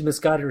not saying she's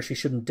misguided or she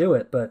shouldn't do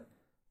it, but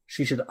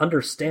she should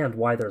understand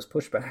why there's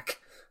pushback,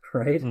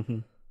 right? Mm-hmm.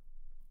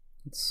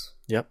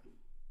 Yep.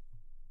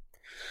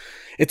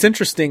 It's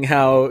interesting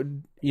how,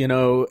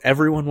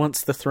 everyone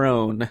wants the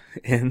throne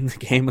in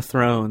Game of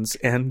Thrones,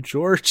 and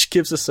George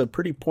gives us a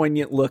pretty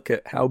poignant look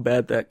at how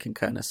bad that can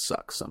kind of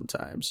suck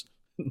sometimes.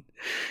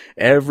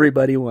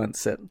 Everybody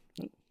wants it.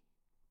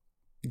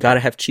 Got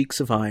to have cheeks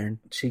of iron.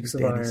 Cheeks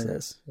of Danny iron.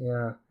 Says.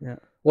 Yeah.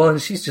 Well,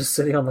 and she's just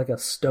sitting on a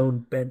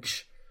stone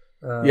bench.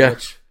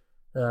 Which,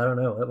 I don't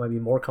know, that might be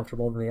more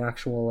comfortable than the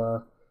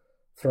actual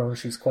throne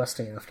she's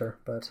questing after.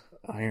 But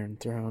Iron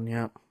Throne,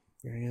 yeah.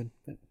 Very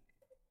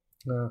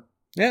good.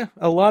 Yeah,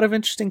 a lot of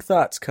interesting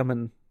thoughts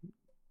coming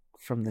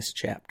from this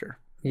chapter.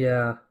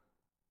 Yeah.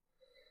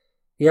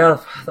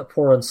 Yeah, the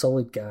poor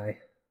Unsullied guy.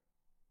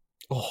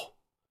 Oh,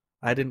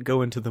 I didn't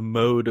go into the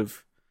mode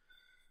of,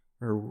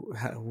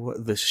 or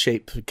the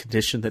shape and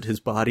condition that his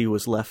body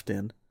was left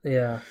in.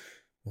 Yeah.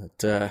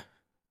 But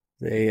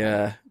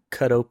they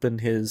cut open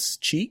his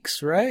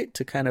cheeks, right,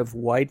 to kind of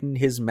widen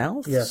his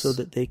mouth so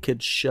that they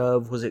could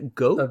shove, was it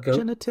goat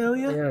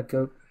genitalia? Yeah,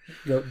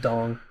 goat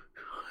dong.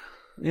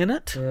 In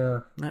it. Yeah.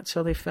 That's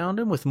how they found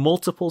him, with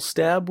multiple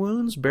stab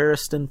wounds.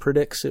 Barristan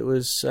predicts it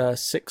was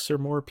 6 or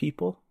more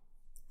people.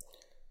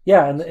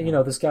 Yeah, and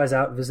this guy's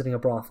out visiting a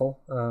brothel,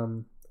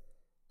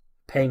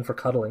 paying for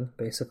cuddling,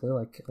 basically,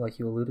 like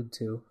you alluded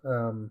to.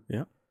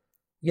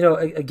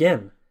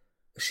 Again,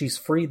 she's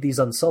freed these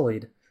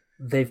Unsullied.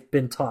 They've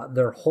been taught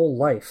their whole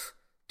life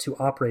to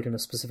operate in a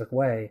specific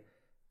way,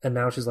 and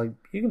now she's like,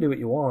 you can do what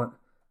you want,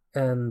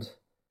 and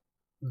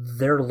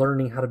they're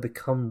learning how to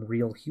become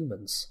real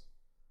humans.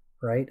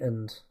 Right?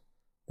 And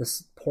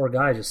this poor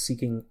guy just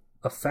seeking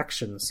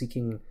affection,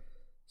 seeking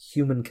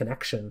human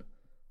connection,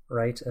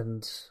 right?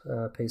 And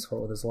pays for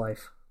it with his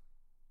life.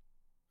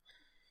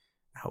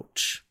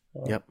 Ouch.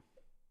 Yep.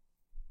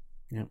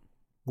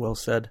 Well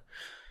said.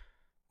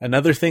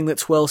 Another thing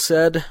that's well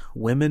said,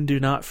 women do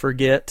not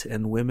forget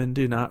and women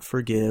do not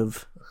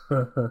forgive.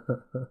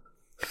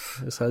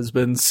 His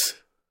husband's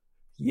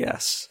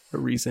yes, a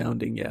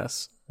resounding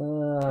yes. I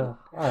don't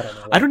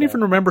know. I don't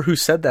even remember who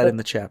said that in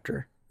the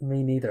chapter.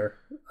 Me neither.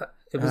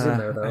 It was in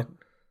there though.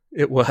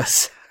 It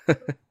was.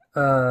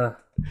 Yeah,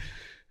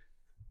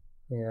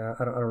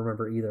 I don't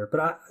remember either.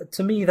 But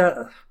to me,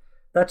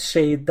 that's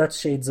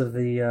shades of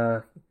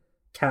the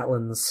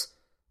Catelyn's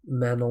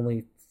men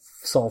only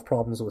solve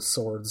problems with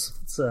swords.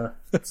 It's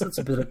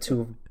a bit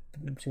too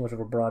much of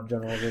a broad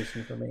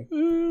generalization for me.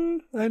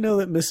 I know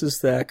that Mrs.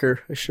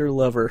 Thacker, I sure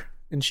love her,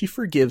 and she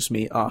forgives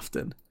me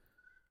often,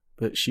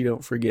 but she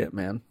don't forget,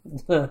 man.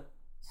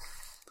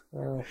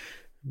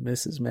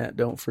 Mrs. Matt,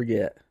 don't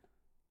forget.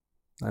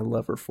 I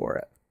love her for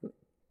it.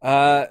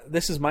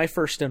 This is my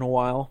first in a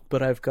while,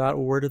 but I've got a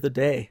word of the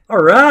day. All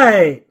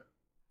right.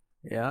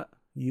 Yeah,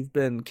 you've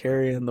been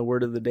carrying the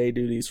word of the day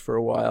duties for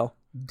a while.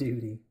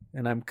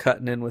 And I'm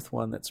cutting in with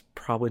one that's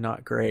probably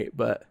not great,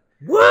 but...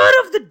 Word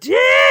of the day!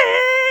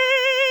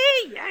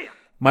 Yeah.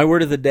 My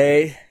word of the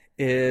day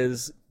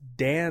is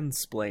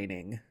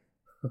dansplaining.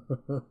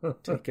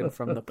 Taken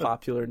from the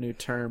popular new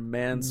term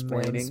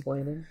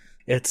mansplaining.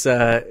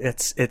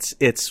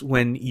 It's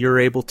when you're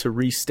able to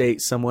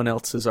restate someone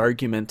else's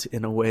argument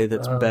in a way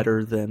that's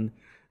better than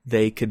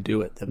they could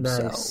do it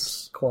themselves.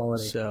 Nice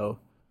quality. So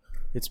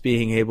it's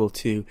being able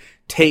to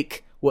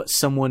take what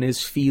someone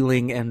is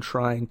feeling and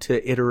trying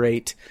to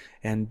iterate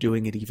and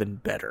doing it even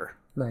better.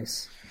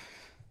 Nice.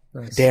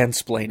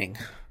 Dansplaining.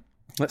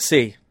 Let's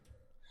see.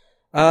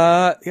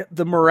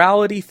 The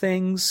morality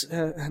things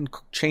and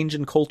change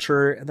in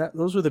culture,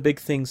 those were the big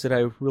things that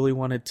I really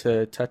wanted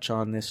to touch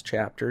on this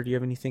chapter. Do you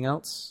have anything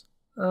else?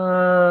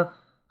 I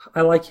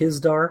like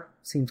Hisdar.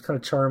 Seems kind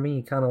of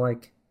charming.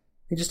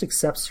 He just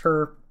accepts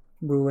her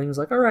rulings.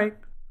 Like, all right.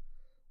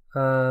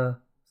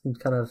 Seems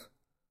kind of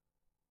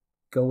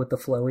go with the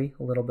flowy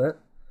a little bit.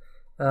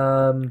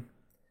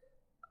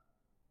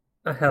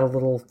 I had a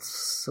little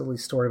silly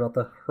story about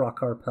the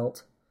Hrothgar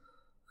pelt.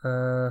 We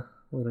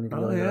don't need to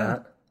go into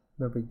that.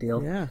 No big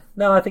deal. Yeah.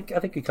 No, I think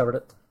we covered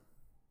it.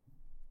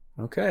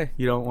 Okay.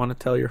 You don't want to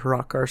tell your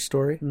Hrothgar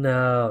story?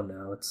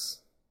 No,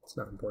 it's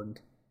not important.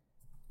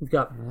 We've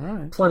got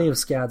plenty of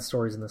Scad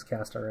stories in this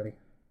cast already.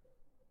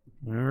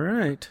 All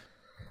right.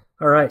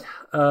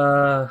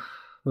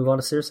 Move on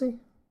to Circe?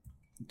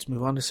 Let's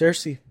move on to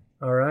Circe.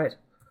 All right.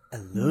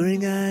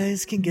 Alluring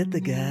eyes can get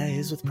the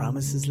guys with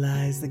promises,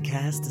 lies, then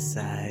cast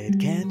aside.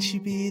 Can't she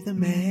be the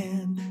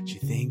man she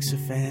thinks her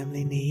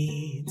family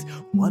needs?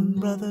 One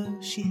brother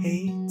she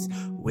hates,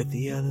 with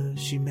the other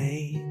she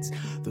mates.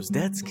 Those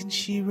debts can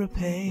she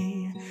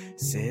repay?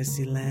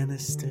 Cersei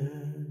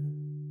Lannister.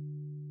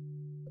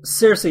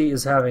 Circe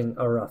is having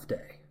a rough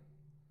day.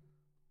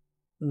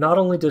 Not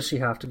only does she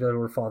have to go to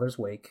her father's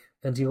wake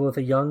and deal with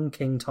a young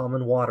King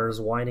Tommen Waters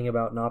whining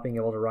about not being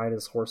able to ride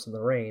his horse in the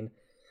rain,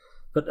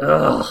 but she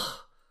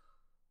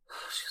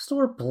has to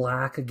wear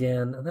black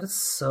again, and that is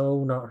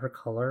so not her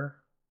color.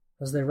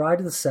 As they ride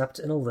to the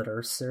sept in a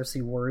litter, Circe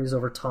worries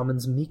over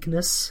Tommen's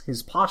meekness,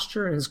 his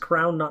posture, and his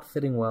crown not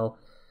fitting well.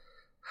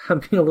 I'm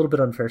being a little bit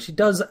unfair. She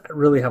does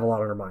really have a lot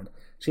on her mind.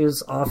 She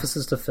has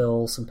offices to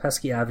fill, some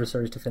pesky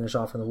adversaries to finish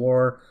off in the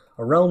war,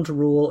 a realm to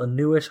rule, a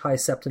newish High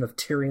Septon of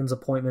Tyrion's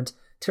appointment,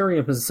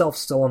 Tyrion himself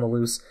still on the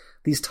loose,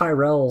 these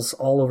Tyrells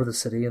all over the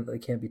city that they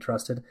can't be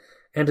trusted,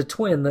 and a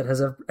twin that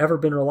has ever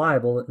been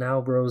reliable that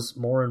now grows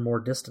more and more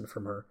distant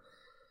from her.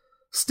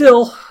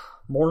 Still,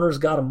 mourners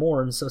gotta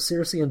mourn, so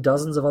Circe and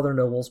dozens of other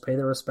nobles pay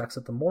their respects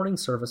at the morning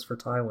service for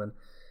Tywin,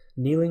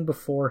 kneeling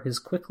before his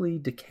quickly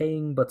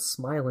decaying but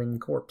smiling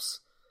corpse.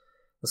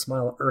 The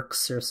smile irks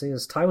Circe,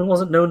 as Tywin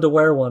wasn't known to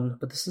wear one,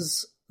 but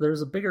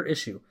there's a bigger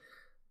issue.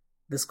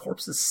 This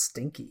corpse is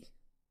stinky.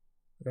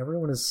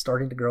 Everyone is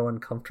starting to grow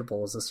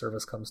uncomfortable as the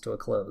service comes to a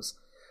close.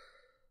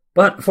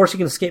 But before she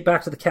can escape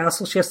back to the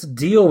castle, she has to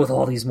deal with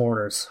all these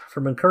mourners.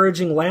 From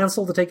encouraging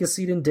Lancel to take his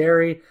seat in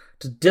Derry,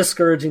 to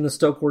discouraging the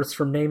Stokeworths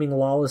from naming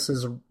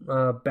Lawless's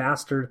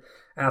bastard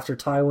after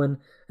Tywin,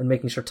 and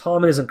making sure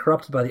Tommen isn't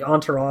corrupted by the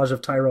entourage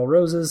of Tyrell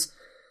Roses.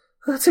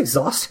 That's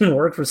exhausting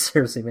work for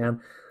Circe,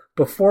 man.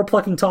 Before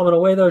plucking Tommen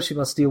away, though, she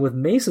must deal with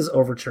Mace's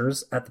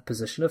overtures at the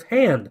position of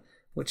hand,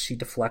 which she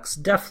deflects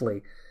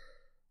deftly.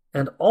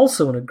 And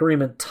also an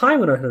agreement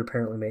Tywin had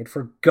apparently made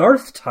for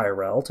Garth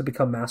Tyrell to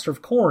become Master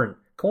of Corn,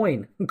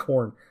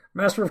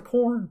 Master of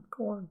Corn,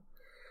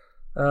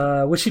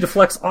 which she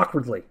deflects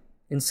awkwardly,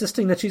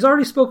 insisting that she's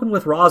already spoken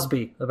with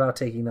Rosby about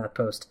taking that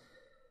post.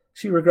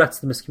 She regrets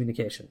the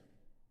miscommunication.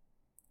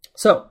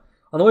 So,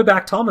 on the way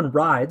back, Tommen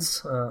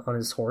rides on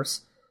his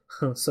horse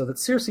so that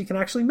Circe can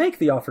actually make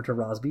the offer to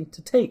Rosby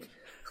to take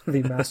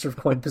the Master of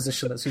Coin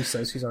position that she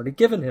says she's already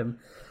given him.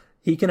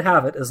 He can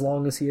have it as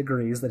long as he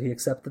agrees that he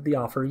accepted the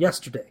offer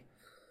yesterday.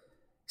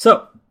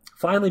 So,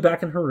 finally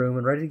back in her room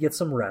and ready to get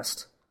some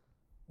rest,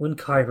 when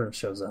Qyburn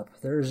shows up,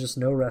 there is just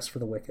no rest for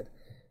the wicked,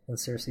 and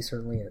Circe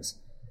certainly is.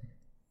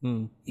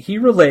 He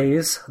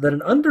relays that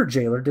an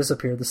under-jailer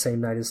disappeared the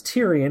same night as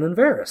Tyrion and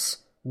Varys.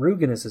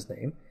 Rugen is his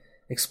name.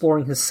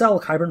 Exploring his cell,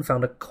 Qyburn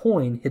found a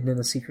coin hidden in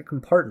a secret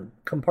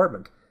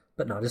compartment,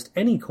 but not just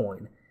any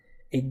coin.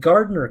 A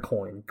Gardner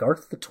coin,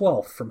 Garth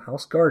XII from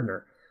House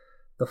Gardner,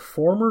 the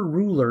former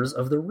rulers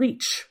of the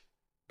Reach.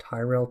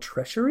 Tyrell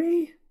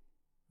treachery?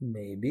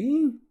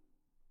 Maybe?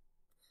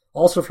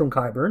 Also from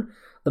Qyburn,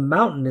 the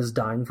mountain is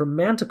dying from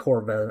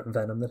manticore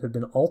venom that had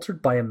been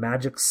altered by a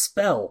magic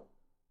spell.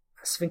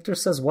 Sphincter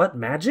says what?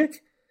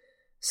 Magic?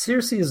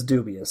 Circe is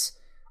dubious.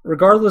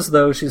 Regardless,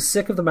 though, she's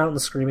sick of the mountain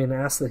screaming and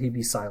asks that he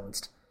be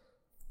silenced.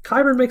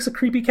 Qyburn makes a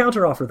creepy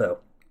counteroffer, though.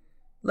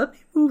 Let me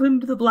move him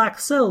to the black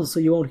cells so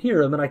you won't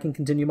hear him and I can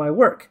continue my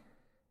work.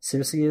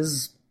 Circe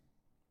is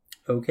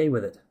okay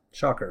with it.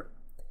 Shocker.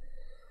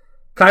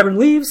 Qyburn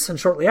leaves, and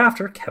shortly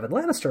after, Kevan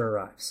Lannister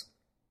arrives.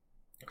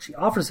 She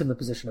offers him the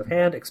position of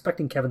hand,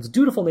 expecting Kevin's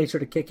dutiful nature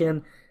to kick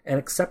in and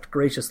accept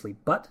graciously,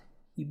 but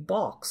he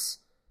balks.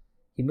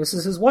 He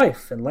misses his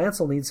wife, and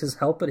Lancel needs his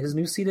help at his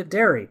new seat at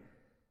Derry.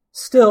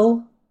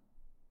 Still,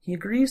 he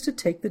agrees to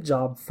take the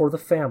job for the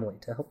family,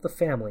 to help the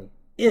family,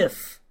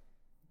 if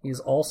he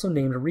is also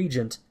named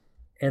regent,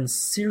 and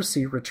Circe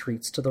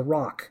retreats to the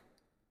Rock.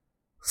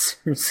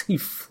 Circe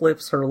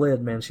flips her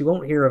lid, man. She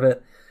won't hear of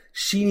it.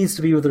 She needs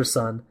to be with her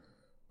son.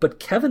 But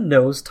Kevan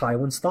knows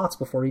Tywin's thoughts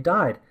before he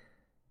died.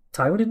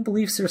 Tywin didn't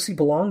believe Cersei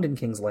belonged in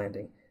King's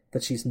Landing,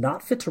 that she's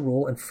not fit to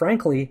rule, and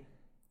frankly,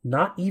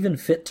 not even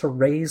fit to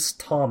raise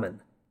Tommen.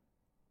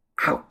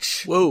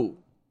 Ouch. Whoa.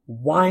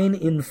 Wine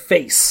in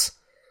face.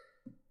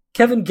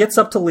 Kevin gets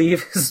up to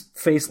leave, his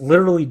face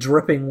literally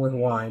dripping with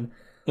wine,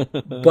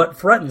 but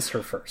threatens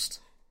her first.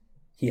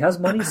 He has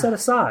money set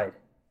aside.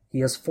 He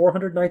has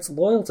 400 knights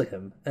loyal to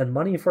him, and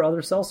money for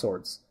other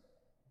sellswords.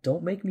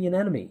 Don't make me an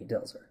enemy, he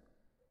tells her.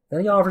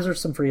 Then he offers her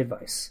some free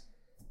advice.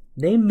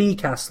 Name me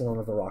Castellan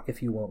of the Rock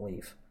if you won't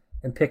leave,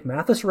 and pick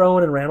Mathis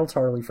Rowan and Randall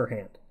Tarley for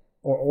hand.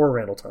 Or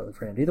Randall Tarley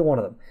for hand, either one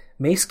of them.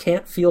 Mace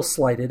can't feel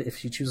slighted if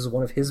she chooses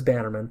one of his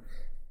bannermen.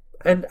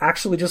 And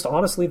actually, just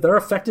honestly, they're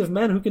effective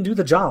men who can do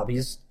the job.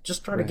 He's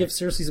just trying to give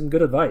Cersei some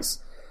good advice.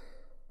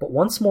 But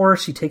once more,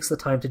 she takes the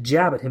time to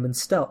jab at him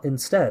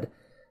instead,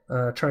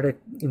 trying to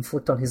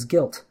inflict on his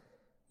guilt.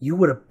 You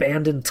would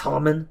abandon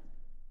Tommen?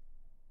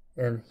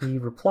 And he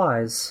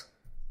replies,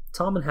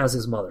 Tommen has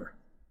his mother.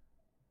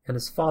 And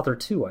his father,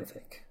 too, I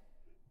think.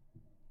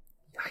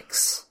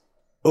 Yikes.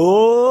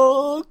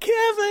 Oh,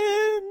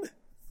 Kevin!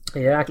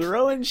 Yeah.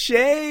 Throwing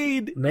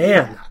shade.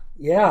 Man.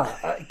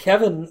 Yeah.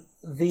 Kevin,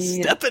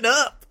 stepping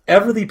up.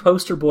 Ever the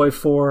poster boy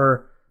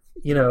for,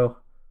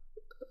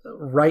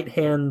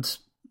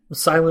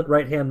 silent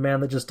right-hand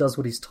man that just does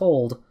what he's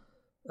told.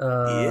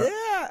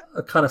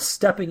 Kind of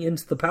stepping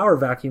into the power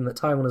vacuum that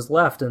Tywin has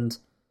left and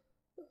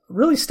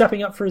really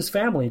stepping up for his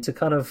family to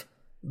kind of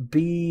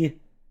be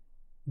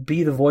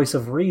the voice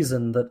of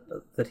reason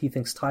that he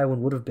thinks Tywin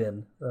would have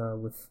been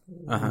with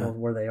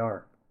where they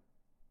are.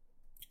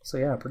 So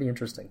yeah, pretty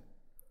interesting.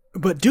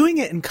 But doing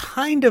it in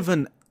kind of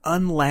an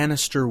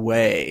un-Lannister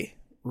way,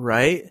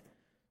 right?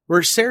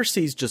 Where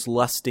Cersei's just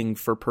lusting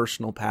for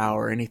personal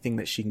power, anything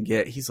that she can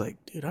get. He's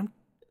like, dude, I'm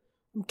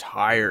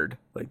tired.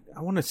 Like,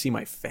 I want to see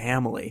my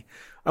family.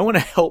 I want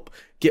to help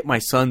get my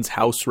son's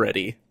house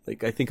ready.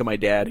 Like, I think of my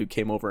dad who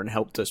came over and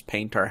helped us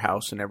paint our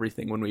house and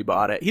everything when we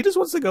bought it. He just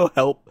wants to go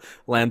help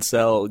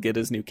Lancel get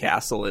his new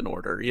castle in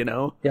order,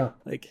 Yeah.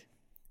 Like,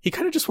 he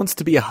kind of just wants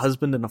to be a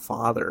husband and a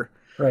father.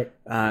 Right.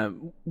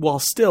 While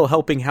still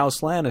helping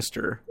House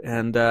Lannister.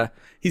 And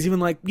he's even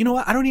like, you know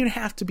what? I don't even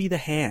have to be the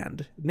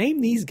hand.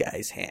 Name these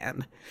guys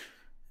hand.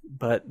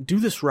 But do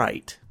this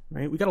right.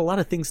 Right? We got a lot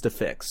of things to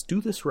fix.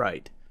 Do this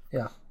right.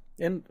 Yeah.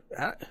 And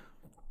I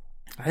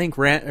think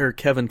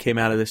Kevin came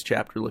out of this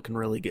chapter looking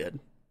really good.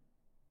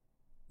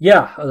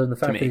 Yeah, other than the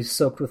fact that he's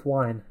soaked with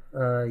wine.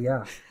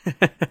 Yeah.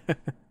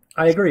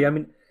 I agree. I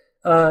mean,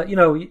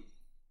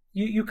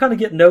 you kind of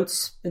get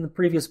notes in the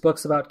previous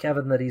books about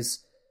Kevin that he's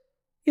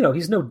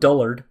no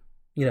dullard,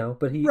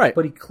 but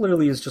he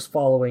clearly is just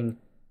following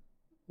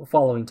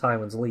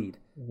Tywin's lead.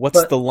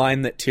 What's the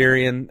line that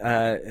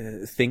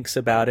Tyrion thinks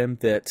about him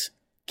that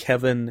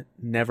Kevin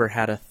never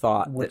had a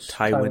thought that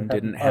Tywin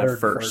didn't have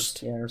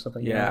first? Yeah, or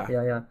something. Yeah.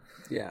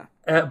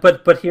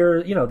 But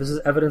here, this is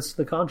evidence to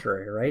the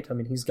contrary, right? I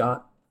mean, he's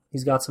got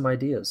some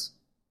ideas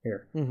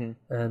here,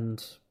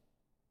 and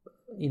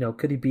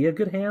could he be a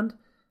good hand?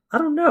 I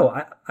don't know.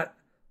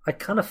 I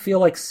kind of feel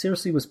like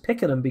Cersei was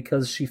picking him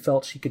because she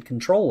felt she could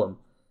control him,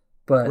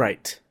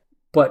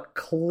 but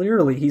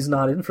clearly he's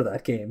not in for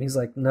that game. He's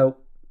like,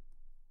 nope.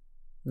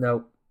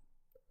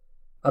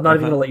 I'm not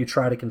even going to let you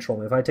try to control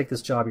me. If I take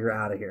this job, you're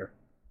out of here.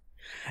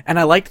 And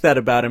I liked that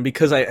about him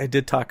because I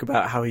did talk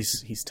about how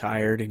he's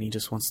tired and he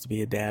just wants to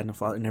be a dad and a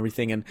father and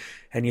everything. And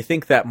you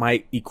think that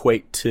might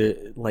equate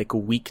to like a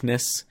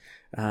weakness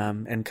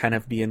and kind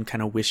of being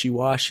kind of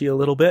wishy-washy a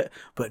little bit.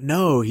 But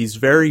no, he's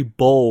very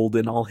bold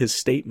in all his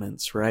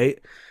statements, right?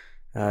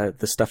 The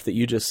stuff that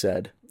you just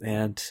said.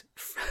 And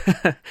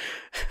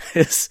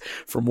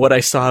from what I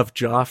saw of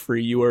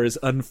Joffrey, you are as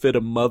unfit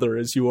a mother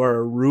as you are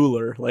a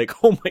ruler. Like,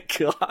 oh my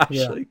gosh.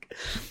 Yeah. Like,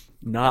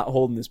 not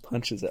holding his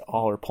punches at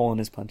all, or pulling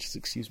his punches,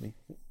 excuse me.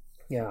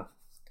 Yeah.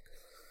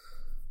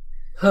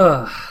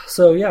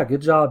 So yeah,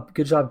 good job,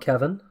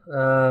 Kevin.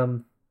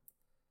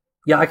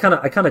 Yeah, I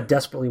kind of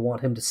desperately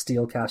want him to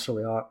steal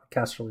Casterly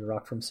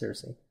Rock from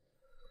Cersei.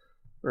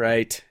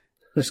 Right.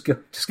 Just go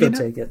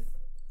take it.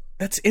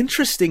 That's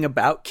interesting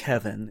about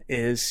Kevin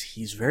is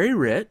he's very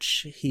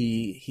rich.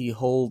 He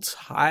holds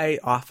high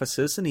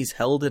offices and he's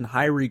held in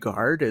high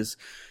regard as,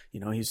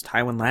 he's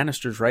Tywin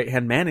Lannister's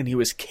right-hand man, and he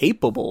was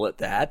capable at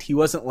that. He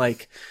wasn't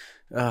like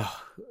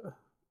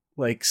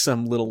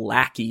some little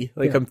lackey.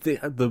 Like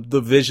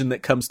the vision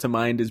that comes to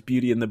mind is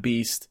Beauty and the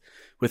Beast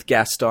with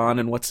Gaston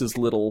and what's his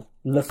little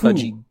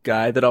pudgy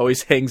guy that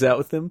always hangs out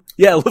with him?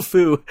 Yeah,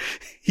 LeFou.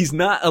 He's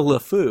not a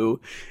LeFou.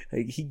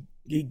 Like,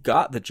 he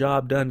got the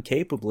job done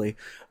capably.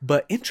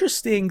 But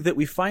interesting that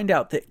we find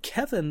out that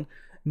Kevin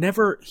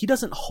he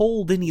doesn't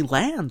hold any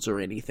lands or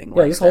anything like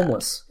that. Yeah, he's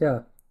homeless. Yeah.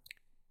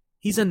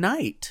 He's a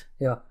knight.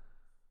 Yeah.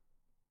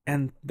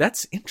 And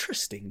that's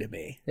interesting to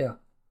me. Yeah.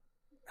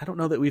 I don't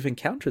know that we've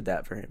encountered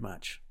that very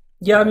much.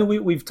 Yeah, I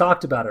mean, we've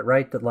talked about it,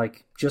 right? That,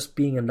 like, just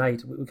being a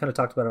knight, we kind of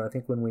talked about it, I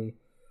think, when we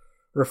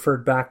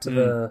referred back to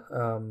the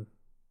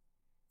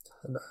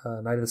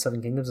Knight of the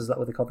Seven Kingdoms. Is that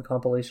what they call the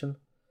compilation?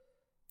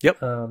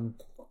 Yep.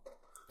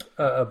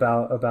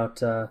 About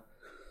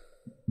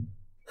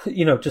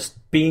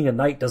just being a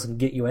knight doesn't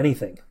get you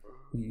anything.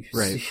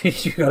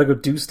 Right. You got to go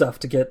do stuff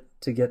to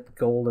get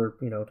gold or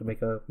to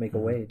make a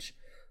wage.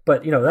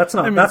 But that's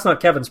not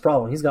Kevin's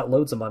problem. He's got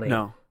loads of money,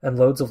 and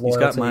loads of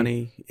loyalty. He's got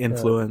money,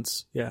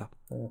 influence, yeah.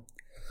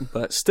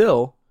 But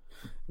still,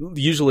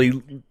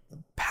 usually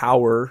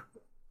power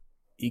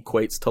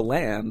equates to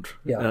land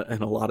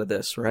in a lot of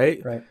this,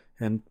 right? Right.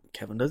 And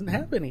Kevin doesn't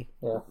have any.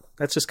 Yeah.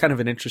 That's just kind of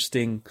an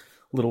interesting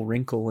little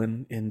wrinkle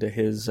into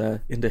his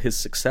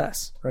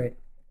success. Right.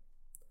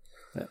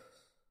 Yeah.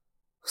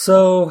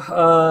 So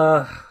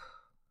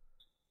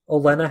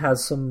Olenna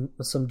has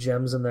some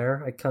gems in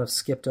there. I kind of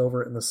skipped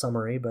over it in the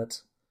summary,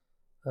 but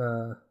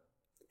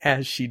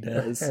as she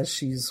does, as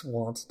she's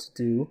wont to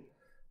do.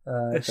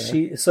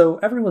 So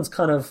everyone's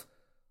kind of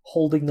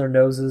holding their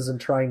noses and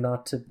trying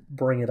not to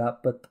bring it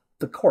up, but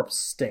the corpse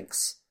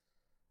stinks.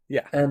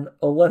 Yeah. And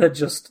Olenna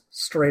just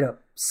straight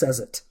up says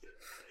it.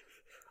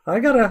 I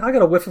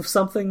got a whiff of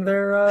something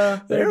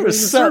there. There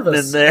was something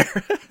in there.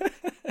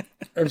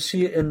 and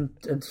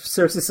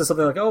Cersei says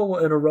something like, "Oh,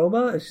 an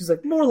aroma," and she's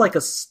like, "More like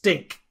a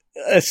stink."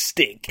 A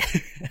stink.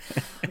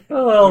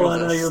 Oh,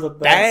 Olenna, you're the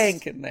best.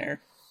 Stank in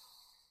there.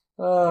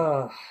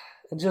 And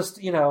just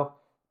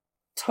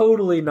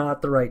totally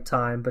not the right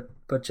time,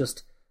 but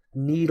just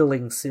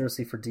needling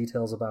Cersei for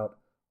details about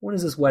when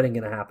is this wedding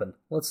going to happen.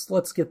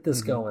 Let's get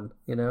this going.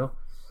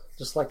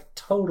 Just like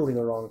totally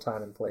the wrong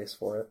time and place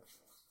for it.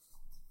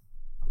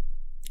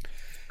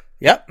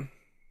 Yep.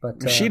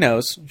 But she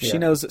knows. She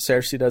knows that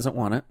Cersei doesn't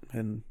want it,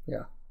 and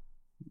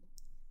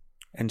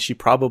and she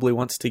probably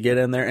wants to get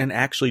in there and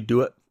actually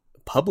do it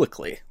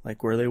publicly,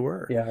 like where they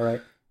were. Yeah,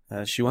 right.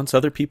 She wants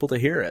other people to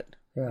hear it.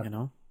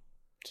 Yeah.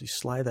 She's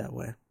sly that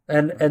way.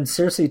 And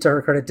Cersei, to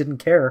her credit, didn't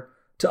care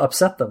to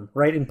upset them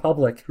right in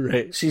public.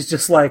 Right. She's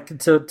just like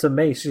to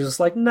Mace. She's just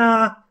like,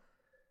 nah,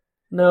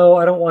 no,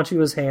 I don't want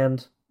you as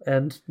hand,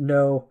 and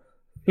no,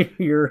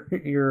 your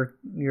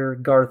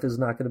Garth is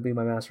not going to be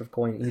my master of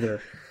coin either.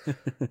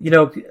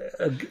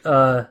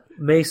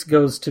 Mace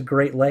goes to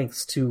great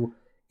lengths to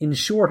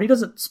ensure he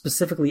doesn't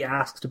specifically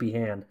ask to be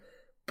hand,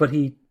 but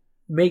he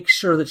makes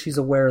sure that she's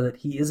aware that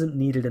he isn't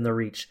needed in the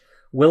Reach.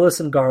 Willis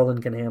and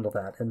Garland can handle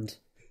that, and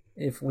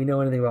if we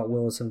know anything about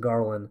Willis and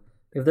Garland,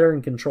 if they're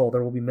in control,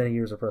 there will be many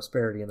years of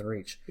prosperity in the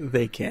Reach.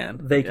 They can.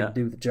 They can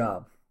do the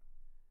job.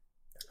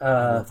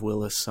 I love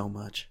Willis so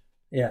much.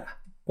 Yeah.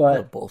 I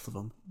love both of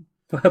them.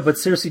 But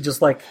Cersei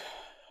just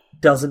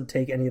doesn't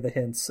take any of the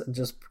hints and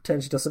just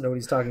pretends she doesn't know what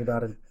he's talking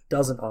about and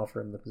doesn't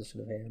offer him the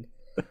position of hand.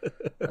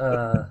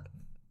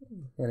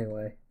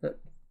 Anyway,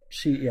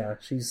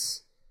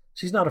 she's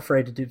not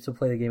afraid to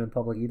play the game in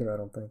public either, I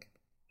don't think.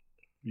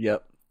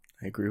 Yep.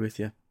 I agree with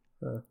you.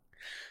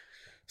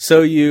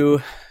 So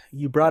you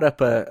brought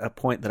up a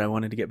point that I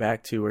wanted to get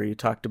back to, where you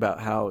talked about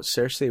how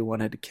Cersei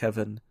wanted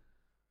Kevin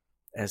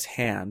as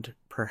hand,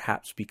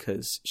 perhaps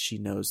because she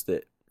knows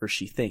that, or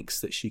she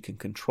thinks that she can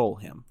control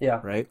him. Yeah.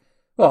 Right?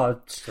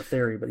 Well, it's a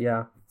theory, but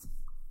yeah.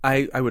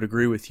 I would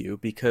agree with you,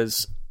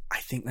 because I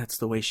think that's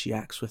the way she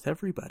acts with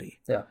everybody.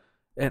 Yeah.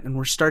 And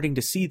we're starting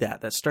to see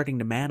that. That's starting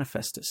to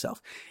manifest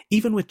itself.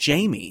 Even with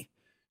Jaime.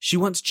 She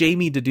wants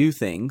Jaime to do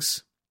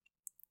things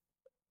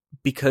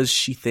because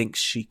she thinks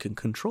she can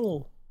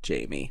control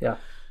Jaime. Yeah.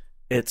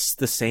 It's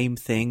the same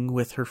thing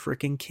with her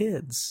freaking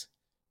kids,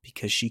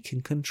 because she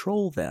can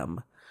control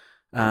them.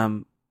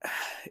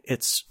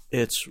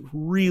 It's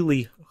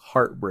really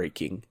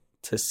heartbreaking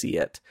to see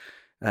it,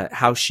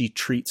 how she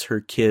treats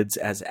her kids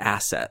as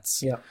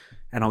assets. Yeah.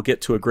 And I'll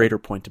get to a greater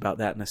point about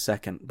that in a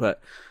second.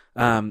 But,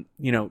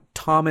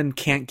 Tommen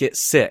can't get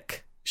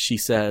sick, she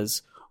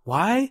says.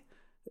 Why?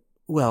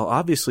 Well,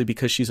 obviously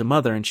because she's a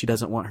mother and she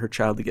doesn't want her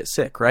child to get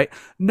sick, right?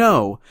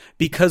 No,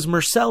 because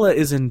Myrcella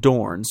is in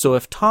Dorne, so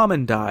if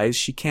Tommen dies,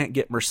 she can't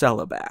get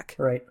Myrcella back.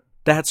 Right.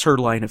 That's her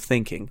line of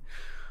thinking.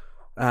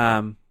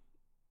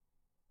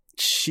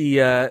 She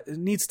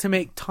needs to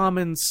make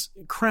Tommen's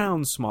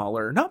crown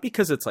smaller, not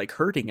because it's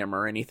hurting him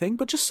or anything,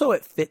 but just so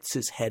it fits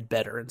his head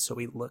better and so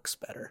he looks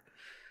better.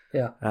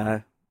 Yeah.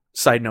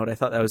 Side note, I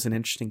thought that was an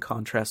interesting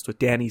contrast with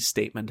Dany's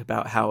statement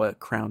about how a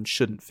crown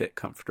shouldn't fit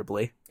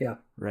comfortably. Yeah.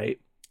 Right?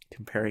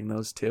 Comparing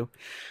those two.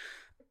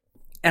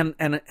 And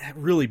it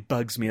really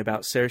bugs me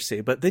about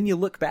Cersei, but then you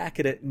look back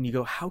at it and you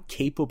go, how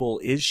capable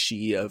is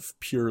she of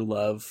pure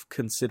love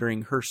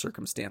considering her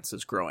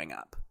circumstances growing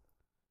up?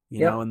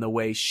 You know, and the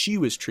way she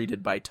was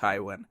treated by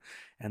Tywin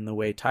and the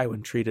way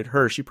Tywin treated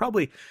her. She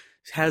probably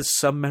has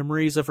some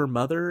memories of her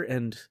mother,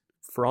 and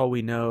for all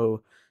we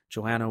know,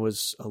 Joanna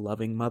was a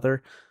loving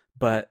mother,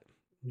 but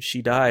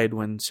she died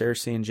when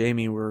Cersei and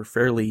Jaime were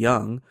fairly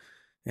young,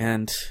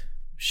 and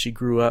she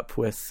grew up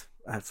with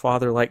a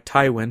father like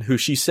Tywin, who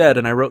she said,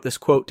 and I wrote this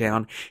quote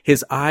down,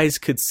 his eyes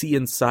could see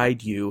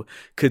inside you,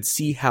 could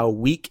see how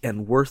weak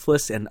and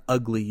worthless and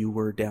ugly you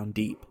were down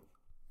deep.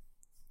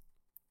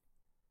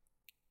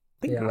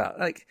 Think about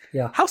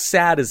how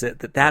sad is it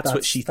that that's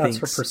what she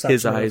thinks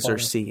his eyes are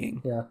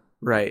seeing? Yeah.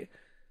 Right.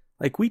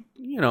 If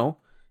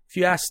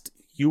you asked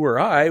you or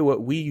I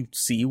what we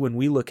see when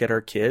we look at our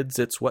kids,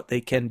 it's what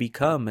they can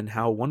become and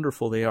how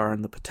wonderful they are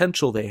and the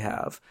potential they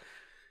have.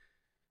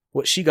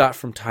 what she got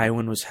from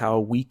Tywin was how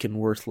weak and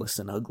worthless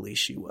and ugly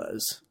she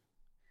was.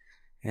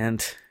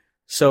 And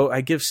so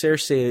I give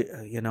Cersei,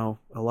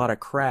 a lot of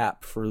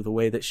crap for the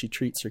way that she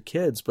treats her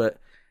kids, but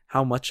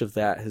how much of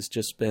that has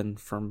just been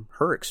from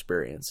her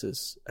experience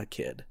as a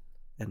kid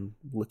and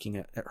looking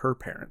at her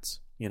parents,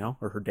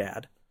 or her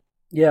dad.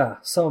 Yeah,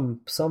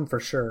 some for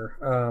sure.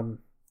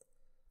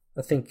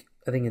 I think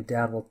in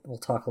Dad we'll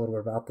talk a little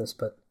bit about this,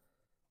 but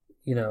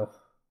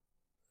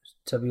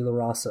tabula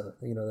rasa,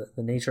 the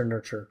nature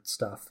nurture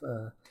stuff.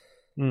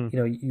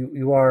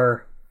 You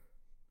are,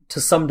 to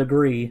some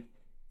degree,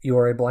 you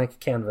are a blank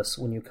canvas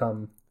when you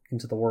come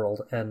into the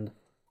world, and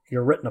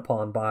you're written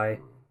upon by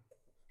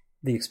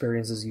the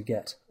experiences you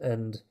get.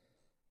 And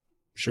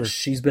sure,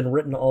 she's been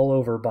written all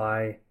over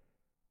by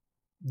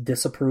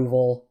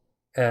disapproval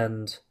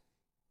and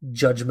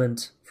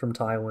judgment from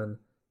Tywin,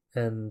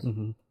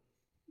 and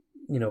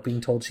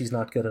being told she's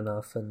not good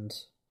enough, and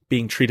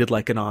being treated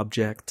like an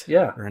object,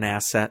 or an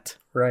asset,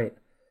 right?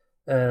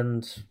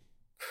 And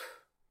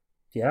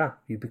yeah,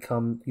 you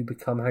become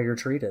how you're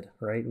treated,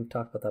 right? We've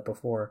talked about that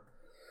before.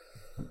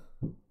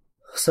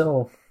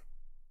 So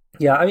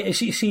yeah, I mean,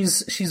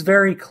 she's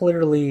very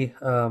clearly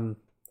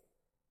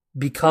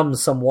become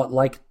somewhat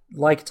like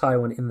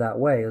Tywin in that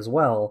way as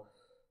well.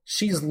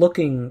 She's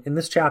looking in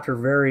this chapter,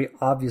 very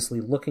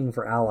obviously looking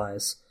for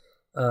allies,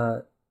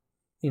 to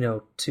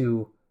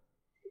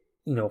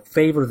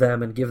favor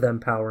them and give them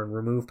power and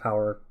remove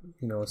power,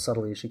 as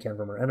subtly as she can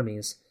from her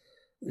enemies.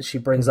 She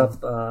brings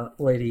up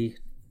Lady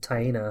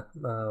Taena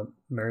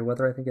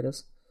Merryweather, I think it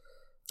is.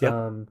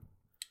 Yeah.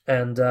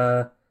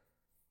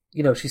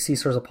 She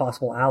sees her as a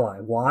possible ally.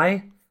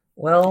 Why?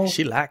 Well,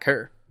 she like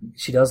her.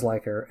 She does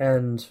like her,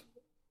 and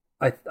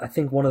I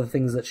think one of the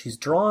things that she's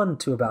drawn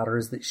to about her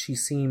is that she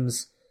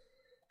seems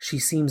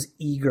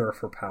eager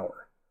for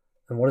power.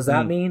 And what does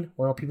that mean?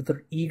 Well, people that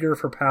are eager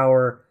for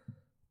power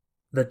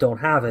that don't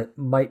have it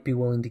might be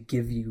willing to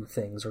give you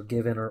things or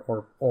give in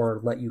or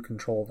let you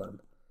control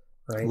them,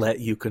 right? Let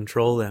you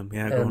control them.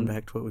 Yeah, going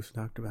back to what we've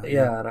talked about.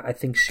 Yeah, and I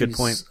think good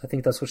point. I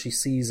think that's what she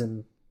sees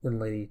in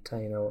Lady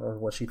Taena, or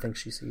what she thinks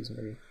she sees,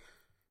 maybe.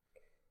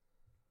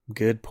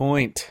 Good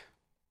point.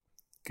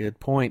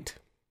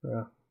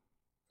 Yeah.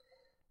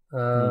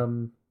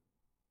 You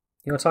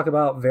want to talk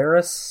about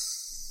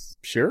Varys?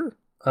 Sure.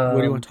 What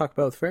do you want to talk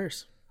about with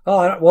Varys?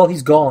 Oh, well,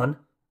 he's gone.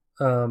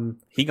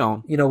 He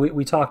gone.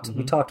 We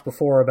talked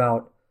before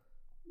about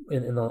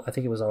in the, I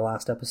think it was our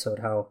last episode,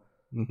 how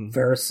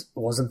Varys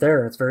wasn't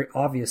there. It's very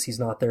obvious he's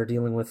not there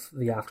dealing with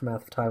the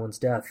aftermath of Tywin's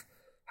death.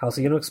 How's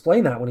he going to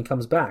explain that when he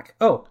comes back?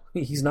 Oh,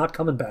 he's not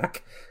coming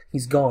back.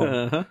 He's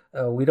gone.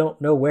 We don't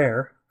know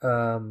where.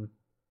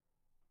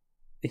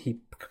 He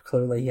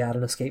clearly had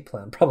an escape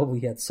plan.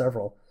 Probably he had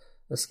several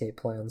escape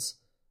plans.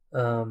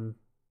 But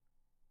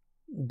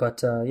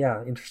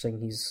yeah, interesting.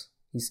 He's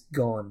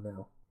gone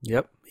now.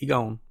 Yep, he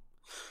gone.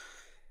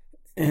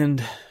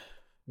 And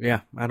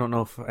yeah, I don't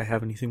know if I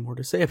have anything more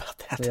to say about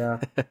that. Yeah,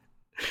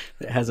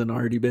 it hasn't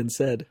already been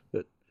said.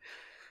 But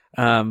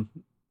so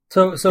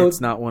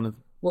it's not one of.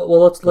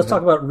 Well, let's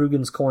talk about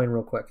Rugen's coin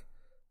real quick.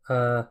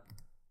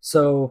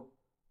 So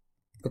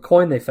the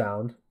coin they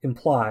found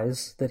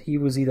implies that he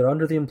was either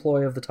under the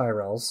employ of the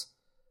Tyrells,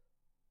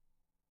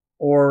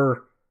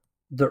 or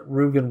that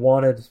Rugen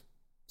wanted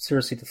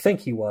Cersei to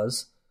think he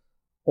was,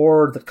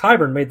 or that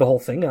Qyburn made the whole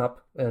thing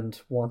up and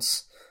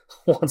wants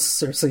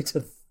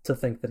Cersei to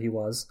think that he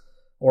was,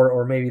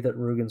 or maybe that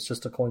Rugen's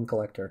just a coin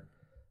collector.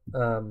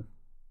 I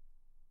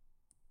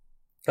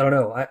don't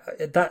know.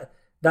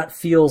 That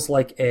feels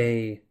like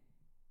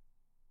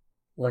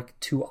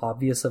too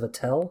obvious of a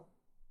tell.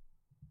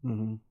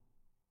 Mm-hmm.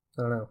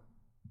 I don't know.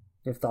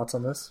 You have thoughts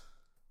on this?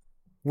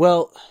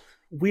 Well,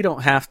 we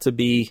don't have to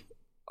be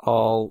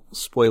all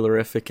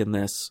spoilerific in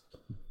this.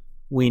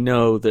 We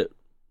know that.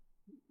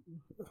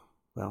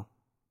 Well,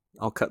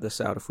 I'll cut this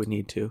out if we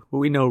need to. But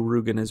we know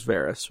Rugen is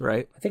Varys,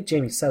 right? I think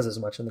Jaime says as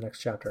much in the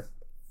next chapter.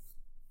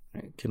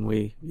 Right. Can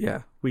we?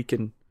 Yeah, we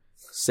can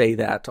say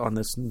that on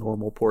this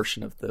normal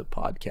portion of the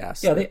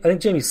podcast. Yeah, I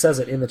think Jaime says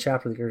it in the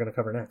chapter that you're going to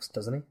cover next,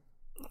 doesn't he?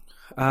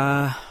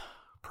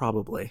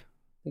 Probably.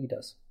 I think he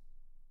does.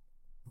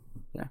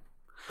 Yeah.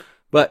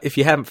 But if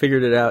you haven't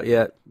figured it out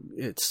yet,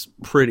 it's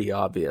pretty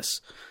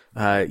obvious.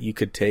 You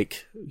could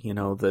take,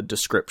 the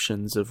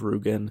descriptions of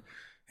Rugen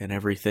and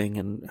everything,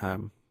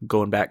 and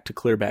going back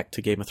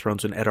to Game of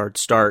Thrones when Eddard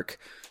Stark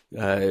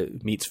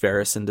meets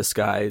Varys in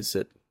disguise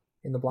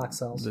in the Black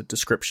Cells. The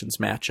descriptions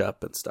match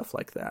up and stuff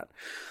like that.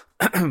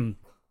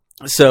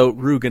 So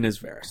Rugen is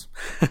Varys.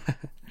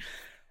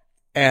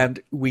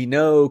 And we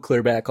know,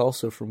 clear back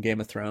also from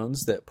Game of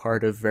Thrones, that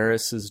part of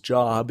Varys'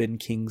 job in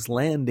King's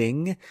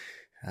Landing,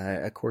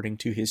 according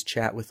to his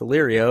chat with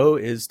Illyrio,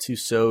 is to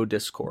sow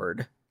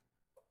discord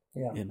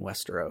in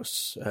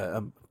Westeros,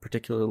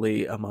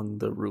 particularly among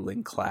the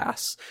ruling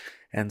class.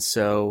 And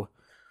so,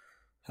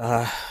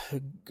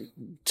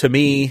 to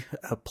me,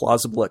 a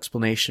plausible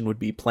explanation would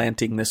be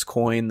planting this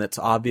coin that's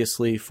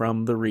obviously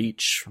from the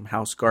Reach, from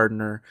House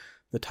Gardener,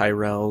 the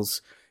Tyrells,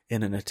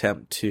 in an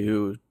attempt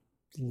to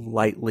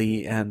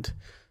lightly and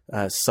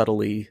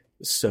subtly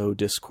sow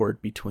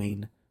discord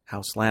between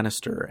House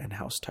Lannister and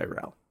House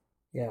Tyrell.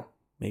 Yeah.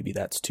 Maybe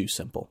that's too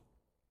simple.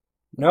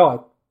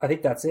 No, I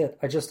think that's it.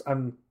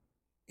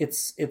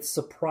 It's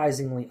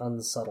surprisingly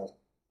unsubtle.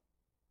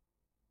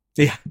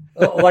 Yeah.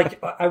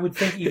 Like, I would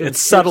think even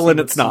it's subtle and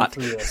it's not.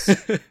 This,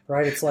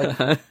 right? It's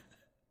like,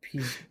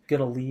 he's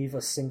gonna leave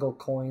a single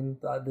coin.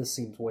 This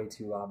seems way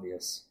too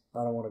obvious. I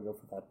don't want to go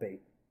for that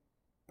bait.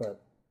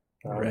 But,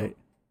 right.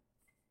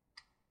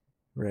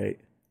 Right.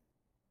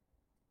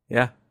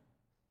 Yeah.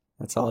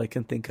 That's all I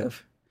can think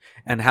of.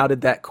 And how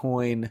did that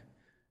coin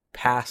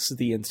pass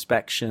the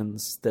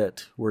inspections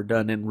that were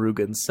done in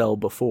Rugen's cell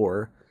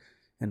before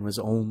and was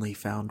only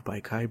found by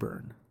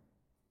Qyburn?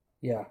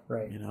 Yeah,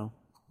 right. You know,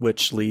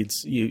 which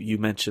leads, you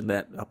mentioned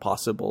that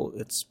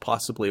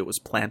possibly it was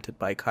planted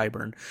by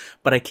Qyburn,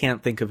 but I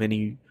can't think of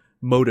any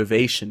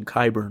motivation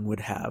Qyburn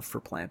would have for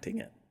planting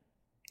it.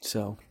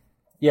 So.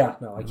 Yeah,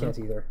 no, I can't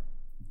either.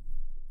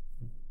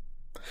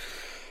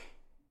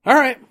 All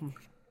right.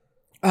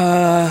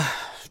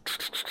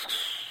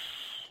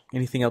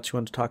 Anything else you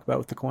want to talk about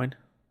with the coin?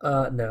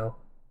 No.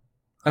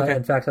 Okay.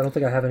 In fact, I don't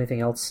think I have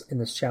anything else in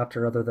this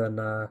chapter other than,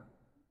 I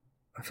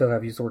feel like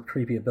I've used the word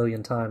creepy a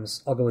billion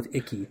times. I'll go with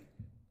icky.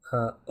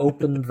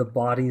 Opened the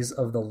bodies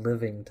of the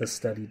living to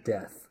study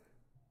death.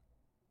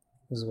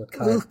 This is what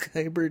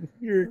Qyburn,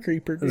 you're a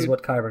creeper, dude. This is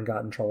what Qyburn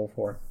got in trouble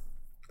for.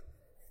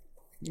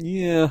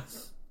 Yeah.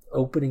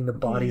 Opening the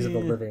bodies of the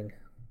living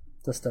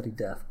to study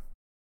death.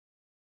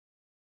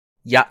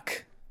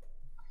 Yuck.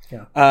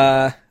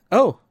 Yeah.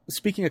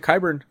 Speaking of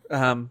Qyburn,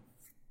 a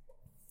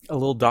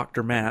little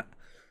Dr. Matt,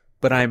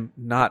 but I'm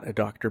not a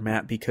Dr.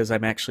 Matt because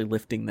I'm actually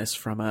lifting this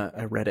from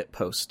a Reddit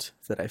post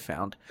that I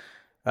found,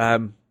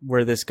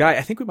 where this guy,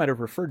 I think we might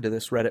have referred to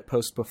this Reddit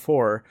post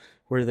before,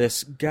 where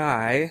this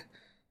guy,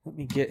 let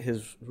me get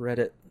his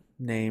Reddit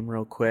name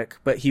real quick,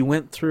 but he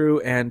went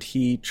through and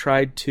he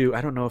tried to,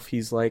 I don't know if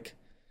he's like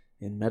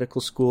in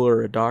medical school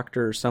or a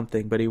doctor or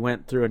something, but he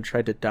went through and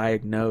tried to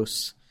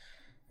diagnose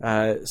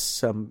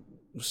some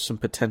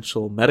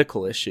potential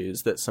medical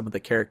issues that some of the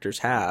characters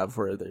have,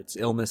 whether it's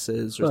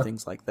illnesses or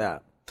things like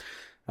that.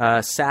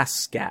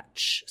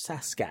 Sasquatch.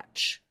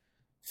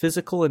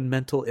 Physical and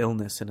Mental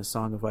Illness in A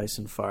Song of Ice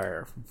and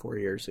Fire from 4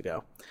 years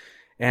ago.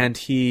 And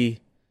he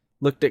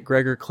looked at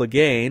Gregor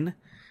Clegane,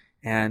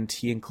 and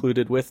he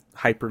included with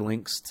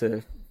hyperlinks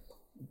to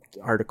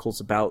articles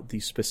about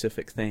these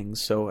specific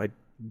things. So I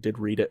did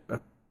read it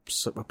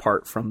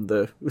apart from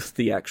the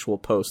actual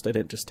post. I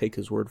didn't just take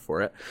his word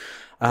for it.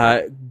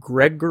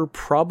 Gregor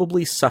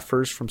probably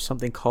suffers from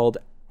something called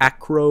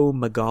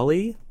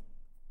acromegaly.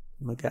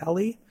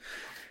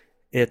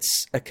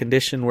 It's a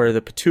condition where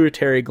the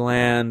pituitary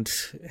gland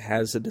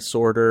has a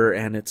disorder,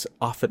 and it's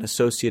often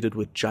associated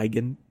with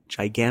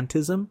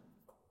gigantism.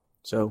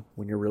 So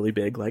when you're really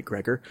big, like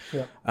Gregor,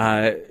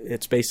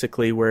 it's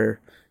basically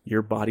where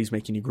your body's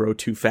making you grow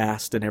too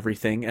fast and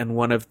everything. And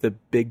one of the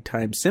big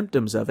time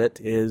symptoms of it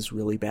is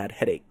really bad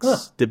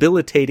headaches,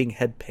 debilitating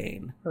head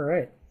pain. All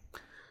right.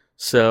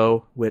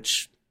 So,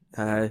 which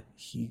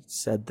he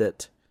said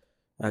that,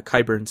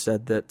 Qyburn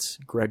said that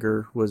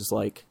Gregor was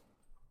like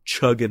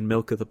chugging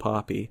milk of the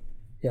poppy.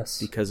 Yes.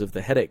 Because of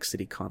the headaches that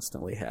he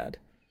constantly had.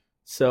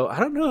 So I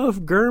don't know if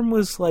Gurm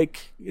was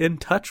like in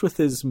touch with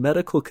his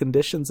medical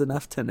conditions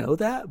enough to know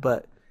that,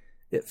 but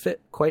it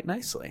fit quite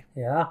nicely.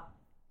 Yeah.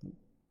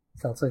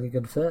 Sounds like a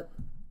good fit.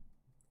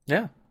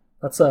 Yeah.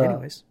 That's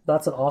Anyways.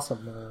 That's an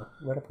awesome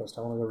Reddit post.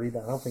 I want to go read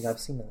that. I don't think I've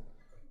seen that.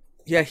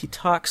 Yeah, he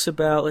talks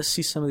about, let's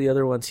see some of the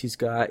other ones he's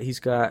got. He's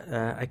got,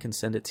 I can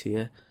send it to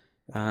you,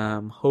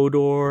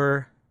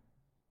 Hodor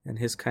and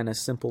his kind of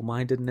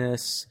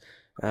simple-mindedness,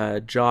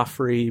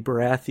 Joffrey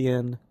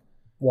Baratheon.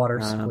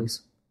 Waters,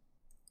 please.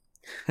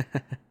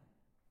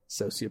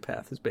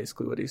 Sociopath is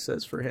basically what he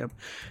says for him.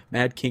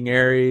 Mad King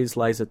Aerys,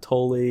 Lysa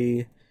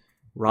Tully,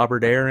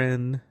 Robert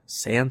Arryn,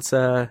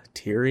 Sansa,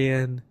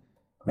 Tyrion,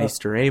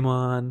 Maester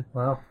Aemon.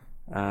 Wow.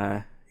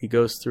 He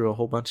goes through a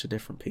whole bunch of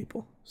different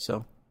people.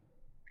 So,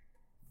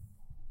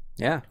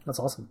 yeah. That's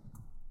awesome.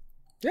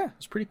 Yeah,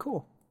 it's pretty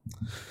cool.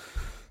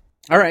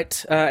 All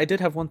right. I did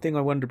have one thing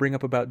I wanted to bring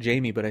up about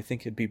Jaime, but I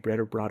think it'd be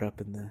better brought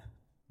up in the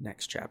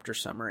next chapter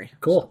summary.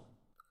 Cool. So.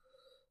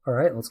 All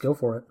right, let's go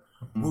for it.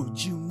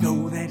 Would you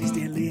know that he's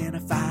deadly in a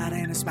fight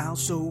and a smile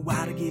so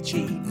wide to get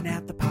you eaten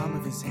at the palm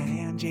of his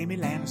hand? Jaime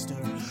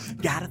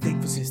Lannister got a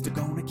thing for sister,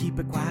 gonna keep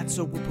it quiet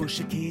so we'll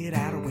push a kid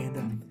out a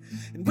window.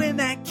 And when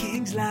that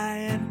king's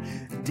lying,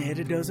 dead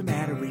it doesn't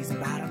matter, reason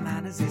bottom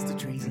line is the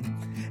treason.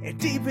 And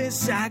deep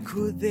inside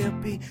could there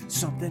be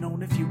something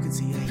on if you could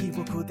see a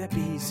hero, could that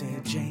be?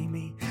 Said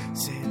Jaime,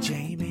 said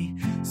Jaime,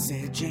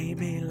 said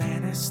Jaime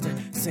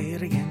Lannister. Say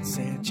it again,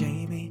 said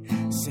Jaime,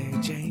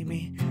 said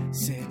Jaime,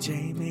 said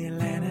Jaime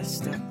Lannister.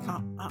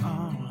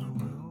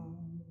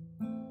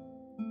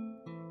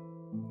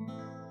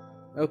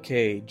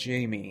 Okay,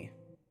 Jaime.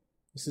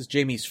 This is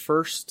Jaime's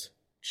first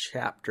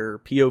chapter,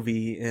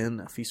 POV in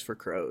A Feast for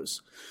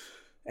Crows.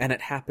 And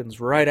it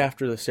happens right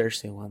after the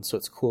Cersei one, so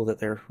it's cool that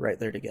they're right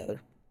there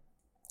together.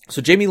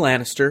 So Jaime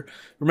Lannister,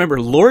 remember,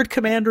 Lord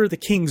Commander of the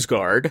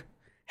Kingsguard,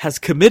 has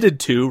committed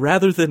to,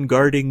 rather than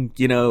guarding,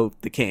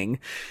 the king,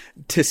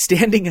 to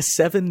standing a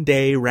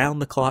 7-day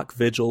round-the-clock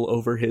vigil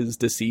over his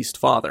deceased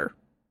father.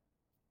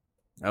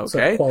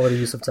 Okay. So quality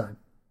use of time.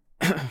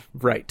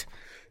 Right.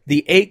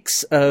 The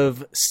aches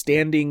of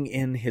standing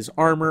in his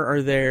armor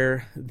are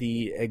there.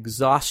 The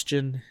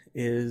exhaustion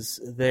is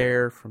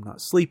there from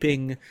not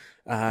sleeping.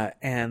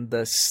 And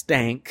the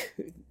stank,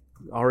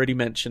 already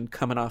mentioned,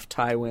 coming off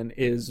Tywin,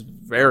 is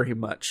very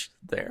much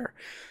there.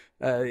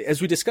 As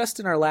we discussed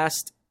in our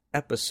last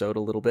episode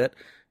a little bit,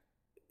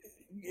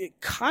 it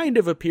kind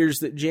of appears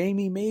that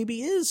Jaime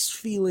maybe is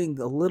feeling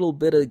a little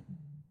bit of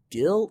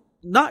guilt.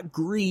 Not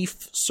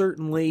grief,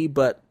 certainly,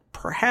 but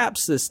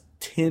perhaps this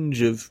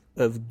tinge of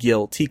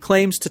guilt. He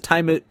claims to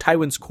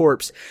Tywin's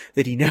corpse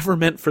that he never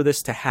meant for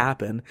this to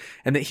happen,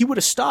 and that he would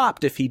have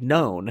stopped if he'd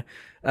known.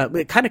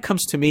 It kind of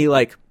comes to me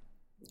like,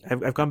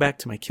 I've gone back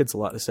to my kids a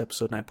lot this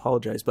episode, and I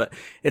apologize, but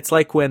it's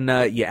like when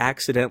you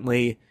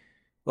accidentally,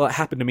 well, it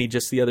happened to me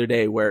just the other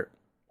day where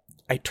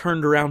I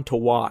turned around to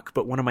walk,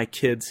 but one of my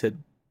kids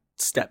had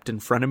stepped in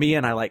front of me,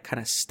 and I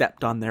kind of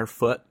stepped on their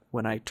foot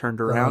when I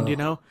turned around,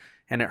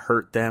 and it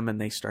hurt them, and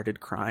they started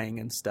crying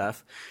and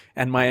stuff.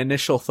 And my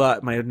initial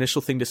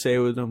thing to say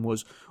with them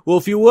was, well,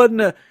 if you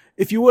wouldn't have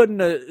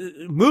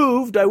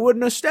moved, I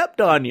wouldn't have stepped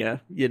on you,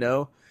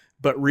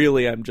 But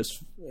really, I'm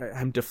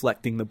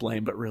deflecting the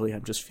blame, but really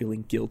I'm just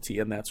feeling guilty,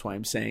 and that's why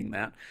I'm saying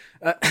that.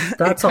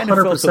 That's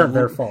 100%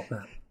 their fault,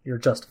 man. You're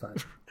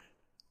justified.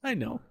 I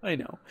know.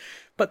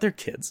 But they're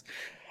kids.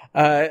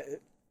 But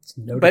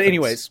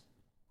anyways,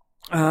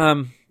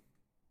 Jaime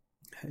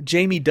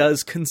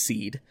does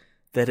concede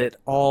that it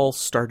all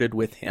started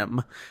with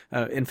him.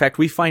 In fact,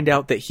 we find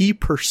out that he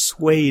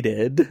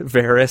persuaded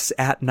Varys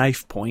at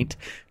knife point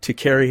to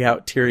carry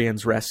out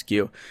Tyrion's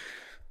rescue.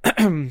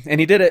 And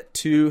he did it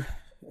to,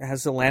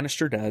 as a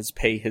Lannister does,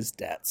 pay his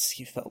debts.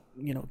 He felt,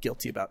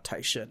 guilty about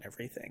Tysha and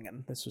everything,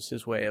 and this was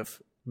his way of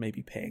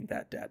maybe paying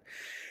that debt.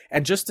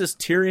 And just as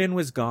Tyrion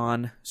was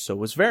gone, so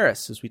was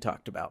Varys, as we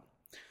talked about.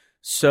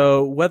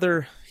 So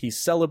whether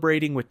he's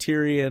celebrating with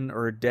Tyrion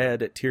or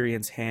dead at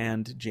Tyrion's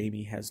hand,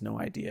 Jaime has no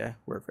idea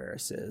where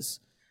Varys is,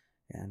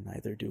 and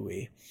neither do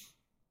we.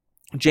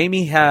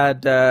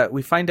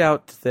 We find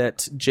out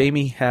that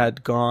Jaime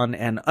had gone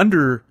and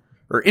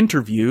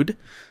interviewed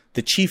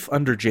the chief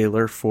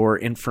underjailer for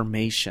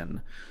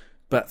information,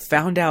 but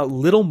found out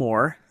little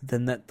more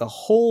than that the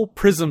whole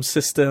prison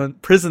system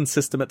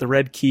at the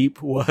Red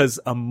Keep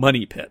was a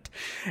money pit,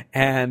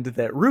 and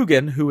that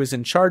Rugen, who was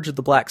in charge of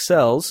the Black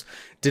Cells,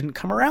 didn't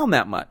come around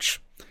that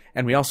much.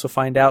 And we also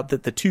find out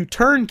that the 2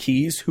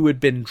 turnkeys who had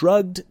been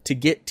drugged to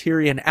get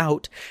Tyrion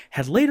out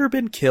had later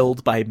been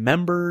killed by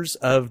members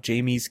of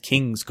Jaime's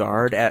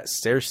Kingsguard at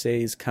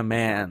Cersei's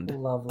command.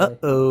 Lovely.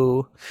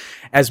 Uh-oh.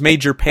 As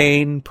Major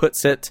Payne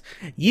puts it,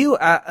 "You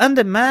are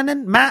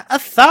undermining my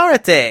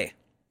authority."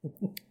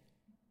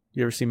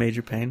 You ever see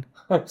Major Payne?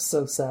 I'm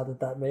so sad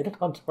that made it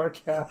onto our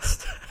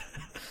cast.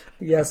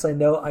 Yes, I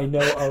know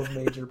of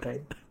Major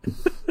Payne.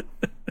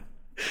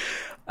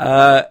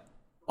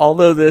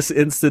 Although this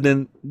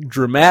incident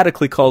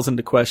dramatically calls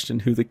into question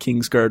who the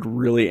Kingsguard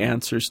really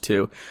answers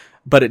to,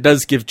 but it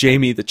does give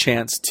Jaime the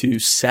chance to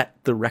set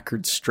the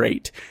record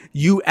straight.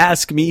 You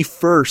ask me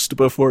first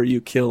before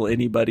you kill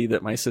anybody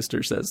that my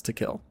sister says to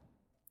kill.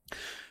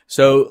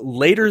 So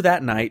later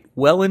that night,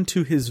 well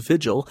into his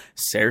vigil,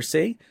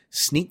 Cersei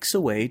sneaks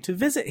away to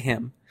visit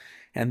him.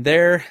 And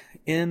there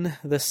in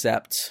the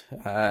Sept,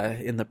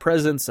 in the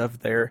presence of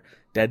their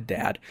dead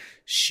dad,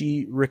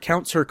 she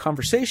recounts her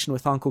conversation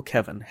with Uncle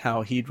Kevin,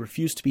 how he'd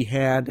refused to be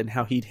hand and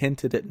how he'd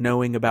hinted at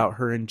knowing about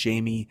her and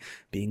Jaime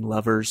being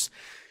lovers.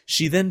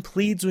 She then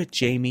pleads with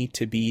Jaime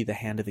to be the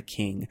hand of the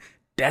king,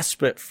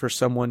 desperate for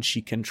someone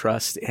she can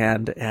trust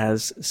and,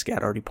 as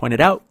Scat already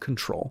pointed out,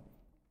 control.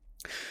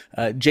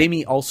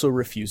 Jaime also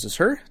refuses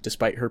her,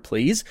 despite her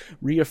pleas,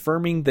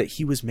 reaffirming that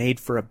he was made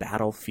for a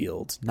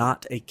battlefield,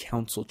 not a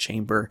council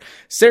chamber.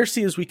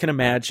 Cersei, as we can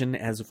imagine,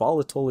 as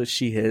volatile as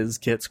she is,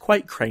 gets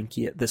quite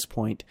cranky at this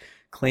point,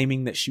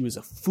 claiming that she was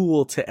a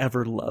fool to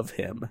ever love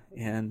him,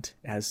 and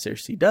as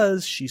Cersei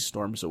does, she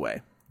storms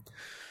away.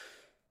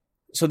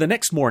 So the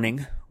next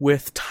morning,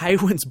 with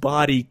Tywin's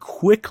body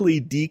quickly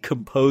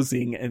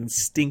decomposing and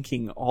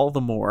stinking all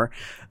the more,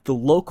 the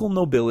local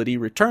nobility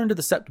returned to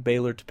the Sept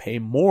Baelor to pay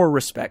more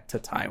respect to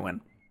Tywin.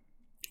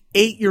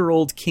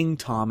 8-year-old King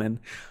Tommen,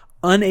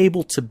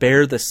 unable to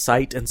bear the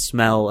sight and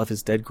smell of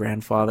his dead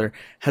grandfather,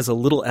 has a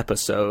little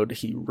episode.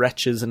 He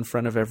retches in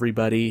front of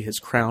everybody, his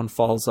crown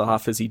falls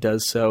off as he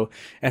does so,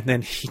 and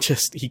then he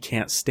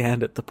can't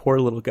stand it. The poor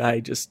little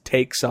guy just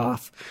takes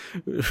off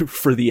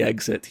for the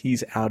exit.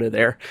 He's out of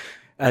there.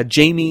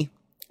 Jaime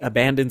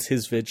abandons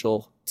his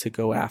vigil to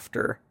go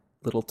after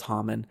little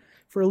Tommen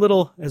for a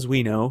little, as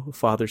we know,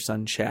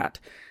 father-son chat.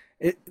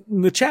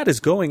 The chat is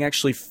going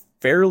actually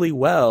fairly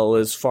well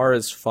as far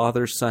as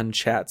father-son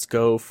chats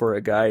go for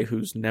a guy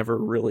who's never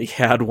really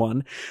had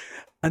one,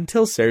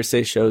 until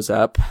Cersei shows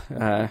up,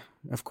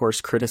 of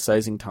course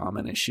criticizing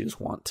Tommen as she is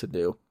wont to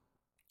do.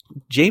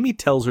 Jaime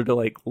tells her to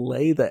like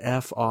lay the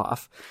F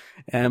off.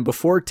 And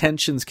before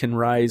tensions can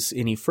rise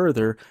any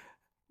further,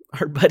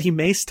 our buddy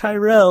Mace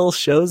Tyrell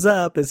shows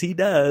up, as he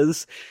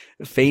does,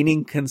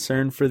 feigning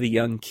concern for the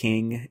young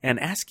king and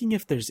asking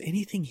if there's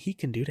anything he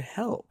can do to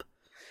help.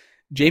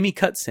 Jaime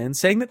cuts in,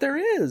 saying that there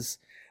is,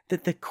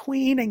 that the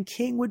queen and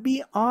king would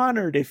be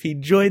honored if he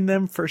joined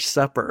them for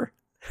supper.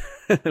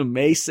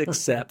 Mace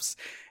accepts,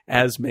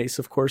 as Mace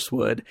of course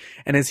would,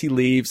 and as he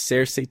leaves,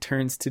 Cersei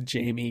turns to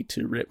Jaime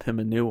to rip him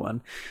a new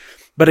one.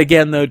 But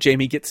again, though,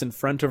 Jaime gets in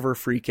front of her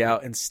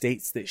freakout and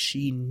states that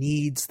she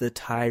needs the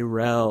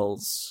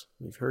Tyrells.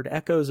 We've heard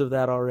echoes of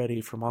that already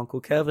from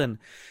Uncle Kevin,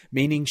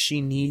 meaning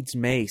she needs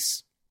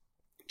Mace.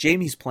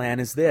 Jaime's plan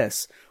is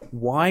this: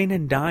 wine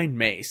and dine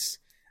Mace,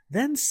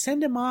 then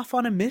send him off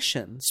on a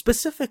mission.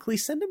 Specifically,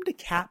 send him to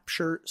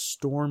capture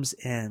Storm's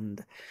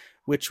End,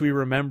 which we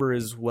remember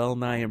is well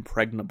nigh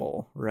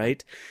impregnable,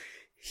 right?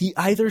 He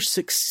either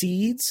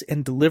succeeds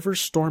and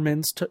delivers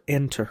Storm's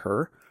End to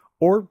her,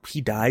 or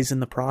he dies in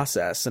the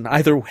process. And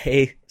either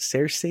way,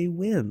 Cersei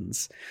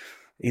wins.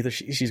 Either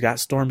she's got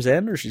Storm's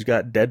End or she's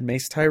got dead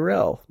Mace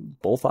Tyrell.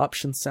 Both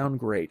options sound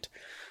great.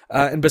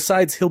 And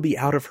besides, he'll be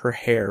out of her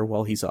hair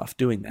while he's off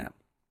doing that.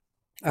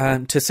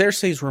 To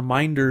Cersei's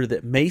reminder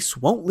that Mace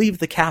won't leave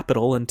the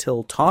capital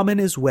until Tommen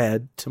is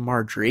wed to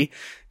Margaery,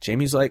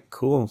 Jaime's like,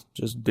 cool,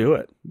 just do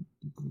it.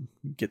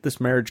 Get this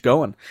marriage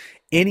going.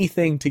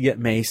 Anything to get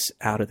Mace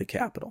out of the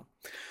capital.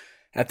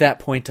 At that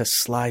point, a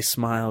sly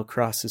smile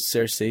crosses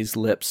Cersei's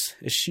lips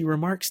as she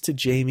remarks to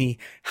Jaime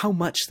how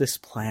much this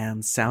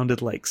plan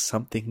sounded like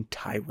something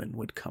Tywin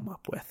would come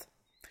up with.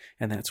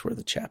 And that's where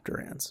the chapter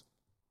ends.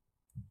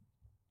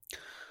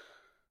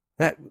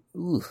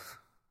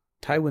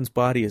 Tywin's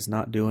body is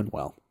not doing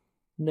well.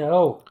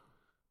 No.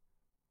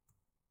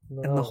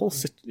 And the whole,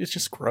 it's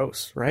just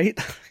gross, right?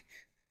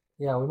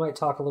 Yeah, we might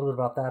talk a little bit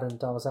about that in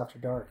Davos After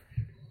Dark.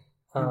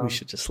 We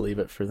should just leave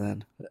it for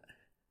then.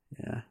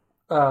 Yeah.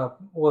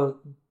 Well,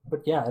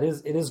 but yeah,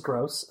 it is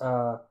gross.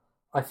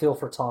 I feel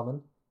for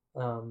Tommen.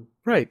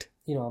 Right.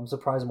 You know, I'm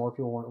surprised more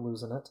people weren't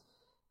losing it.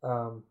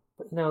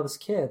 But you know, this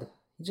kid,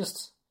 he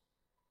just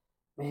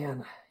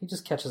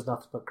catches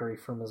nothing but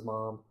grief from his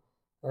mom,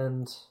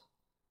 and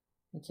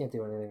he can't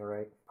do anything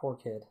right. Poor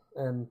kid.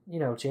 And you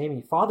know,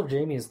 Father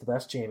Jaime is the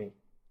best Jaime.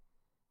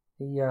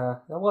 It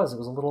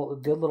was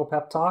a good little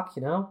pep talk.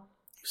 You know,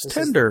 it's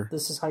tender.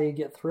 This is how you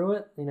get through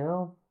it. You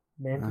know,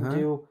 man can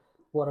do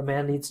what a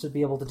man needs to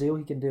be able to do.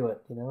 He can do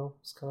it. You know,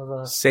 it's kind of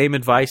a same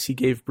advice he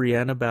gave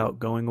Brienne about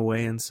going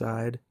away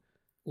inside.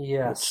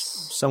 Yes,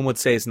 some would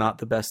say is not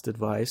the best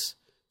advice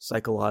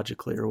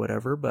psychologically or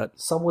whatever, but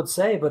some would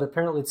say, but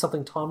apparently it's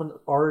something Tommen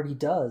already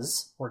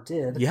does or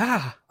did.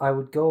 Yeah, I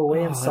would go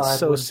away inside. That's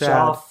so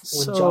sad.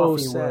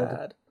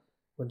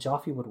 When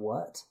Joffrey would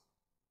what?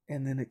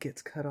 And then it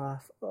gets cut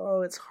off.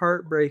 Oh, it's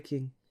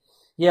heartbreaking.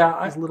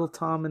 Yeah, his little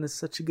Tommen is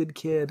such a good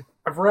kid.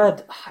 I've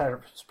read,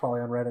 it's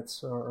probably on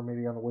Reddit or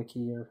maybe on the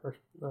wiki or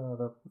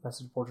the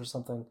message boards or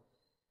something.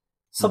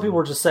 Some people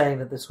were just saying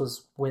that this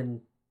was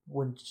when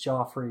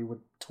Joffrey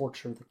would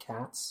torture the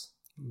cats.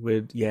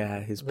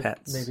 His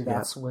pets. Maybe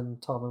that's when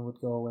Tommen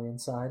would go away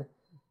inside.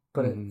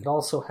 But it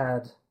also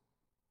had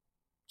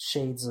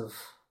shades of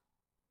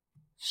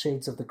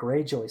the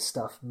Greyjoy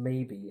stuff,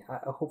 maybe.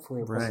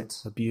 Hopefully it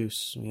wasn't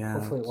abuse. Yeah.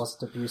 Hopefully it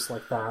wasn't abuse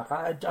like that.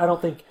 I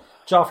don't think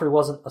Joffrey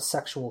wasn't a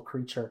sexual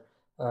creature,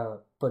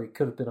 but it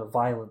could have been a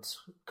violent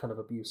kind of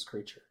abuse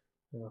creature.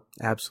 Yeah.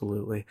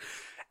 Absolutely.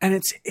 And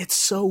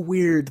it's so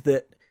weird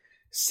that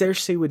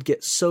Cersei would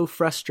get so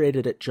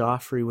frustrated at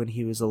Joffrey when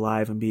he was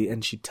alive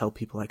and she'd tell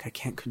people like, I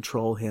can't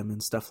control him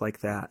and stuff like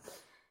that.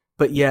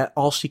 But yet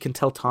all she can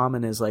tell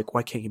Tommen is like,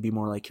 why can't you be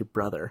more like your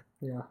brother?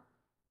 Yeah.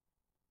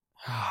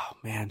 Oh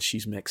man,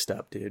 she's mixed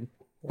up, dude.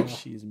 Yeah.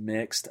 She's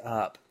mixed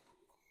up.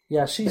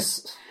 Yeah,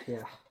 she's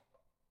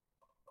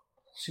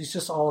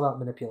just all about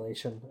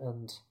manipulation,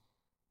 and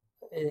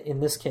in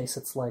this case,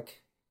 it's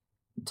like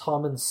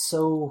Tommen's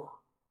so,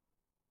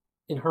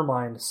 in her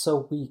mind,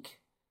 so weak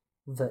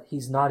that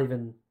he's not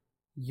even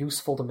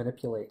useful to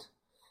manipulate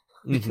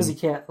because he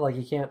can't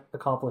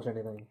accomplish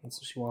anything, and so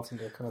she wants him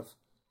to kind of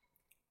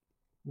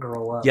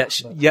grow up.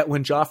 Yet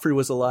when Joffrey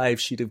was alive,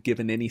 she'd have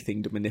given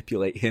anything to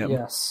manipulate him.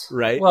 Yes,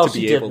 right. Well, to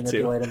she be did able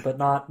manipulate to him, but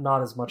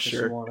not as much as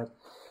she wanted.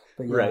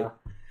 But yeah,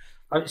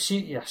 right.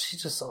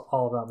 She's just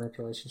all about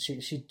manipulation.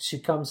 She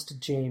comes to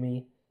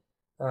Jaime.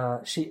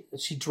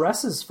 She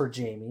dresses for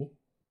Jaime,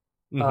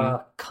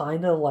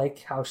 kind of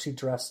like how she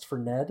dressed for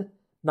Ned.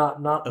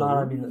 Not.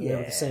 I mean, they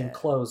have the same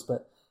clothes,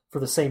 but for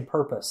the same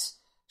purpose.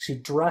 She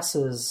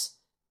dresses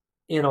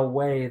in a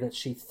way that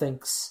she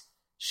thinks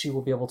she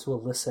will be able to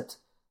elicit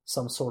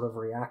some sort of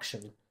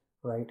reaction,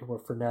 right? Where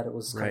for Ned it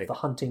was kind of the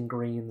hunting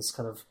greens,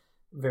 kind of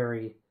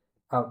very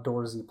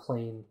outdoorsy,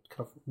 plain,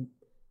 kind of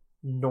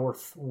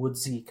north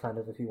woodsy kind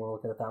of, if you want to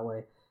look at it that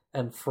way.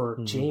 And for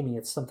Jaime,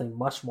 it's something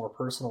much more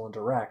personal and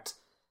direct,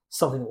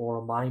 something that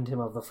will remind him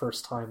of the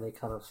first time they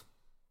kind of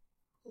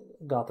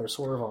got their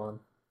swerve on.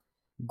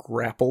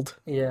 Grappled.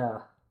 Yeah.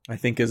 I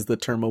think is the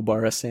term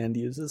Obara Sand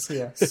uses.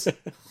 Yes.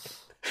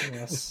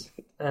 Yes.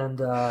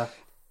 And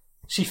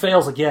she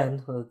fails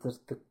again.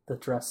 The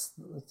dress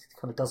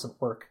kind of doesn't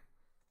work,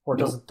 or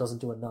doesn't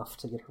do enough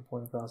to get her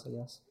point across, I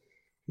guess.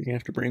 You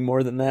have to bring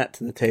more than that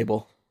to the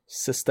table,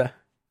 sister.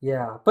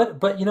 Yeah,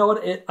 but you know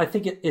what? I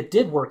think it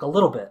did work a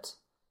little bit.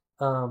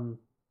 Jaime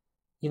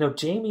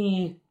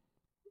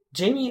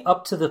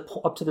up to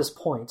this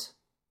point,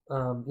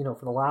 for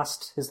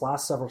his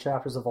last several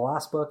chapters of the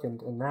last book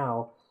and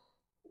now,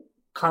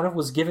 kind of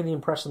was giving the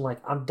impression like,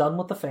 I'm done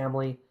with the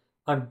family.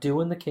 I'm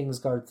doing the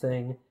Kingsguard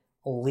thing.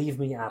 Leave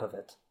me out of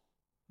it.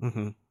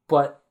 Mm-hmm.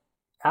 But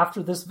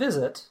after this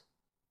visit,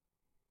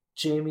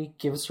 Jaime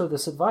gives her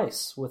this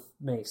advice with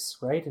Mace,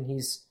 right? And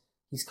he's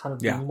kind of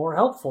being more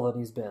helpful than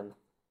he's been,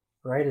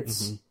 right?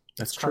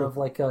 That's kind of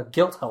like a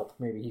guilt help,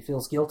 maybe. He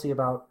feels guilty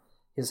about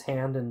his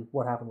hand and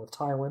what happened with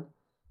Tywin,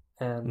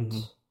 and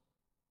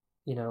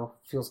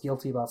feels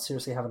guilty about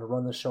Cersei having to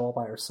run the show all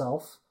by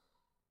herself.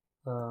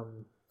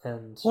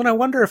 And I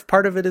wonder if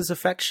part of it is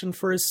affection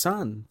for his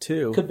son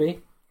too. Could be.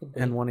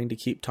 And wanting to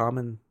keep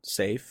Tommen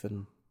safe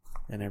and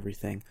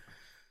everything.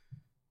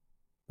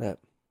 That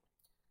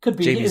could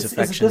be. Jaime's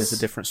affection is a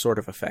different sort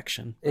of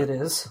affection. It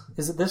is.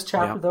 Is it this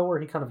chapter though where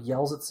he kind of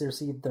yells at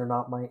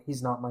Cersei,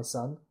 he's not my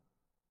son?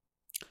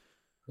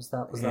 Was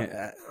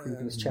that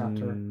previous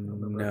chapter?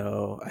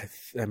 No,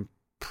 I'm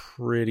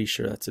pretty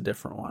sure that's a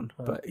different one.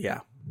 But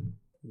yeah.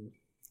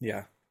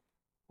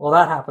 Well,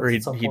 that happens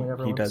at some point.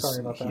 Everyone,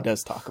 sorry about that. He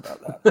does talk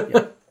about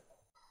that.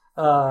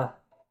 Yeah.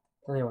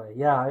 Anyway,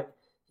 yeah.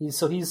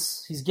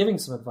 He's giving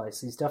some advice.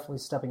 He's definitely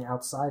stepping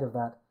outside of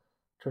that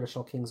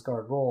traditional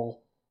Kingsguard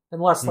role,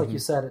 unless, like you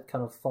said, it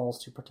kind of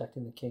falls to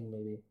protecting the king.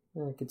 Maybe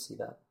I could see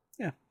that.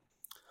 Yeah,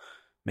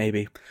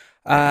 maybe.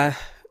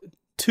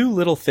 Two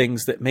little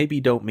things that maybe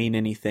don't mean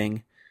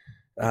anything,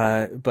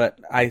 but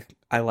I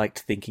liked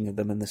thinking of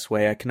them in this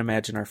way. I can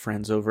imagine our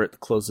friends over at the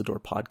Close the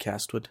Door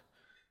podcast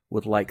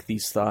would like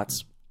these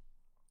thoughts.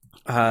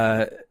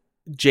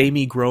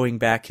 Jaime growing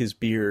back his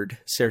beard.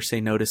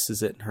 Cersei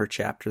notices it in her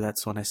chapter.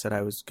 That's one I said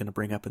I was going to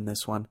bring up in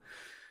this one.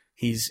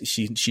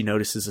 She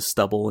notices a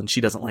stubble, and she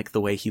doesn't like the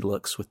way he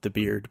looks with the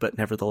beard, but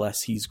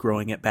nevertheless he's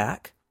growing it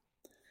back.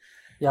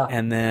 Yeah.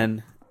 And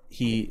then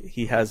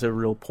he has a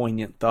real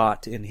poignant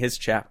thought in his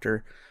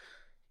chapter.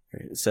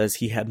 It says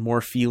he had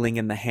more feeling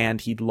in the hand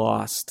he'd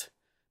lost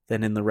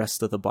than in the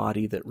rest of the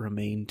body that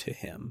remained to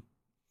him.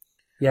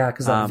 Yeah,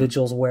 because that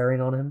vigil's wearing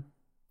on him.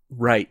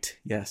 Right.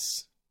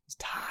 Yes. He's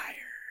tired.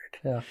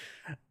 Yeah.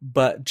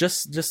 But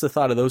just the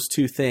thought of those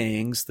two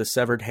things, the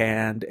severed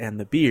hand and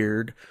the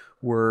beard,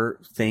 were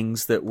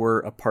things that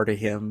were a part of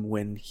him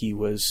when he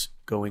was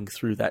going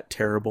through that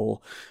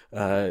terrible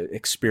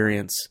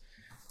experience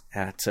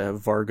at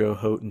Vargo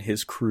Hoat and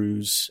his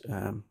crew's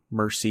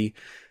mercy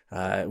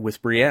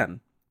with Brienne.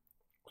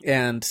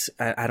 And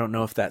I don't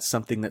know if that's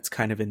something that's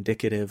kind of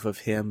indicative of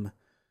him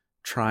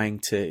trying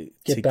to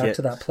get back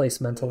to that place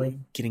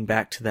mentally. Getting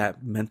back to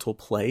that mental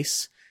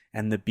place.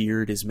 And the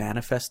beard is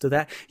manifest of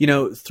that.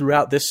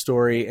 Throughout this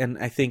story, and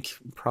I think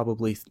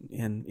probably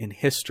in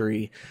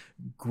history,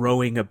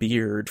 growing a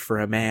beard for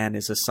a man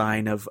is a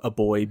sign of a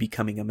boy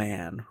becoming a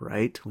man,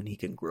 right? When he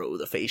can grow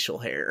the facial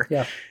hair.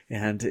 Yeah.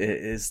 And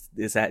is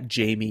that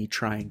Jaime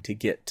trying to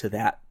get to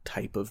that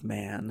type of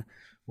man,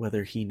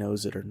 whether he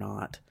knows it or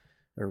not,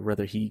 or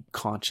whether he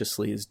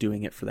consciously is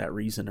doing it for that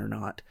reason or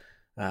not?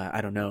 I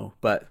don't know.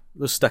 But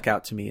those stuck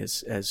out to me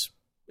as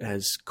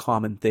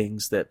common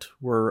things that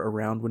were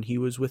around when he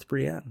was with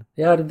Brienne.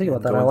 Yeah, I didn't think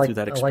about that. I like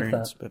that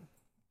experience, but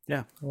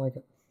yeah, I like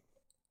it.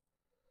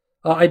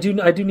 I do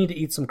need to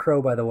eat some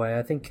crow, by the way.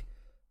 I think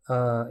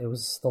it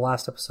was the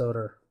last episode,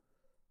 or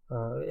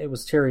it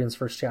was Tyrion's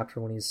first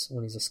chapter when he's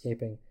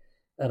escaping,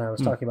 and I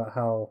was talking about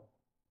how,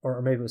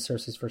 or maybe it was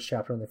Cersei's first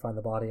chapter when they find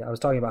the body. I was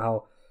talking about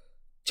how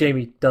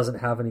Jaime doesn't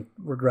have any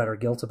regret or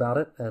guilt about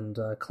it, and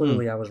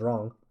clearly I was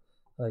wrong.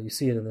 You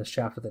see it in this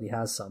chapter that he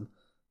has some.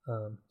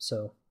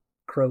 So.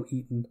 Crow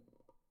eaten.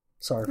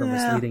 Sorry for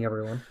misleading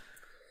everyone.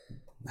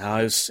 No,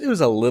 it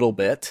was a little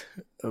bit,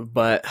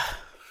 but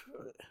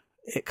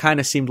it kind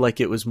of seemed like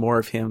it was more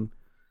of him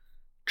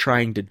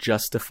trying to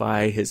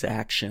justify his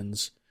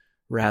actions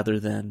rather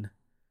than,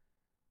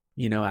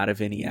 out of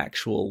any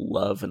actual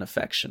love and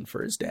affection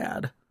for his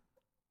dad.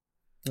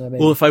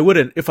 Well, if I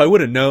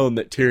would have known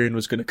that Tyrion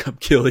was going to come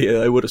kill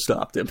you, I would have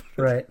stopped him.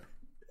 Right.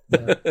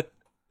 Yeah.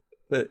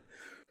 But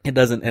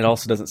it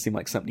also doesn't seem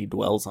like something he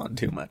dwells on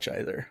too much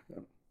either.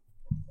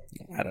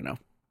 I don't know.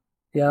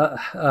 Yeah.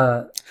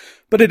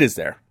 But it is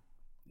there.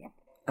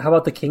 How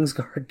about the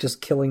Kingsguard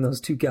just killing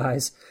those two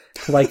guys?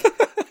 Like,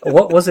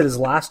 what was it, his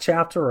last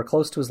chapter or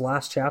close to his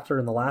last chapter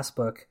in the last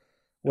book,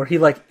 where he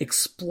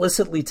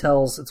explicitly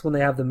tells, it's when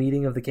they have the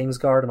meeting of the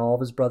Kingsguard and all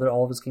of his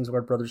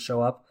Kingsguard brothers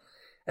show up,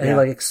 and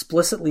he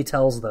explicitly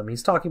tells them,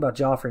 he's talking about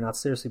Joffrey, not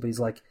Cersei, but he's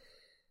like,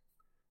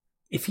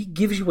 if he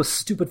gives you a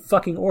stupid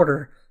fucking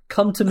order,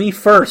 come to me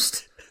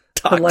first.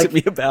 Talk to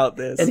me about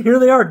this. And here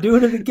they are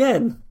doing it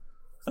again.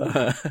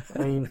 I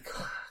mean,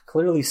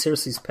 clearly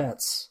Cersei's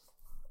pets,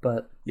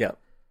 but yeah,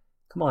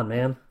 come on,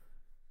 man.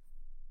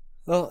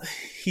 Well,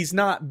 he's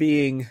not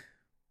being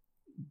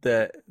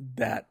that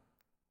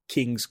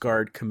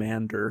Kingsguard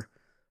commander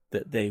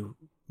that they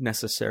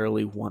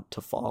necessarily want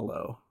to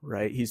follow,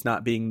 right? He's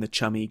not being the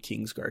chummy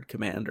Kingsguard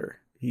commander.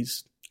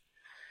 He's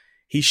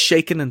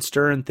shaking and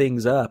stirring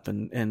things up,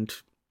 and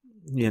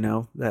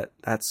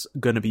that's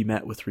going to be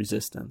met with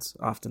resistance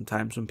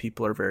oftentimes when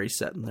people are very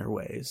set in their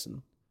ways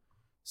and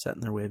set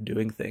in their way of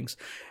doing things.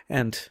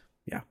 And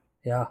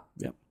yeah.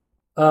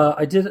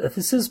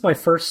 This is my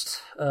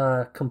first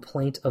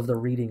complaint of the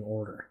reading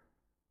order.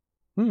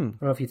 I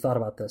don't know if you thought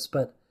about this,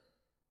 but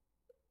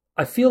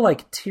I feel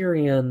like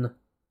Tyrion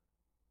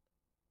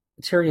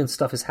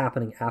stuff is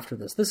happening after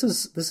this. This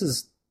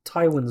is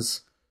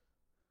Tywin's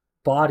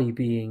body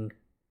being,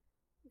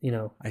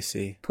 I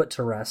see, put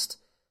to rest.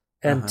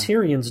 And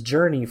Tyrion's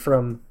journey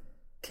from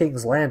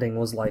King's Landing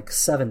was like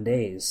 7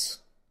 days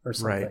or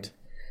something. Right.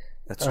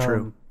 That's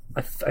true.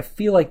 I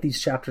feel like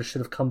these chapters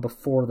should have come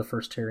before the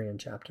first Tyrion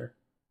chapter.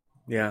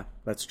 Yeah,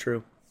 that's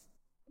true.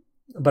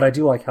 But I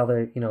do like how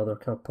they're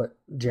kind of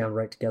jammed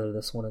right together,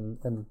 this one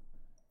and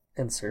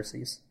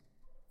Cersei's.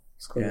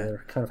 It's clear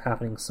they're kind of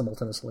happening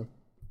simultaneously.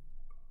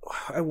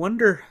 I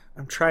wonder,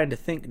 I'm trying to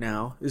think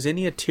now, is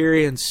any of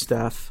Tyrion's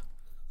stuff,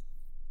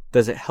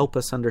 does it help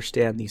us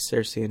understand these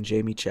Cersei and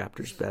Jaime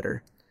chapters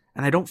better?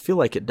 And I don't feel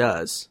like it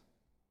does.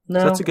 No,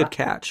 so that's a good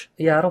catch.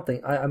 Yeah, I don't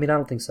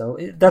think so.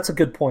 That's a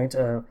good point.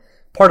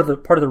 Part of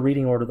the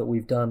reading order that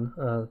we've done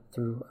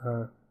through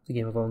the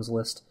Game of Thrones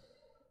list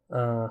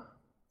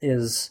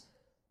is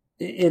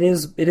it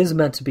is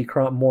meant to be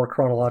more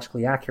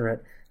chronologically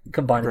accurate,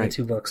 combining the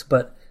two books,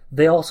 but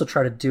they also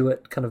try to do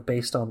it kind of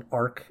based on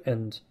arc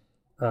and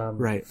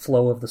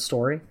flow of the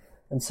story.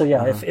 And so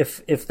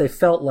if they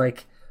felt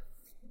like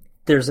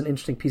there's an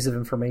interesting piece of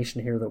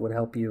information here that would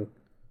help you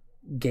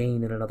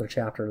gain in another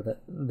chapter, that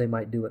they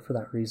might do it for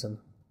that reason.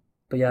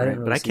 But yeah,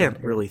 I can't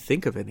really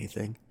think of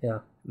anything. Yeah,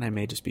 and I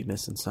may just be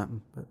missing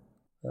something. But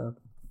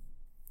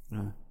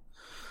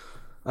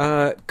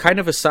yeah. Kind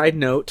of a side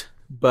note,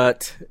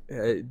 but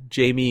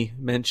Jaime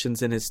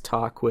mentions in his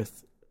talk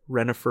with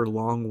Yennefer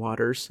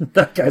Longwaters.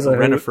 That guy's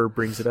Yennefer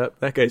brings it up.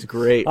 That guy's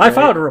great. I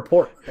found a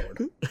report.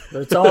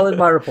 It's all in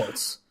my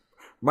reports.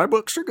 My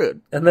books are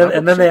good. And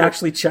then they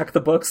actually check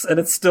the books, and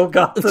it's still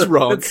got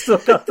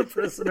the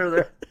prisoner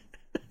there.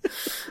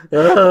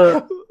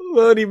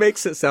 Well, and he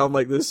makes it sound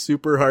like this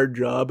super hard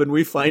job, and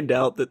we find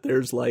out that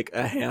there's like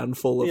a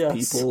handful of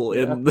people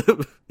in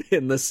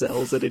the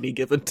cells at any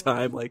given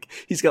time. Like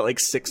he's got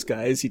like 6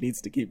 guys he needs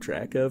to keep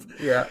track of.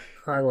 Yeah,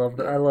 I love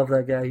that. I love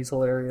that guy. He's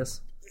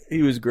hilarious.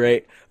 He was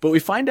great. But we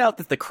find out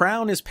that the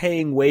crown is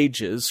paying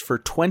wages for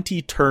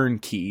 20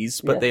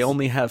 turnkeys, but they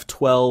only have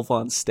 12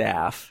 on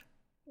staff.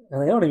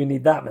 And they don't even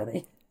need that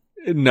many.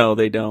 No,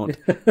 they don't.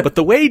 But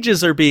the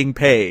wages are being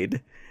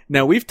paid.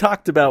 Now, we've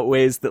talked about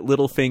ways that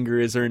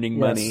Littlefinger is earning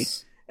money,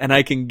 and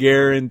I can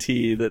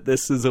guarantee that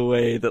this is a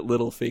way that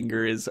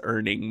Littlefinger is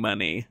earning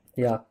money.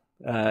 Yeah.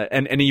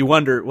 And you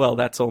wonder, well,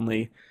 that's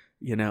only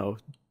the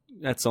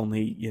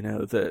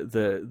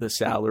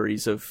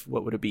salaries of,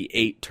 what would it be,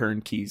 8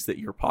 turnkeys that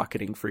you're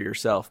pocketing for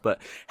yourself.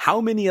 But how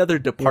many other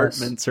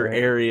departments or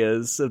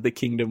areas of the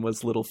kingdom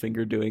was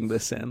Littlefinger doing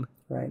this in?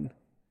 Right.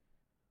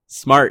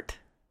 Smart,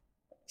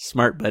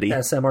 buddy.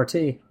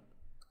 SMRT.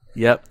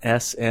 Yep,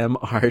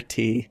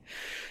 SMRT.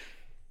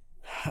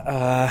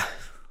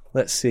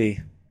 Let's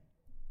see.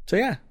 So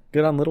yeah,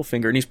 good on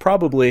Littlefinger. And he's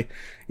probably,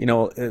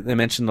 they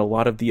mentioned a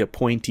lot of the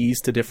appointees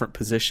to different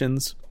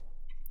positions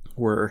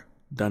were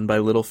done by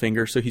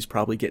Littlefinger, so he's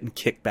probably getting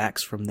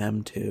kickbacks from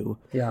them too.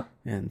 Yeah.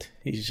 And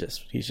he's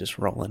just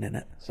rolling in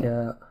it. So.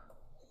 Yeah.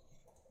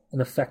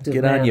 An effective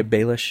Get man. on you,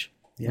 Baelish.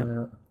 Yep.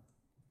 Yeah.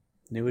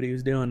 Knew what he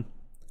was doing.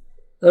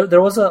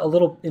 There was a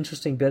little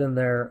interesting bit in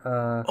there.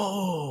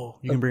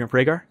 You can bring up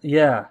Rhaegar?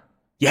 Yeah.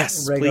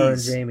 Yes, Rhaegar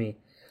please. and Jaime.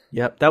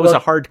 Yep, that was a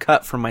hard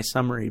cut from my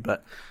summary,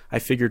 but I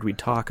figured we'd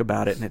talk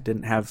about it, and it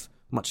didn't have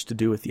much to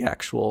do with the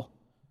actual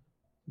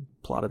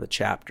plot of the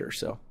chapter.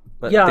 So,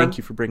 but thank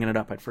you for bringing it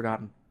up. I'd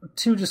forgotten.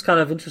 2 just kind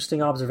of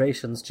interesting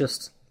observations.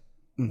 Just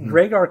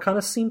Rhaegar kind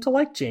of seemed to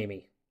like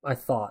Jaime, I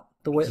thought,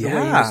 the way he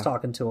was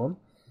talking to him.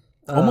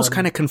 Almost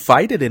kind of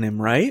confided in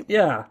him, right?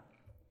 Yeah.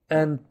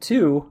 And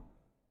 2,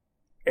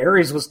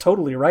 Aerys was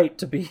totally right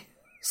to be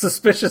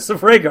suspicious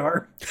of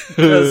Rhaegar,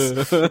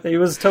 because he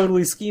was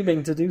totally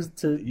scheming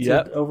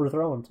to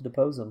overthrow him, to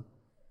depose him.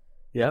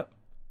 Yep.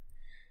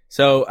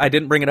 So I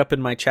didn't bring it up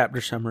in my chapter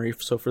summary.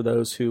 So for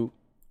those who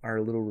are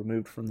a little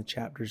removed from the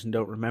chapters and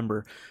don't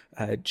remember,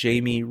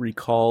 Jaime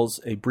recalls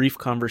a brief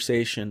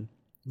conversation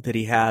that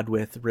he had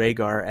with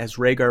Rhaegar as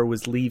Rhaegar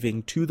was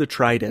leaving to the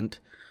Trident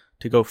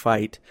to go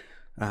fight.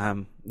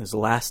 It was the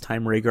last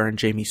time Rhaegar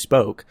and Jaime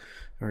spoke.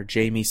 Or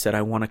Jaime said,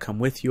 "I want to come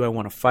with you. I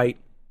want to fight."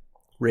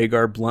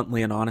 Rhaegar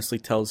bluntly and honestly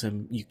tells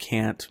him, "You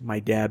can't. My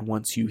dad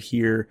wants you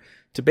here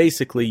to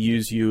basically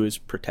use you as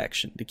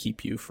protection to keep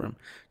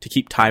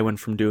Tywin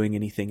from doing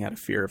anything out of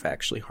fear of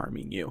actually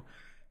harming you."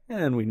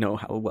 And we know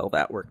how well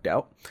that worked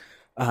out.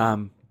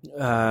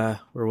 Where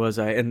was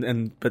I?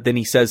 But then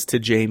he says to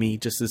Jaime,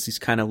 just as he's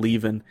kind of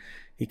leaving,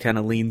 he kind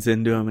of leans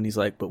into him and he's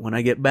like, "But when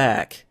I get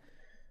back,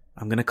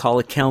 I'm going to call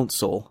a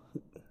council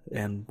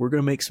and we're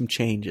going to make some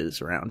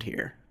changes around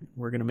here.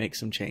 We're going to make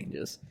some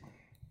changes.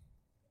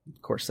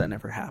 Of course, that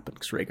never happened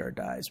because Rhaegar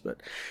dies,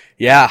 but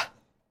yeah.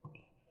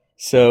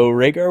 So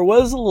Rhaegar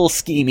was a little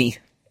schemy.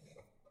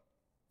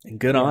 And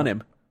good on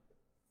him.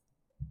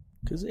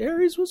 Because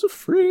Aerys was a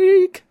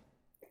freak.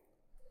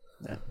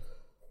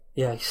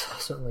 Yeah, he's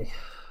certainly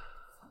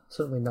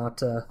not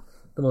the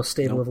most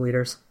stable of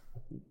leaders.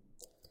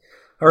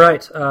 All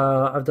right,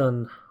 I've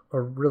done a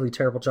really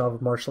terrible job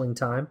of marshalling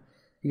time.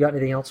 You got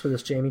anything else for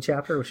this Jaime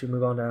chapter? We should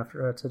move on to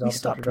Davos. We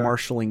stopped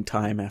marshalling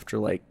time after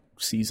like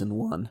season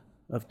 1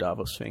 of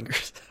Davos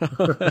Fingers.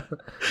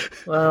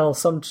 Well,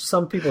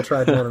 some people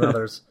tried more than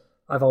others.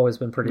 I've always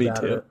been pretty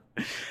bad at it.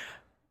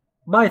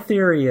 My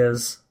theory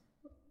is,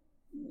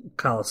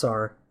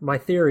 Khalasar,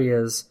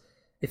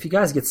 if you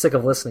guys get sick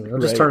of listening, you'll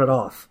just turn it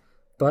off.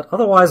 But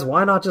otherwise,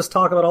 why not just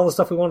talk about all the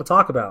stuff we want to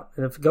talk about?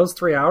 And if it goes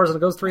 3 hours, then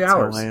it goes 3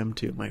 hours. That's how I am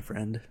too, my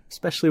friend.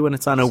 Especially when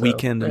it's on a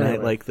weekend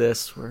night like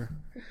this.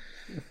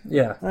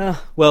 Yeah.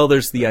 Well,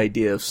 there's the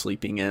idea of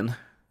sleeping in.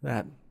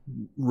 That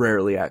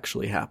rarely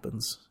actually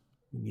happens.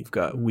 You've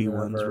got wee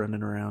ones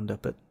running around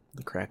up at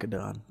the crack of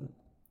dawn.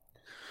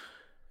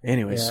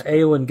 Anyways. Yeah,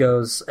 Eowyn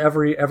goes,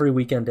 every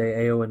weekend day,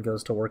 Eowyn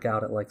goes to work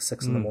out at like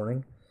 6 in the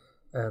morning.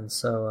 And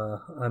so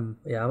I'm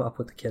up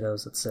with the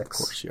kiddos at 6.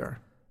 Of course you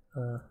are.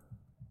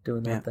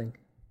 Doing that thing.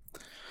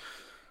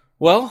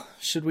 Well,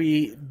 should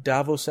we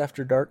Davos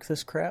After Dark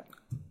this crap?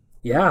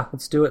 Yeah,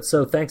 let's do it.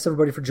 So thanks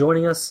everybody for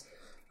joining us.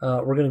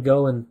 We're going to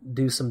go and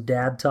do some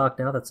dad talk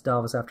now. That's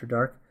Davos After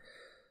Dark.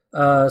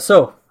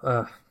 So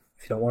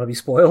if you don't want to be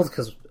spoiled,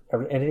 because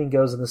anything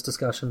goes in this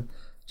discussion,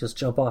 just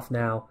jump off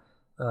now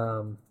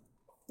and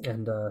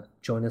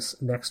join us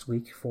next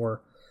week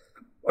for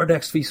our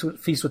next Feast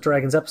with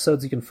Dragons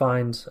episodes. You can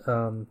find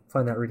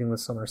that reading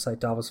list on our site,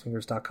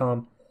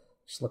 davosfingers.com.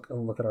 Just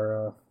look at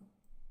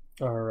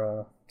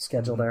our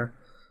schedule there,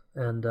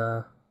 and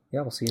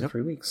we'll see you in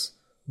 3 weeks.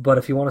 But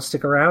if you want to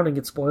stick around and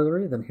get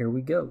spoilery, then here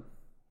we go.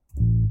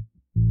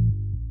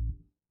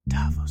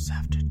 Davos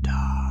After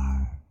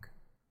Dark.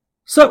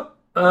 So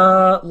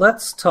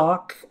let's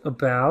talk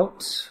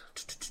about.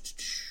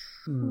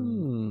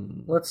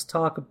 Let's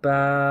talk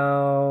about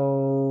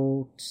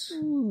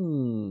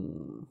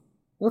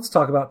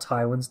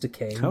Tywin's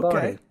decaying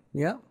body.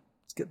 Yeah,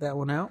 let's get that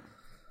one out.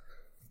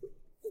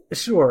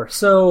 Sure.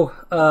 So,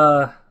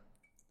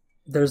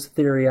 there's a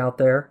theory out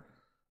there,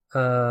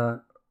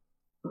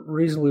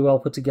 reasonably well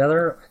put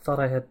together. I thought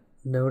I had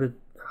noted.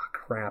 Oh,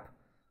 crap.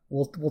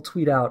 We'll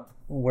tweet out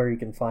where you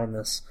can find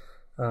this.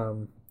 I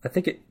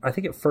think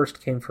it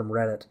first came from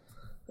Reddit,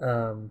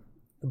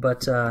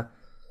 but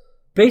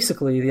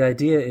basically the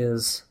idea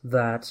is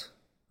that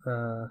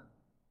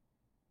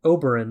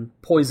Oberyn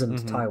poisoned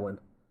Tywin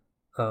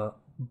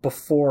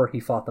before he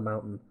fought the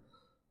Mountain,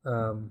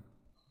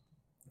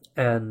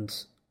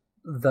 and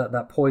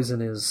that poison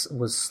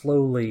was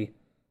slowly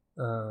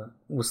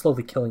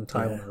killing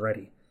Tywin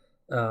already,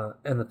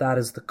 and that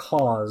is the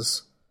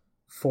cause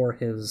for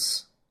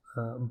his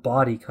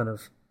body kind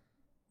of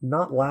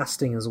not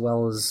lasting as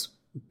well as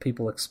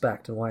people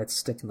expect, and why it's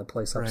sticking the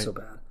place up so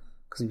bad,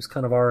 because he was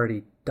kind of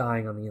already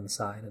dying on the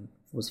inside and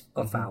was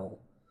a foul.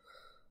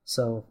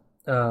 So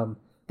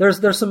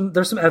there's some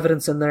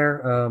evidence in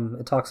there.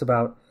 It talks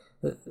about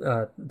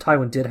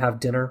Tywin did have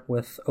dinner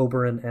with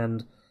Oberyn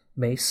and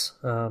Mace.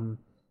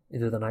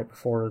 Either the night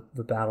before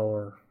the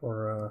battle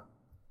or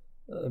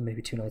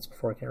maybe 2 nights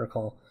before, I can't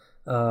recall.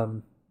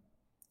 And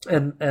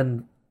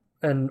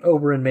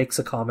Oberyn makes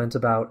a comment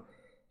about,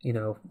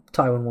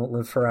 Tywin won't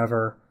live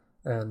forever,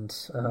 and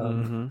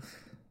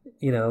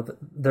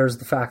there's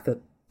the fact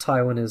that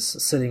Tywin is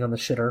sitting on the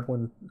shitter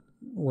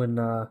when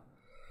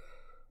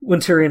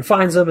Tyrion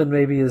finds him, and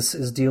maybe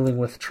is dealing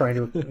with trying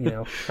to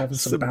having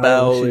some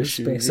bowel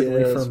issues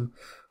basically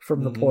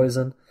from the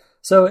poison.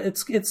 So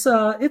it's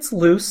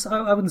loose.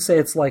 I wouldn't say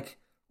it's like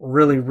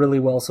really, really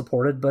well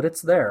supported, but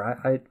it's there.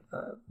 I'm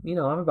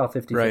about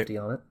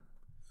 50-50 on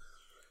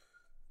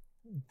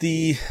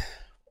it.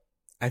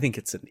 I think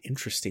it's an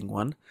interesting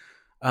one.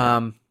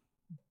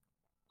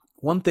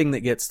 One thing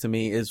that gets to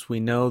me is we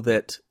know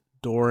that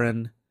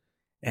Doran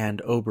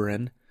and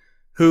Oberyn,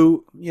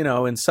 who,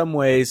 in some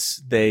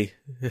ways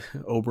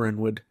Oberyn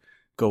would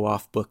go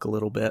off book a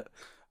little bit,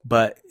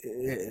 but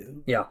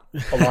a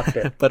lot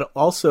bit. But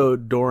also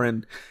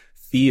Doran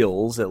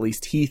feels, at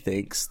least he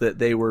thinks, that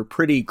they were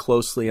pretty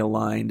closely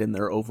aligned in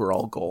their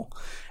overall goal.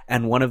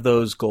 And one of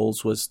those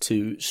goals was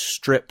to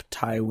strip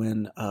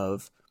Tywin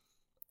of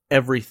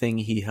everything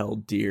he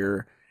held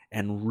dear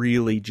and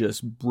really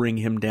just bring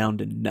him down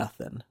to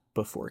nothing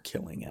before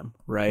killing him,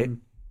 right?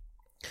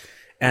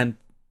 And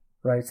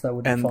right, so that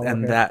wouldn't follow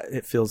and here. That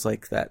it feels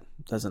like that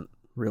doesn't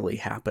really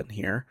happen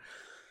here.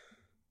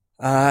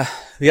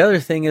 The other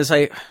thing is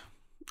I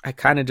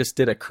kind of just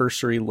did a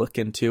cursory look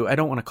into, I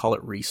don't want to call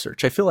it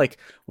research. I feel like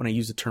when I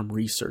use the term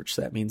research,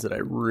 that means that I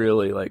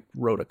really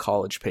wrote a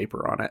college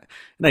paper on it.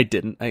 And I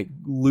didn't. I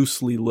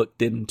loosely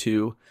looked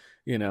into,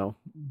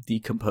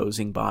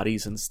 decomposing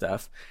bodies and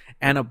stuff.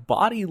 And a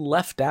body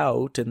left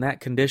out in that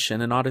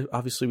condition, and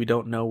obviously we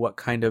don't know what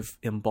kind of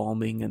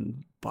embalming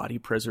and body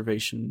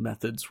preservation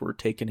methods were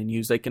taken and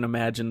used. I can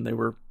imagine they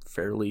were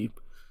fairly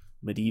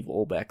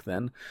medieval back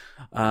then.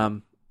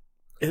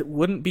 It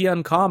wouldn't be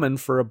uncommon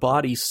for a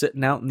body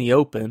sitting out in the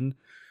open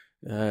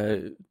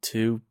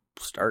to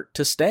start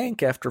to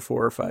stank after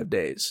 4 or 5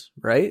 days,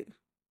 right?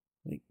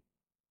 Like,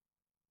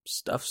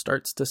 stuff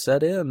starts to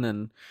set in,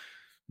 and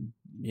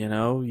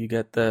you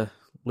get the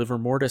livor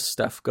mortis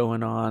stuff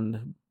going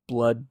on.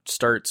 Blood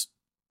starts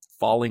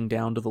falling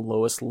down to the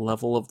lowest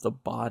level of the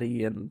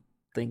body, and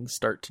things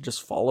start to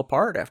just fall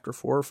apart after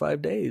 4 or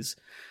 5 days.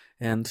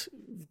 And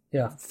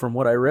from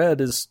what I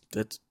read, it's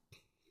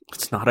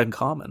not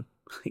uncommon.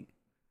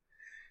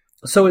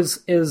 So is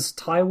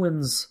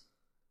Tywin's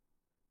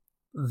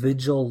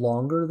vigil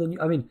longer than you?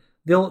 I mean,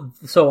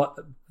 so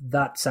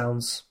that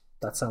sounds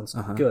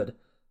good.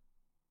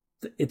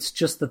 It's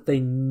just that they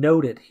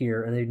note it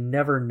here, and they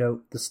never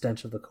note the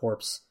stench of the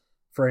corpse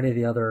for any of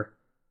the other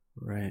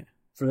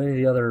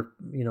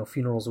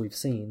funerals we've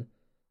seen.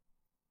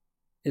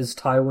 Is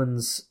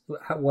Tywin's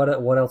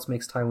what else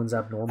makes Tywin's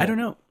abnormal? I don't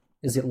know.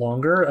 Is it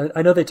longer?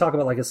 I know they talk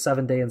about like a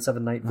 7-day and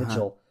 7-night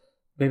vigil.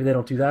 Maybe they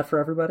don't do that for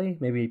everybody.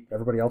 Maybe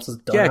everybody else is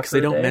done. Yeah, because they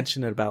don't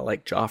mention it about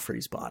like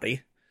Joffrey's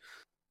body,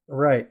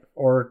 right?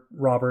 Or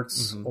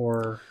Robert's,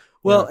 or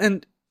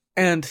and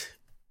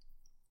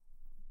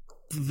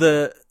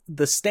the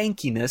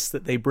stankiness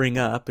that they bring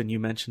up, and you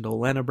mentioned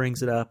Olenna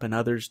brings it up, and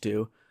others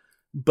do,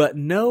 but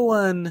no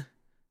one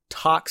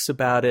talks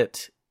about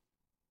it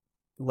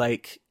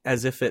like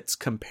as if it's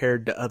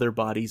compared to other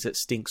bodies. It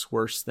stinks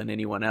worse than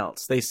anyone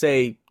else. They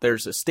say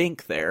there's a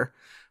stink there,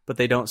 but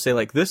they don't say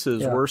like, this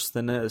is worse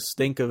than a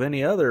stink of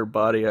any other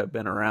body I've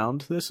been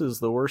around. This is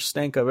the worst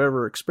stink I've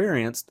ever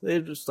experienced. They're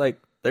just like,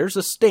 there's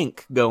a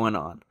stink going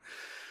on.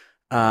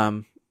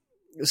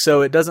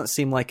 So it doesn't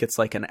seem like it's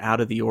like an out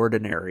of the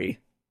ordinary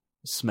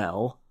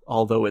smell,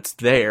 although it's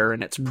there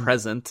and it's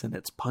present and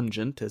it's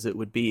pungent as it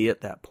would be at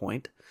that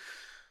point.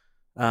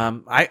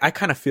 I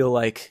kind of feel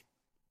like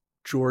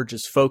George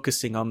is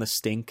focusing on the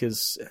stink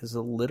as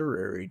a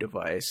literary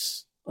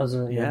device. As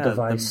a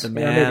device. The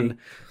man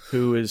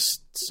who is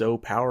so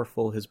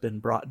powerful has been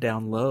brought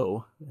down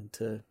low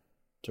into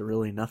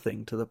really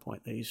nothing, to the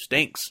point that he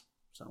stinks.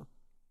 So,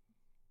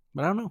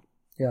 but I don't know.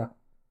 Yeah,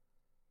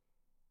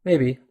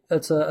 maybe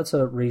that's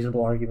a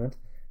reasonable argument,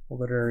 a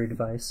literary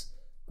device.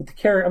 But the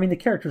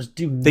characters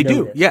do. They note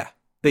do, it yeah.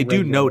 They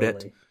do note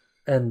it,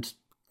 and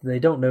they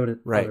don't note it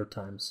other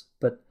times.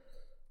 But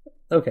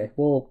okay,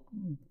 well,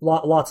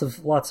 lots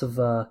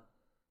of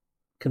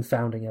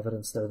confounding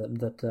evidence there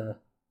that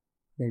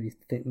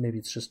maybe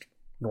it's just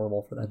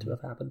normal for that to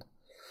have happened.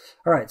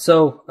 All right,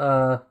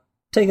 so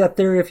take that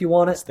theory if you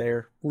want it. It's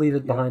there. Leave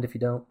it behind if you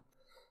don't.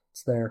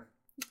 It's there.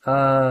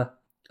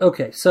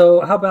 Okay,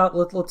 so how about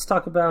let's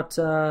talk about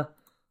Sansa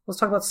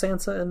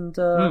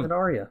and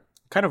Arya.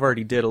 Kind of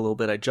already did a little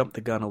bit. I jumped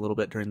the gun a little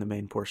bit during the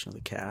main portion of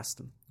the cast,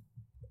 and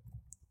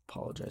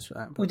apologize for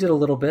that. But... We did a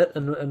little bit,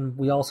 and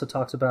we also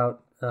talked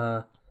about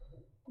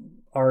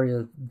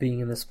Arya being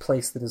in this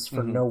place that is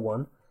for no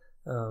one.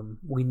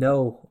 We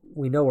know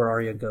where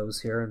Arya goes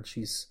here, and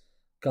she's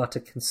got to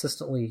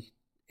consistently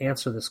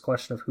answer this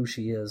question of who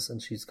she is, and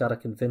she's got to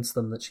convince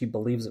them that she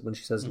believes it when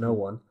she says no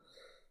one,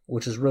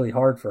 which is really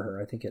hard for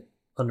her. I think it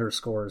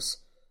underscores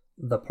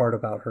the part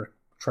about her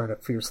trying to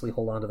fiercely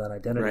hold on to that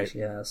identity she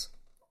has.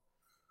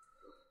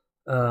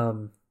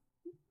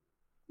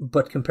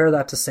 But compare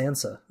that to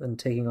Sansa and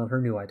taking on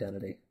her new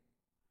identity.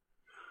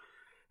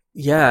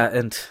 Yeah,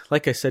 and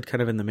like I said,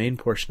 kind of in the main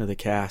portion of the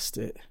cast,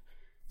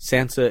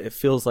 Sansa, it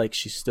feels like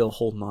she's still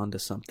holding on to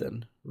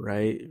something,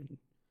 right?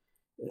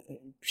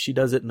 She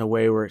does it in a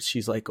way where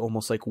she's like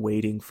almost like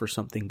waiting for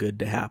something good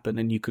to happen,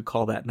 and you could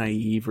call that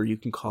naive, or you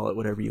can call it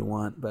whatever you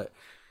want, but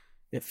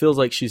it feels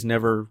like she's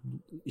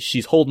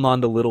holding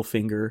on to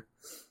Littlefinger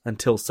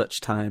until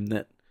such time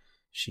that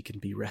she can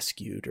be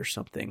rescued or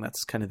something.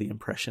 That's kind of the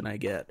impression I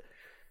get.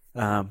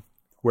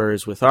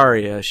 Whereas with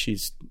Arya,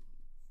 she's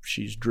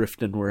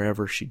drifting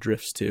wherever she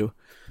drifts to,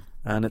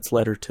 and it's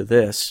led her to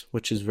this,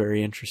 which is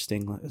very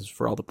interesting, as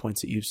for all the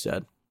points that you've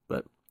said.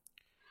 But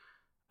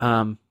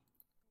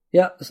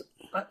yeah,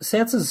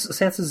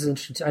 Sansa's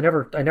interesting.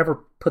 I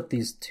never put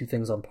these two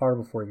things on par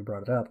before you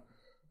brought it up.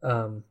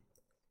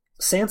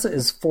 Sansa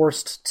is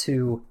forced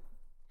to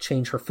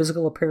change her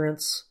physical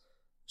appearance.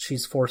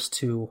 She's forced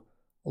to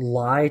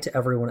lie to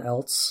everyone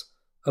else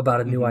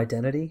about a new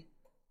identity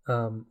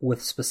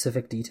with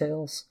specific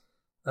details.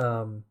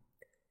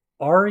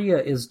 Arya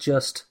is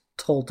just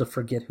told to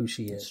forget who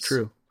she is. It's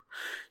true.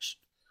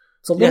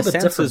 It's a little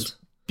bit Sansa's different.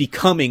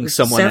 Becoming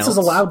someone else. Sansa's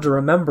allowed to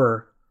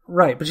remember,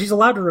 right? But she's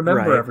allowed to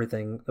remember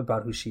everything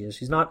about who she is.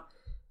 She's not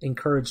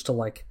encouraged to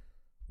like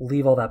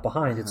leave all that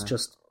behind. It's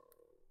just,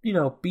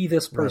 be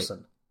this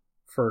person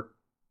for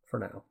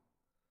now.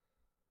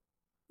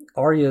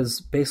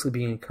 Arya's basically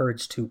being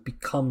encouraged to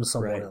become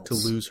someone else, to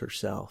lose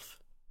herself.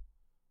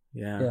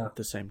 Yeah. At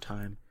the same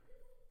time.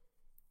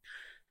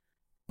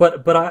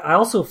 But I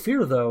also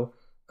fear, though,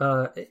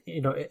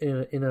 in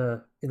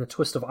a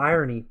twist of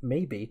irony,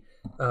 maybe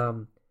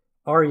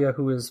Arya,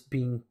 who is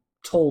being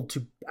told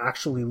to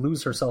actually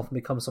lose herself and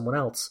become someone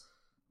else,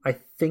 I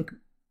think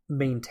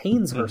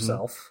maintains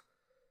herself.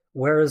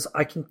 Whereas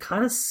I can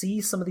kind of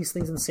see some of these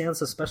things in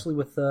Sansa, especially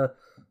with the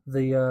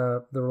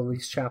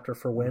release chapter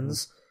for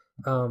Winds,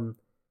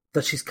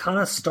 that she's kind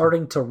of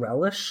starting to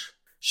relish.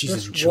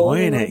 She's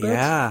enjoying it,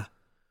 yeah.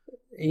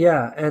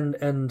 Yeah,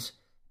 and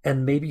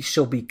maybe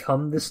she'll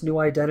become this new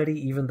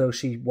identity, even though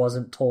she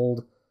wasn't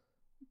told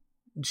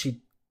that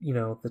she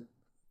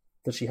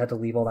had to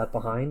leave all that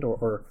behind,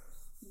 or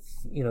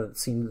it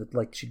seemed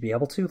like she'd be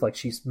able to. Like,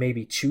 she's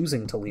maybe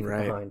choosing to leave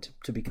it behind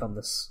to become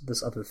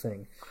this other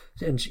thing.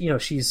 And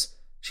she's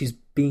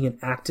being an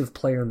active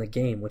player in the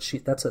game, which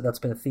that's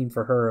been a theme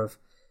for her of,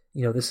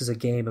 this is a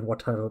game, and what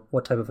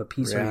type of a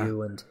piece are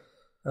you? And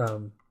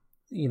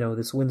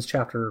this Winds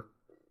chapter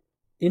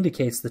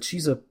indicates that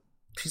she's a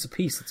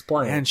piece that's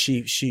playing. And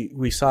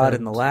we saw it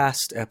in the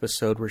last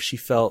episode where she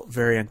felt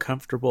very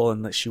uncomfortable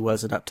and that she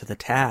wasn't up to the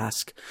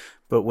task.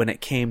 But when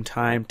it came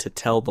time to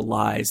tell the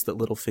lies that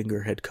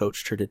Littlefinger had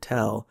coached her to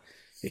tell,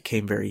 it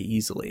came very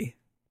easily.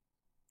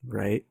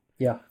 Right?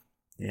 Yeah.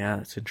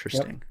 Yeah, it's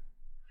interesting.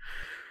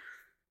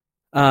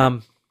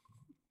 Yep.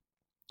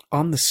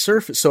 On the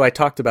surface, so I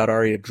talked about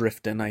Arya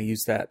Drifton. I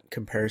used that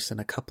comparison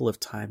a couple of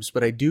times,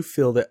 but I do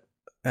feel that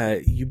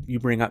you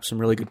bring up some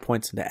really good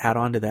points, and to add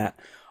on to that,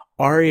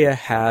 Arya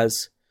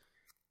has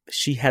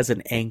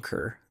an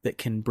anchor that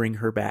can bring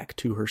her back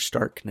to her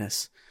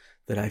starkness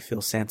that I feel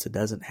Sansa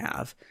doesn't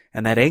have,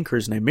 and that anchor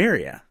is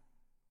Nymeria.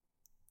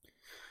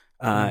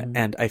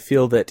 And I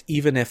feel that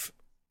even if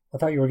I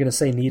thought you were going to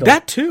say Needle,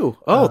 that too.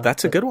 Oh,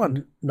 that's a good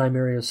one.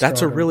 Nymeria's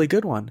that's a really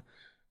good one.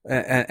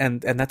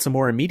 And that's a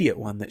more immediate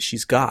one that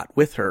she's got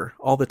with her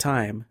all the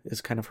time, is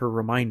kind of her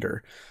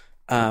reminder.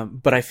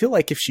 But I feel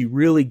like if she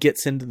really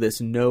gets into this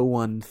no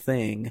one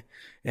thing,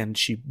 and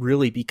she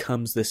really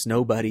becomes this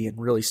nobody and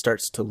really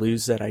starts to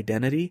lose that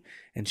identity,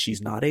 and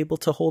she's not able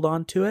to hold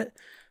on to it,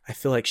 I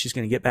feel like she's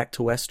going to get back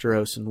to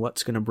Westeros, and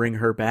what's going to bring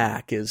her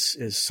back is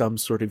some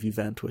sort of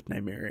event with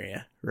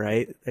Nymeria,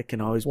 right? That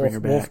can always bring her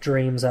back. Wolf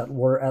dreams at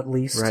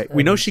least. Right.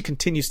 We know she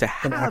continues to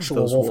have an actual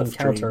those wolf dreams.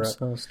 encounter at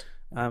most.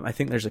 I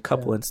think there's a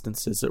couple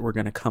instances that we're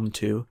going to come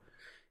to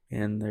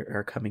in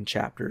our coming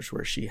chapters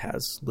where she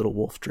has little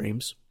wolf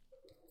dreams.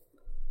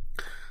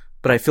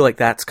 But I feel like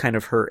that's kind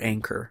of her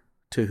anchor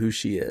to who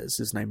she is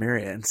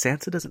Nymeria. And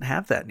Sansa doesn't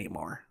have that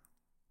anymore.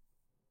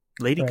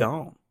 Lady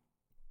gone.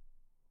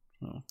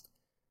 Oh.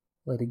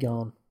 Lady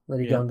gone.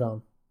 Lady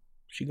gone.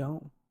 She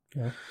gone.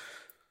 Yeah.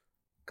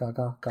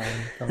 Gaga,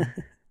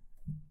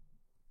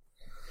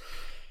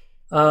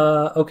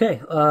 gone.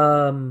 Okay.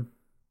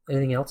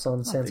 Anything else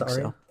on Sansa Arya?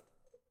 So.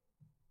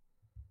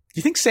 Do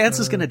you think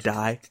Sansa's going to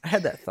die? I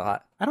had that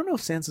thought. I don't know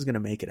if Sansa's going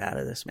to make it out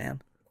of this,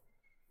 man.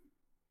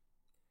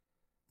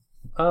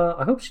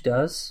 I hope she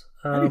does.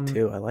 I do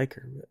too. I like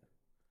her. But...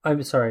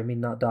 I'm sorry. I mean,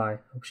 not die.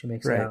 I hope she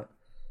makes it out.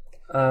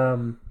 I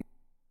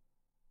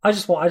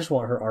just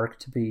want her arc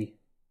to be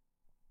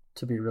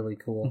really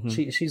cool.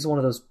 Mm-hmm. She's one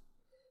of those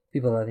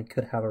people that I think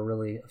could have a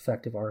really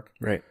effective arc.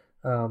 Right.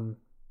 But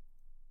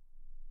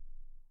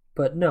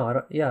no, I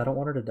don't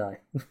want her to die.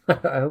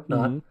 I hope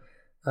not. Mm-hmm.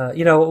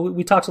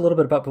 We talked a little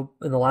bit about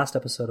in the last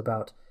episode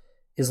about,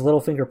 is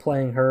Littlefinger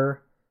playing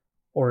her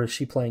or is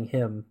she playing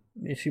him?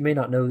 She may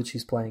not know that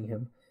she's playing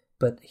him,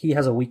 but he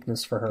has a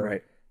weakness for her,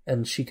 right?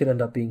 And she could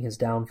end up being his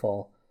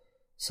downfall.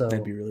 So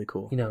that'd be really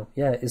cool.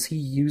 Is he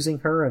using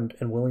her and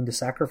willing to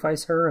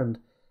sacrifice her? And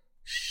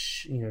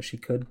she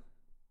could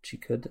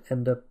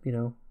end up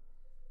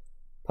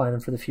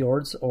pining for the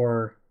fjords,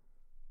 or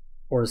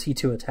is he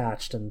too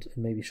attached and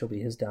maybe she'll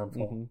be his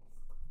downfall? Mm-hmm.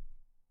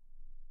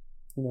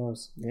 Who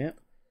knows? Yeah.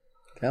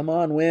 Come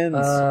on,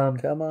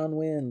 Winds. Come on,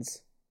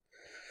 Winds.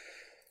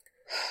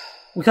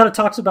 We kind of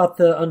talked about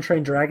the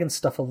Untrained Dragon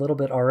stuff a little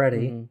bit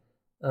already.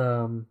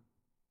 Mm-hmm.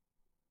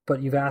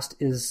 But you've asked,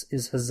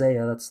 is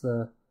Hosea, that's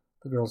the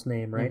girl's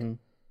name, right?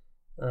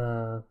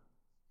 Mm-hmm.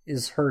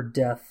 Is her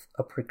death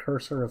a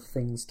precursor of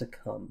things to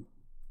come?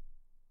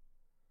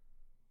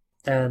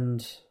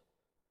 And,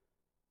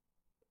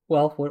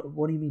 well,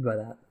 what do you mean by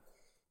that?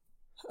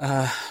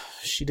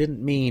 She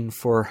didn't mean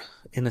for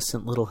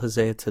innocent little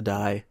Hosea to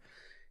die.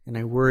 And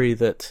I worry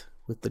that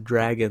with the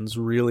dragons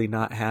really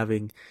not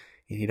having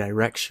any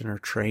direction or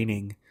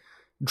training,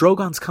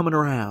 Drogon's coming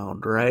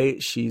around,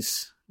 right?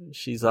 She's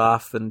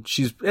off, and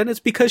it's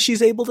because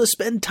she's able to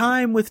spend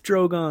time with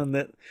Drogon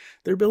that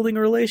they're building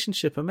a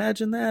relationship.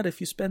 Imagine that,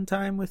 if you spend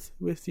time with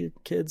your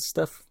kids,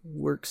 stuff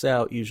works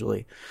out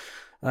usually.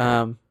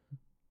 But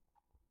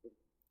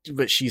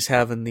she's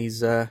having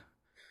these, I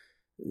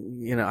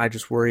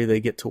just worry they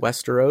get to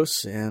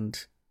Westeros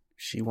and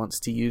she wants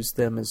to use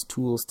them as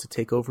tools to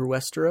take over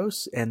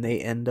Westeros, and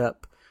they end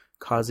up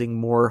causing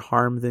more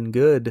harm than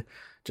good,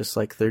 just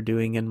like they're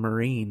doing in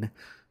Meereen.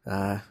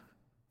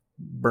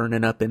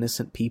 Burning up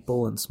innocent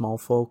people and small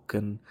folk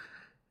and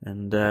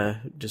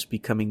just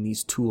becoming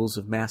these tools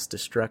of mass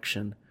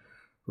destruction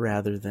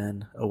rather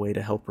than a way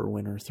to help her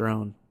win her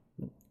throne.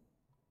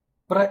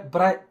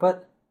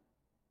 But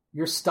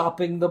you're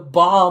stopping the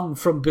bomb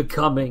from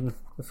becoming,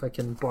 if I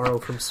can borrow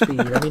from Speed.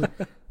 I mean,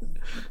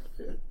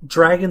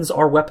 dragons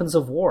are weapons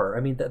of war.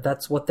 I mean,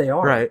 that's what they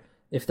are. Right.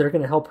 If they're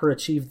going to help her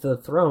achieve the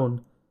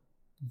throne,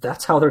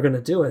 that's how they're going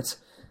to do it.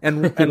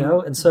 And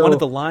and so one of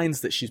the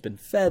lines that she's been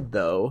fed,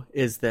 though,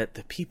 is that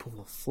the people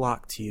will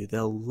flock to you.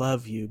 They'll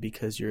love you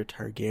because you're a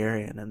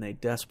Targaryen, and they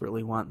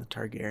desperately want the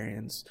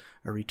Targaryens,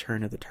 a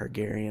return of the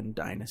Targaryen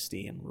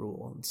dynasty and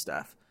rule and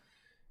stuff.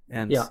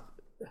 And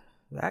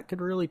that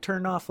could really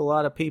turn off a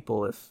lot of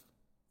people if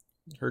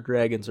her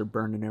dragons are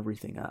burning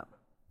everything up,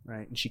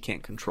 right? And she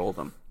can't control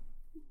them.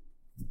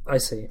 I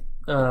see.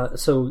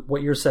 So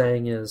what you're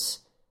saying is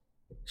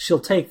she'll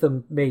take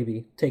them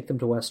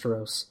to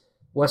Westeros.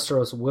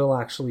 Westeros will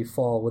actually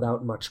fall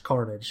without much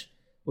carnage,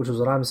 which is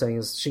what I'm saying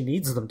is she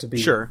needs them to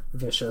be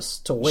vicious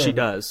to win. She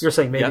does. You're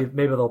saying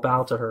maybe they'll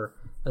bow to her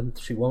and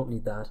she won't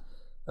need that.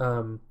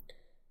 And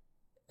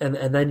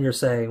then you're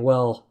saying,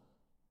 well,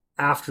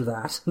 after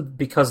that,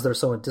 because they're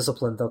so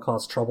undisciplined, they'll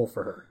cause trouble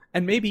for her.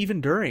 And maybe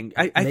even during.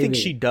 I think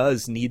she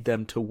does need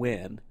them to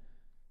win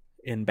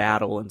in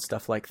battle and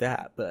stuff like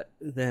that. But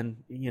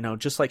then,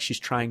 just like she's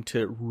trying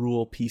to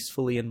rule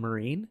peacefully in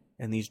Meereen,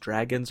 and these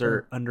dragons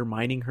are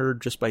undermining her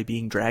just by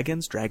being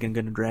dragons, dragon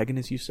gonna dragon,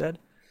 as you said.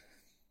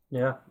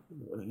 Yeah.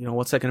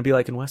 What's that going to be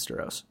like in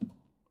Westeros?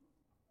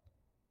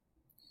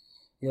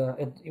 Yeah,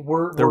 and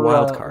they're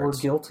wild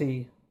cards.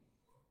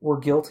 We're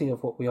guilty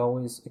of what we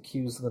always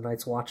accuse the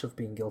Night's Watch of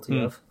being guilty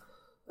of.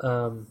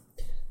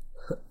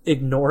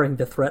 Ignoring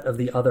the threat of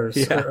the others,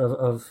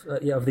 of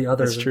the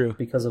others. That's true.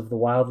 Because of the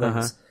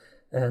wildlings.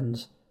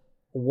 And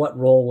what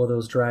role will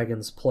those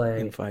dragons play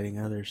in fighting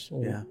others?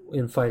 Yeah,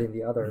 in fighting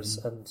the others,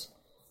 and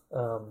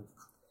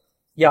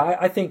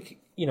I think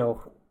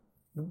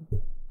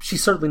she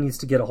certainly needs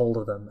to get a hold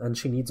of them, and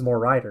she needs more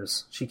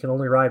riders. She can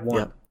only ride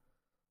one,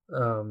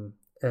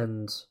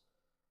 and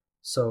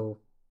so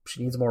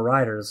she needs more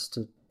riders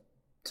to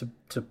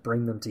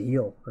bring them to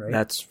heel, right?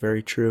 That's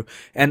very true.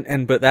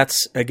 But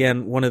that's,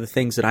 again, one of the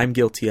things that I'm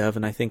guilty of,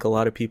 and I think a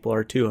lot of people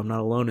are too, I'm not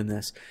alone in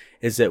this,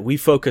 is that we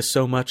focus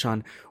so much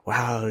on,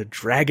 wow,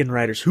 dragon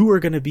riders, who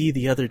are going to be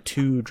the other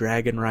two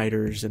dragon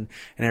riders and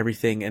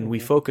everything, and we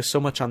focus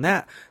so much on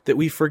that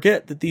we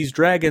forget that these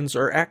dragons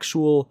are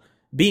actual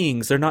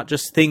beings. They're not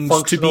just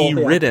things to be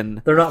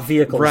ridden. They're not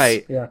vehicles.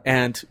 Right. Yeah.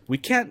 And we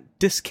can't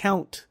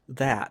discount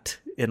that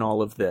in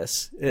all of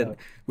this. And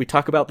we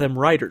talk about them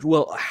riders.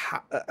 Well,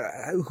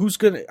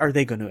 are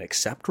they going to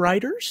accept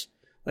riders?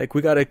 Like,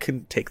 we got to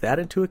take that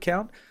into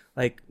account.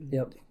 Like,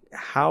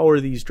 how are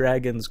these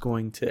dragons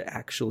going to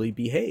actually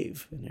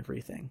behave and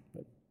everything?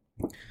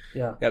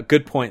 Yeah.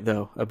 Good point,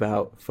 though,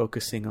 about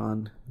focusing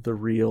on the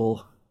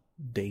real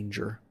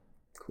danger,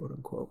 quote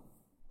unquote.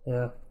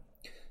 Yeah.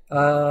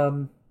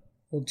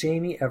 Will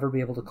Jaime ever be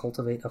able to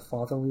cultivate a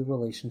fatherly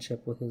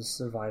relationship with his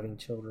surviving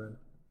children?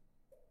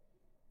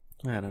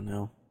 I don't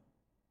know.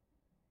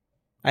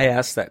 I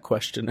asked that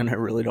question and I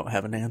really don't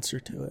have an answer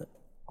to it.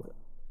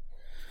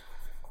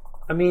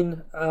 I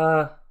mean,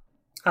 I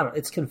don't know.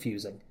 It's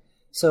confusing.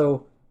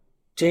 So,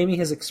 Jaime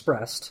has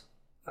expressed,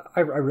 I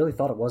really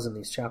thought it was in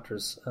these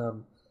chapters,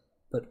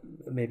 but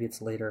maybe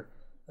it's later.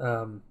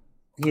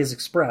 He has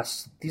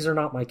expressed, these are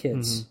not my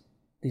kids. Mm-hmm.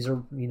 These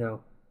are,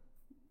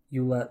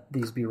 you let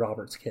these be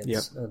Robert's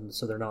kids, and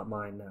so they're not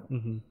mine now.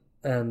 Mm-hmm.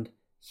 And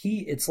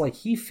it's like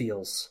he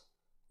feels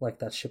like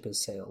that ship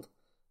has sailed.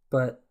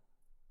 But,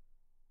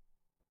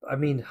 I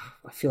mean,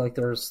 I feel like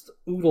there's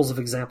oodles of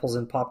examples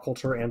in pop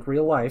culture and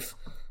real life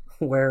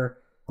where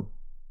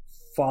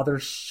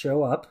fathers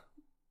show up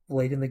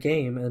late in the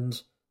game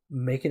and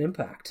make an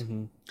impact.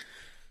 Mm-hmm.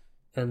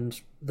 And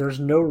there's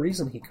no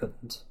reason he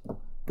couldn't.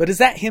 But is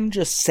that him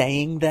just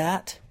saying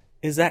that?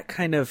 Is that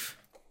kind of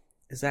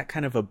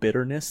a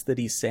bitterness that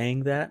he's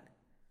saying that?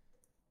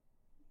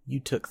 You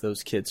took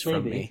those kids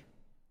from me.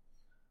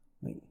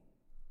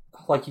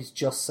 Like he's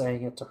just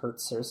saying it to hurt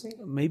Cersei?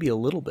 Maybe a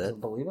little bit.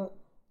 Doesn't believe it?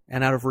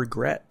 And out of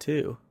regret,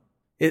 too.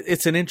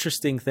 It's an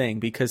interesting thing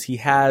because he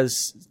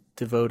has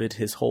devoted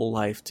his whole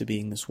life to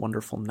being this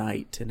wonderful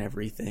knight and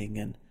everything.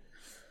 And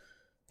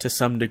to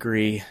some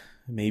degree,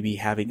 maybe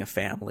having a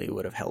family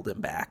would have held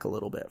him back a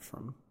little bit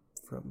from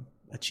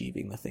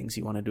achieving the things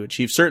he wanted to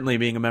achieve. Certainly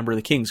being a member of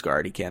the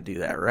Kingsguard, he can't do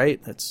that,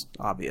 right? That's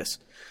obvious.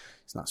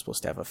 He's not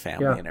supposed to have a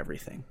family and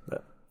everything.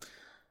 But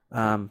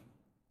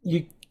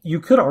You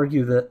could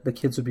argue that the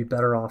kids would be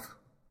better off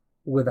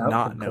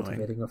without him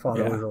cultivating a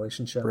fatherly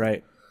relationship.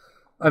 Right.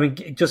 I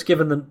mean, just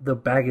given the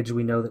baggage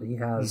we know that he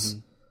has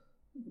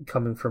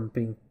coming from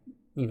being,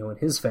 in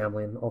his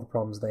family and all the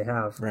problems they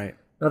have. Right.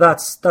 Now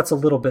that's a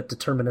little bit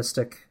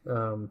deterministic,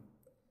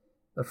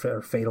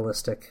 or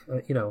fatalistic.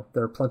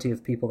 There are plenty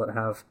of people that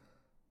have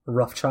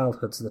rough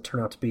childhoods that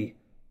turn out to be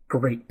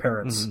great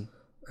parents.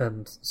 Mm-hmm.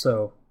 And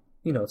so,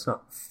 it's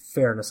not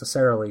fair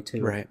necessarily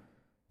to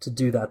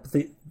do that.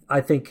 But I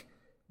think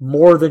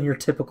more than your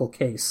typical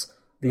case,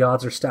 the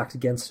odds are stacked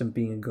against him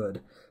being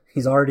good.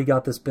 He's already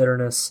got this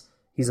bitterness.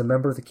 He's a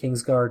member of the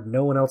Kingsguard.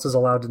 No one else is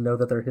allowed to know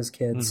that they're his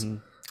kids.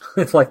 Mm-hmm.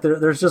 It's like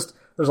there's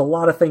a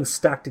lot of things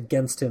stacked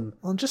against him.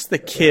 Well, just the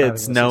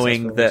kids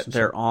knowing that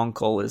their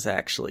uncle is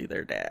actually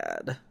their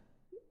dad.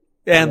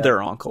 And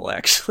their uncle,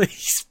 actually.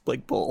 He's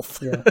like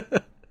both. Yeah.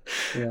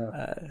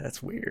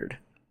 That's weird.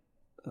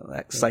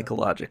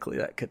 Psychologically,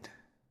 that could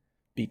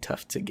be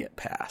tough to get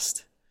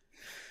past.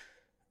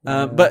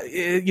 But,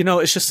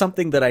 it's just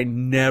something that I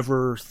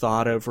never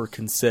thought of or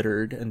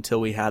considered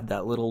until we had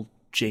that little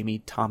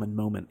Jamie Tommen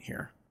moment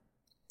here.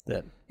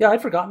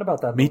 I'd forgotten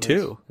about that. Me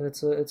too.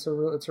 It's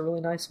a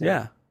really nice one.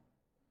 Yeah.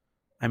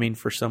 I mean,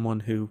 for someone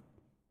who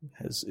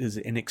is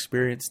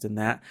inexperienced in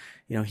that,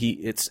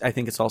 I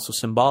think it's also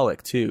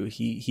symbolic too.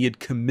 He had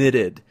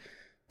committed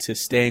to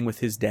staying with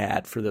his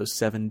dad for those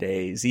 7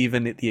 days,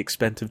 even at the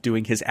expense of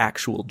doing his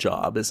actual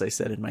job, as I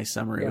said in my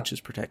summary, which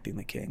is protecting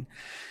the king.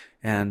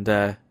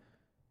 And,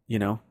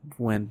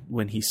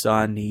 when he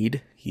saw a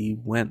need, he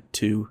went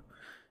to,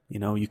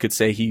 you could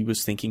say he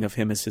was thinking of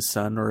him as his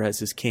son or as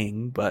his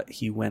king, but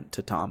he went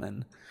to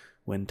Tommen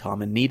when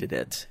Tommen needed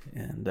it.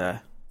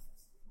 And,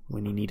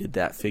 when he needed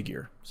that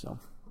figure. So,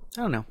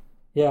 I don't know.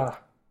 Yeah.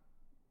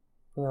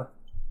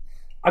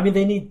 I mean,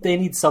 they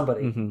need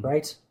somebody,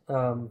 right?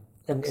 And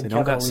Kevin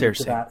alluded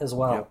to that as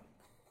well. Yep.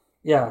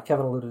 Yeah,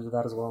 Kevin alluded to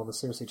that as well in the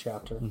Cersei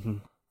chapter.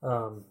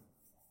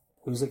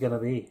 Who's it going to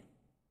be?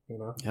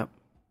 Yep.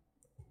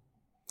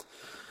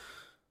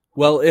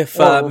 Well, if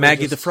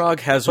Maggie the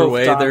Frog has her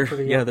way,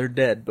 they're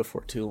dead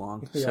before too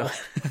long. So.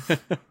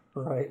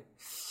 Right.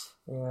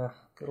 Yeah,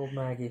 good old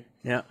Maggie.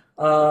 Yeah.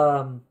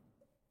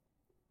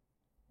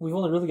 We've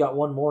only really got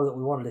one more that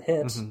we wanted to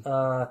hit.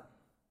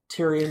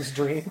 Tyrion's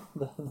dream,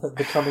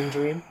 the coming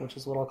dream, which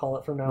is what I'll call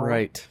it from now on.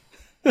 Right.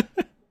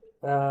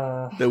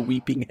 The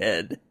weeping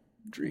head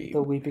dream.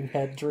 The weeping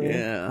head dream.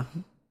 Yeah.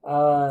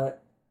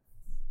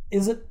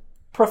 Is it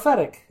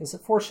prophetic? Is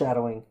it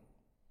foreshadowing?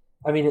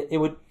 I mean,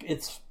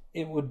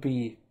 it would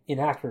be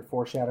inaccurate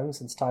foreshadowing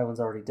since Tywin's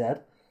already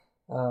dead.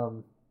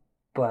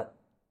 But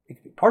it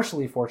could be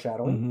partially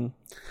foreshadowing.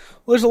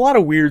 Well, there's a lot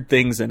of weird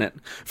things in it.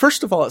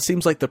 First of all, it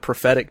seems like the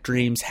prophetic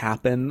dreams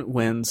happen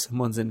when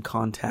someone's in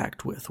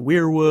contact with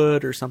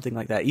weirwood or something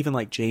like that. Even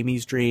like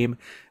Jaime's dream,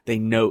 they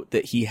note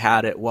that he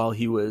had it while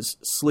he was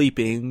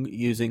sleeping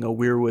using a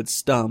weirwood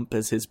stump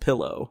as his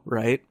pillow,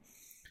 right?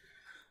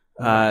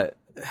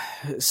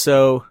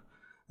 So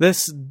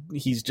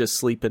he's just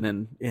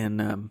sleeping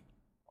in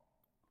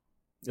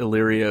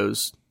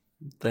Illyrio's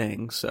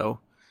thing, so,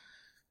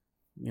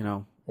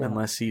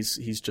 unless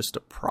he's just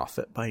a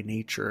prophet by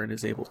nature and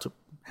is able to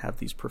have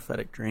these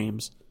prophetic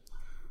dreams.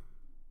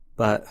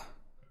 But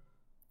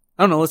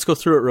I don't know, let's go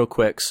through it real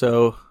quick.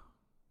 So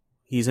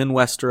he's in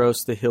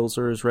Westeros, the hills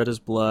are as red as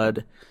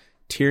blood.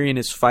 Tyrion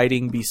is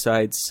fighting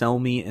beside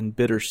Selmy and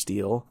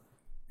Bittersteel,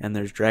 and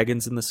there's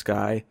dragons in the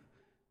sky.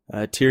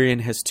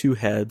 Tyrion has 2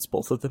 heads,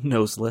 both of them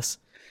noseless.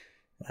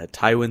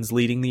 Tywin's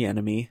leading the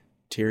enemy.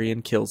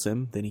 Tyrion kills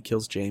him, then he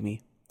kills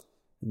Jaime.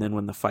 And then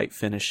when the fight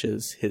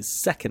finishes, his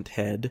second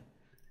head,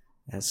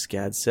 as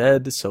Scad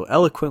said so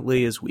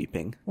eloquently, is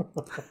weeping.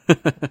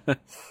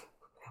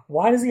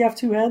 Why does he have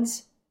 2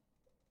 heads?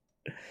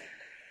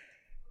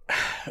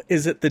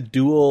 Is it the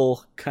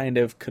dual kind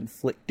of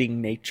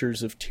conflicting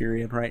natures of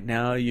Tyrion right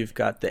now? You've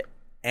got the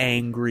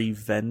angry,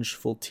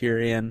 vengeful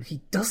Tyrion.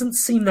 He doesn't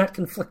seem that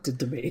conflicted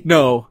to me.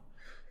 No.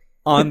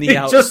 On the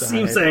outside. He just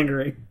seems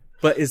angry.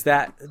 But is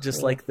that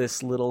just like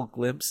this little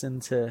glimpse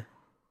into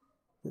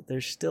that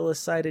there's still a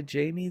side of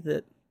Jaime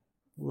that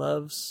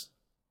loves,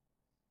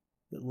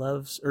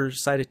 or a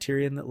side of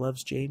Tyrion that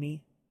loves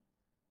Jaime?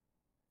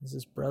 Is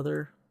his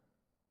brother?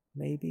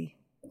 Maybe.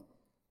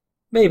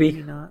 Maybe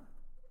not.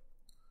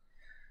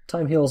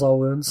 Time heals all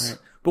wounds. Right.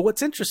 But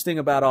what's interesting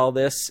about all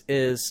this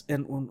is,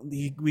 and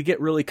we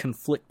get really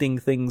conflicting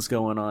things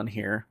going on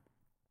here.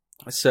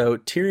 So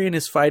Tyrion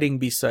is fighting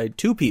beside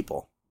 2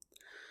 people.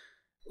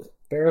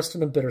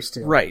 Barristan and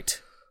Bittersteel. Right.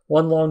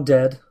 One long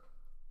dead,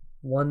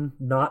 one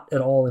not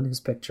at all in his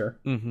picture.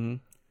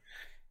 In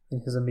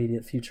his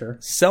immediate future.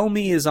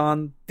 Selmy is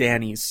on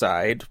Dany's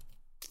side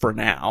for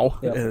now.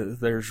 Yep.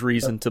 There's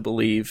reason to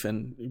believe,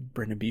 and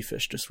Brendan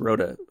Beefish just wrote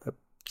a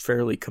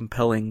fairly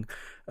compelling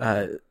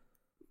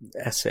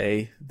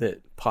essay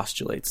that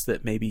postulates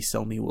that maybe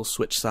Selmy will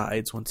switch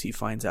sides once he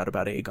finds out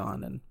about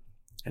Aegon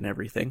and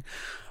everything.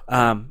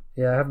 I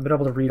haven't been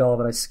able to read all of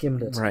it. I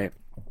skimmed it. Right.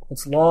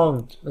 It's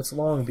long. It's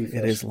long, Beefish.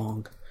 It is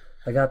long.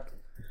 Give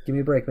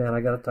me a break, man.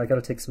 I got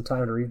to take some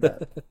time to read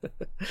that.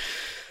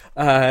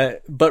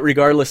 But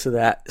regardless of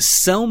that,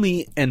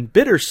 Selmy and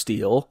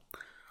Bittersteel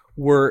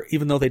were,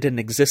 even though they didn't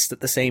exist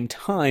at the same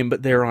time,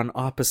 but they're on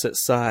opposite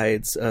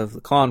sides of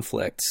the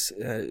conflict.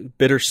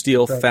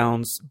 Bittersteel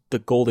founds the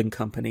Golden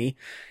Company,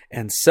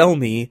 and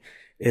Selmy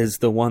is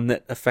the one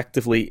that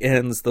effectively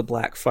ends the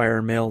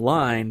Blackfyre male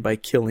line by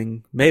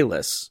killing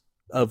Maelys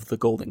of the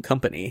Golden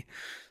Company.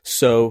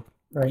 So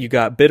you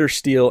got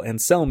Bittersteel and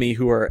Selmy,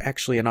 who are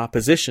actually in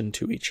opposition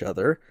to each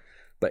other,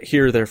 but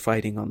here they're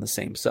fighting on the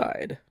same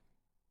side.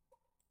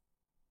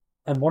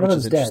 And one of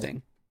them's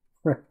dead.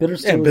 Right.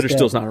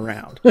 Bittersteel's not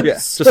around. Yeah,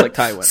 just like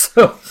Tywin.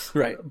 So,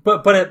 right.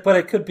 But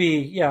it could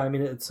be, I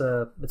mean, it's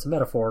a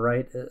metaphor,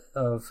 right?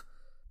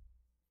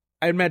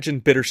 I imagine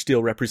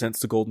Bittersteel represents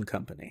the Golden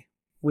Company.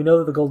 We know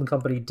that the Golden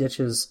Company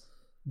ditches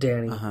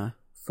Dany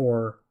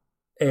for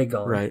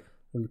Aegon. Right.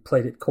 We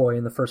played it coy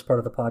in the first part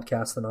of the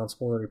podcast, the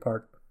non-spoilery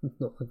part.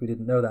 Not like we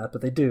didn't know that,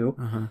 but they do.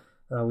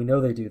 We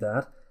know they do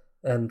that.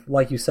 And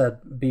like you said,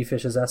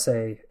 B-Fish's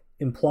essay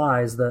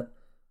implies that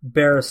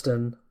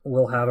Barristan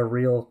will have a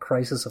real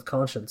crisis of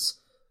conscience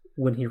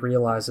when he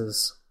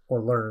realizes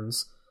or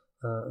learns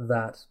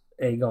that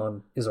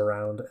Aegon is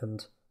around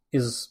and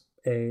is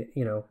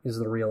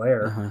the real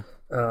heir.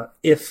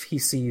 If he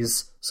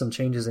sees some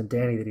changes in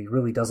Dany that he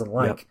really doesn't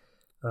like,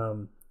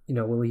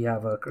 will he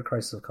have a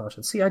crisis of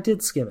conscience? See, I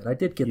did skim it. I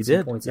did get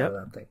some points out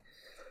of that thing.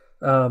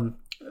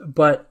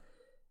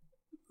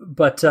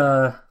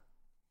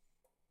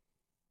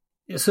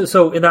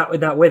 So in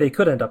that way, they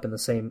could end up on the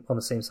same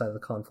side of the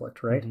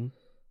conflict, right?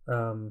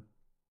 And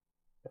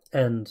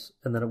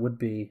then it would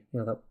be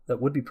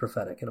that would be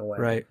prophetic in a way,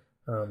 right?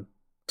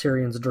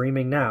 Tyrion's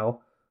dreaming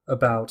now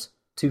about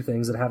two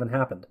things that haven't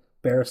happened: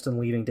 Barristan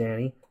leaving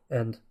Dany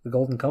and the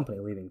Golden Company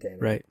leaving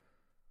Dany, right?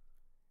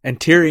 And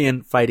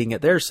Tyrion fighting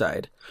at their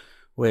side,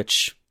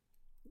 which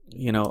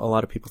a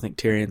lot of people think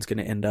Tyrion's going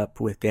to end up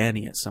with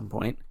Dany at some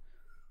point.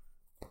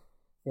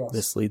 Yes.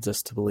 This leads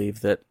us to believe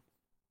that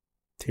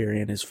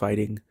Tyrion is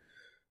fighting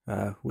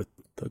with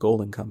the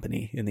Golden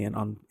Company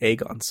on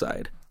Aegon's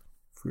side,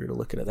 if we were to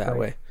look at it that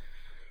way.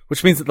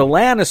 Which means that the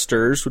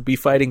Lannisters would be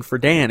fighting for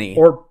Dany.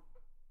 Or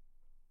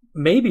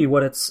maybe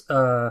what it's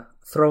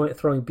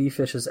throwing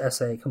B-Fish's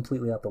essay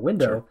completely out the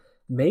window, Sure.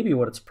 Maybe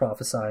what it's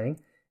prophesying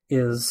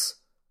is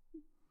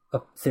a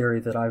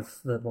theory that I'm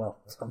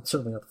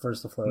certainly not the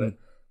first to float it,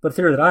 but a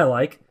theory that I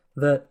like,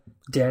 that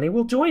Dany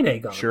will join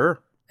Aegon.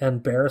 Sure.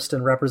 And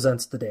Barristan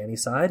represents the Dany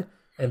side,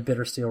 and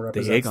Bittersteel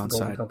represents the Golden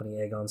side. Company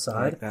Aegon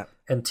side. Like that.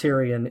 And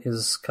Tyrion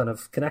is kind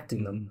of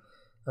connecting them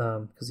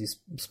because he's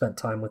spent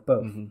time with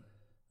both.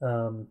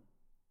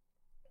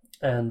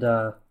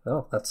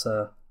 That's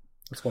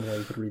one way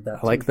you could read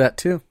that. I like that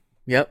too.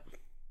 Yep.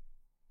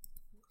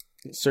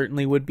 It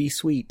certainly would be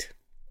sweet.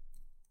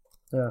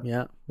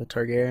 Yeah. The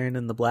Targaryen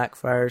and the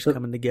Blackfires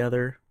coming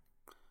together.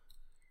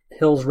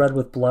 Hills red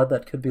with blood,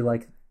 that could be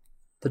like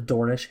the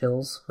Dornish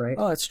hills, right?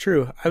 Oh, that's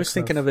true. I was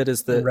thinking of it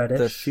as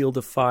the Field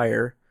of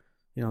Fire,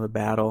 the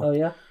battle. Oh,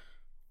 yeah?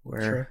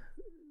 Where,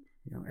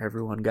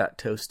 everyone got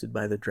toasted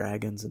by the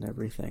dragons and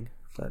everything.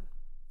 But,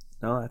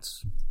 no,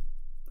 that's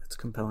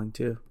compelling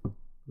too.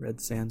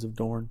 Red Sands of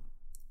Dorne.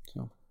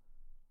 So.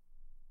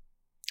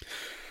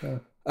 Yeah.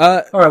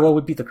 All right, well,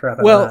 we beat the crap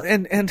out of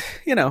that. And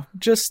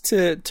just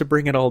to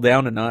bring it all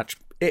down a notch,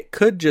 it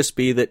could just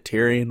be that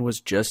Tyrion was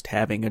just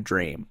having a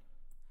dream.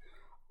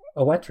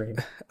 A wet dream.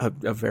 A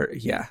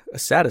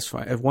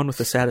satisfying one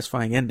with a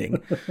satisfying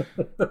ending.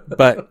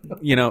 But,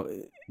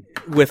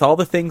 with all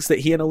the things that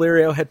he and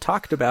Illyrio had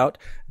talked about,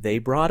 they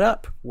brought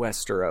up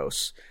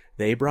Westeros.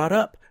 They brought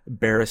up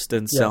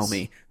Barristan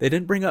Selmy. They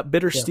didn't bring up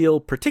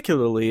Bittersteel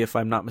particularly, if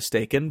I'm not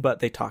mistaken,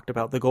 but they talked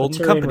about the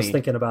Golden Company. Was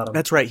thinking about him.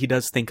 That's right, he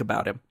does think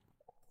about him.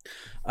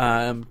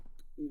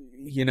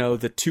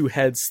 The two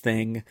heads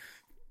thing,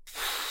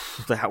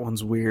 that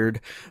one's weird,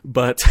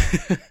 but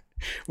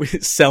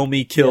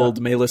Selmy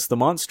killed Maelys the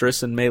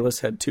Monstrous, and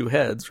Maelys had two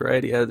heads,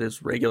 right? He had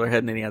his regular head,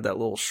 and then he had that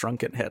little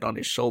shrunken head on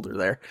his shoulder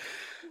there.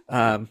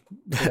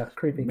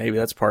 Creepy. Maybe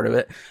that's part of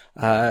it.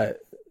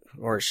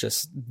 Or it's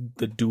just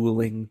the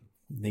dueling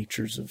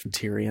natures of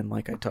Tyrion,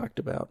 like I talked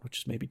about, which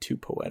is maybe too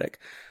poetic.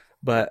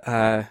 But,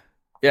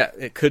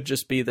 it could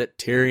just be that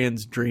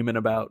Tyrion's dreaming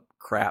about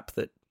crap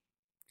that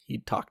he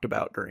talked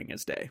about during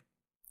his day.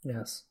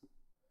 Yes.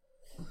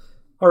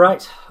 All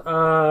right.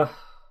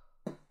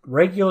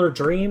 Regular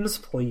dreams,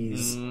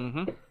 please.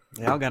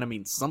 They all gotta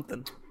mean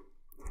something.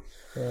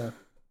 Yeah.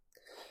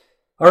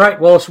 All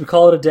right. Well, should we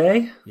call it a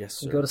day? Yes,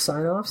 sir. And go to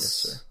sign-offs?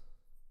 Yes,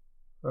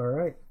 sir. All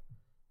right.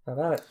 How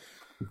about it?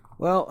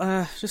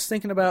 Well, just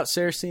thinking about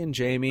Cersei and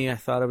Jaime, I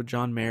thought of a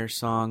John Mayer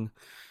song.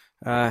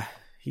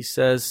 He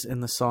says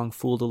in the song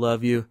 "Fool to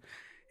Love You,"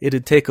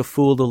 "It'd take a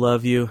fool to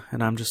love you,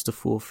 and I'm just a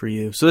fool for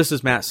you." So this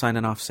is Matt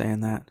signing off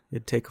saying that.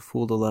 It'd take a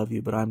fool to love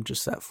you, but I'm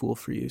just that fool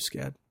for you,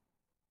 Scad.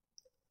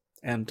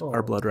 And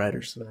our Blood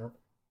Riders. Matt.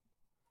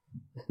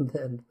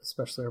 And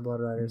especially our Blood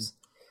Riders.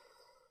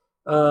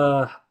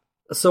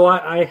 So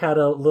I had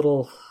a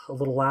little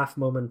laugh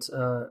moment.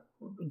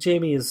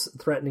 Jaime is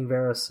threatening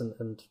Varys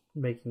and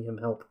making him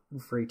help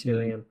free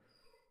Tyrion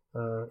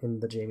in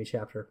the Jaime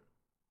chapter.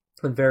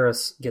 And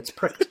Varys gets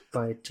pricked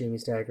by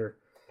Jaime's dagger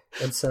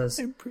and says,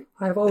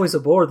 "I have always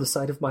abhorred the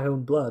sight of my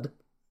own blood."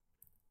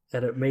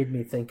 And it made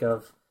me think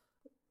of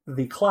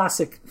the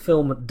classic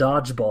film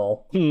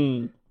Dodgeball.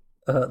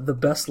 The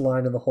best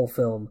line in the whole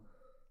film,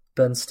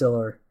 Ben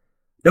Stiller,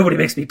 "Nobody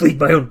makes me bleed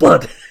my own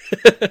blood."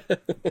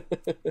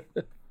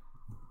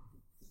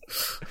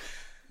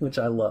 Which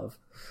I love.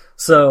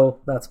 So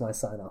that's my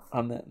sign off.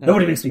 On that note,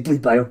 nobody makes me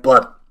bleed my own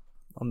blood.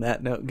 On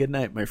that note, good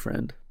night, my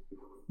friend.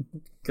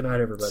 Good night,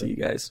 everybody. See you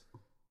guys.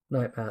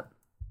 Night, Matt.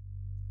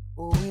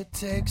 Oh, it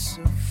takes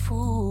a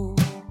fool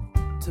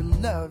to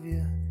love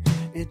you.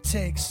 It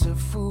takes a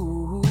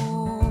fool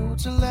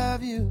to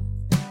love you.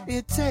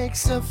 It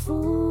takes a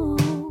fool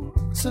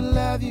to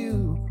love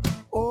you.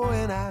 Oh,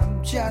 and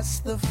I'm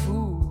just the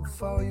fool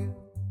for you.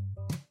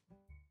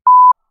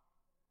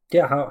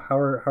 Yeah, how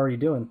are you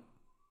doing?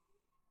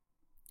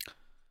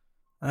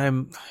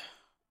 I'm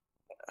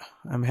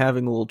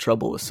having a little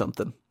trouble with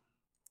something.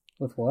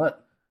 With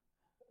what?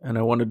 And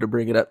I wanted to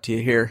bring it up to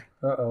you here.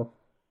 Uh-oh.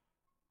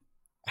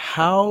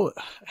 How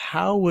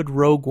would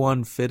Rogue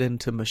One fit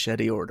into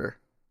Machete Order?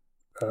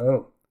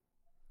 Oh.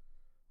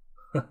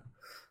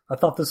 I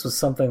thought this was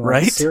something like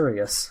right?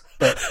 serious,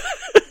 but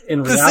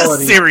in this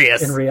reality, is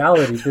serious. In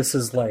reality, this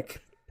is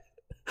like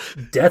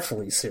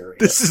deathly serious.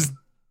 This is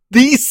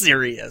the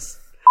serious.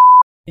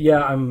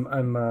 Yeah,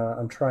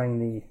 I'm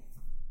trying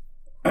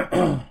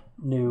the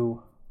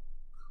new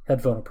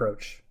headphone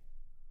approach.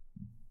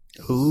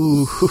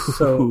 Ooh.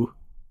 So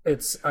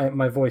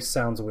my voice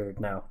sounds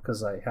weird now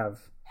because I have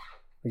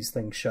these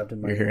things shoved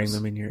in my ears. You're hearing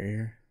them in your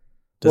ear.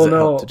 Does it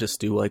help to just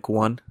do like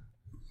one?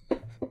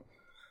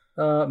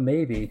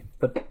 Maybe,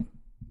 but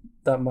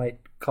that might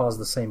cause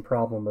the same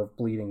problem of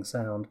bleeding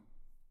sound.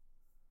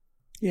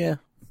 Yeah.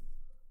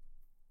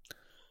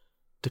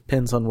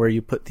 Depends on where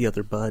you put the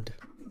other bud.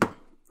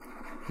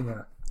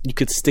 Yeah. You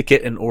could stick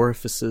it in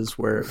orifices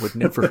where it would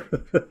never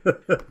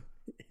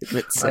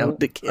emit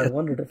sound again. I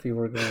wondered if you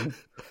were going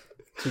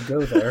to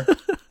go there.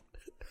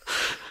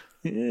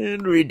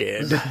 And we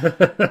did.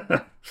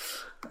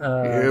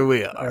 Here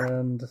we are.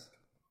 And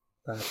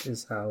that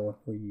is how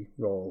we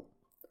roll.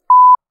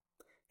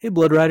 Hey,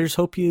 Blood Riders.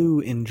 Hope you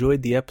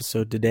enjoyed the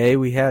episode today.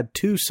 We had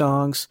 2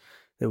 songs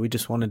that we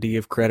just wanted to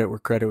give credit where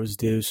credit was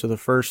due. So the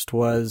first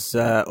was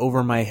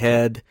Over My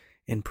Head,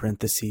 in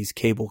parentheses,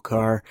 Cable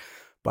Car,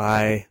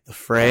 by The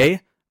Fray.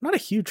 I'm not a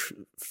huge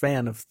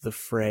fan of The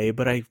Fray,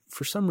 but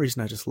for some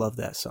reason I just love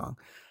that song.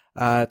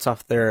 It's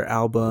off their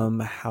album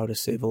How to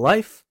Save a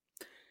Life.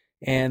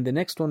 And the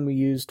next one we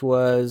used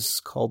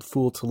was called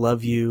Fool to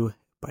Love You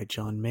by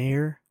John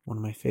Mayer, one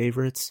of my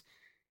favorites.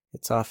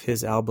 It's off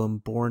his album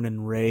Born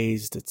and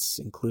Raised. It's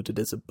included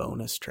as a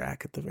bonus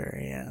track at the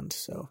very end.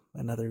 So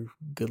another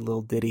good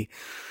little ditty.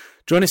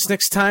 Join us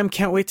next time.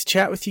 Can't wait to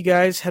chat with you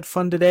guys. Had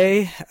fun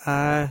today.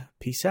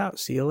 Peace out.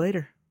 See you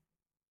later.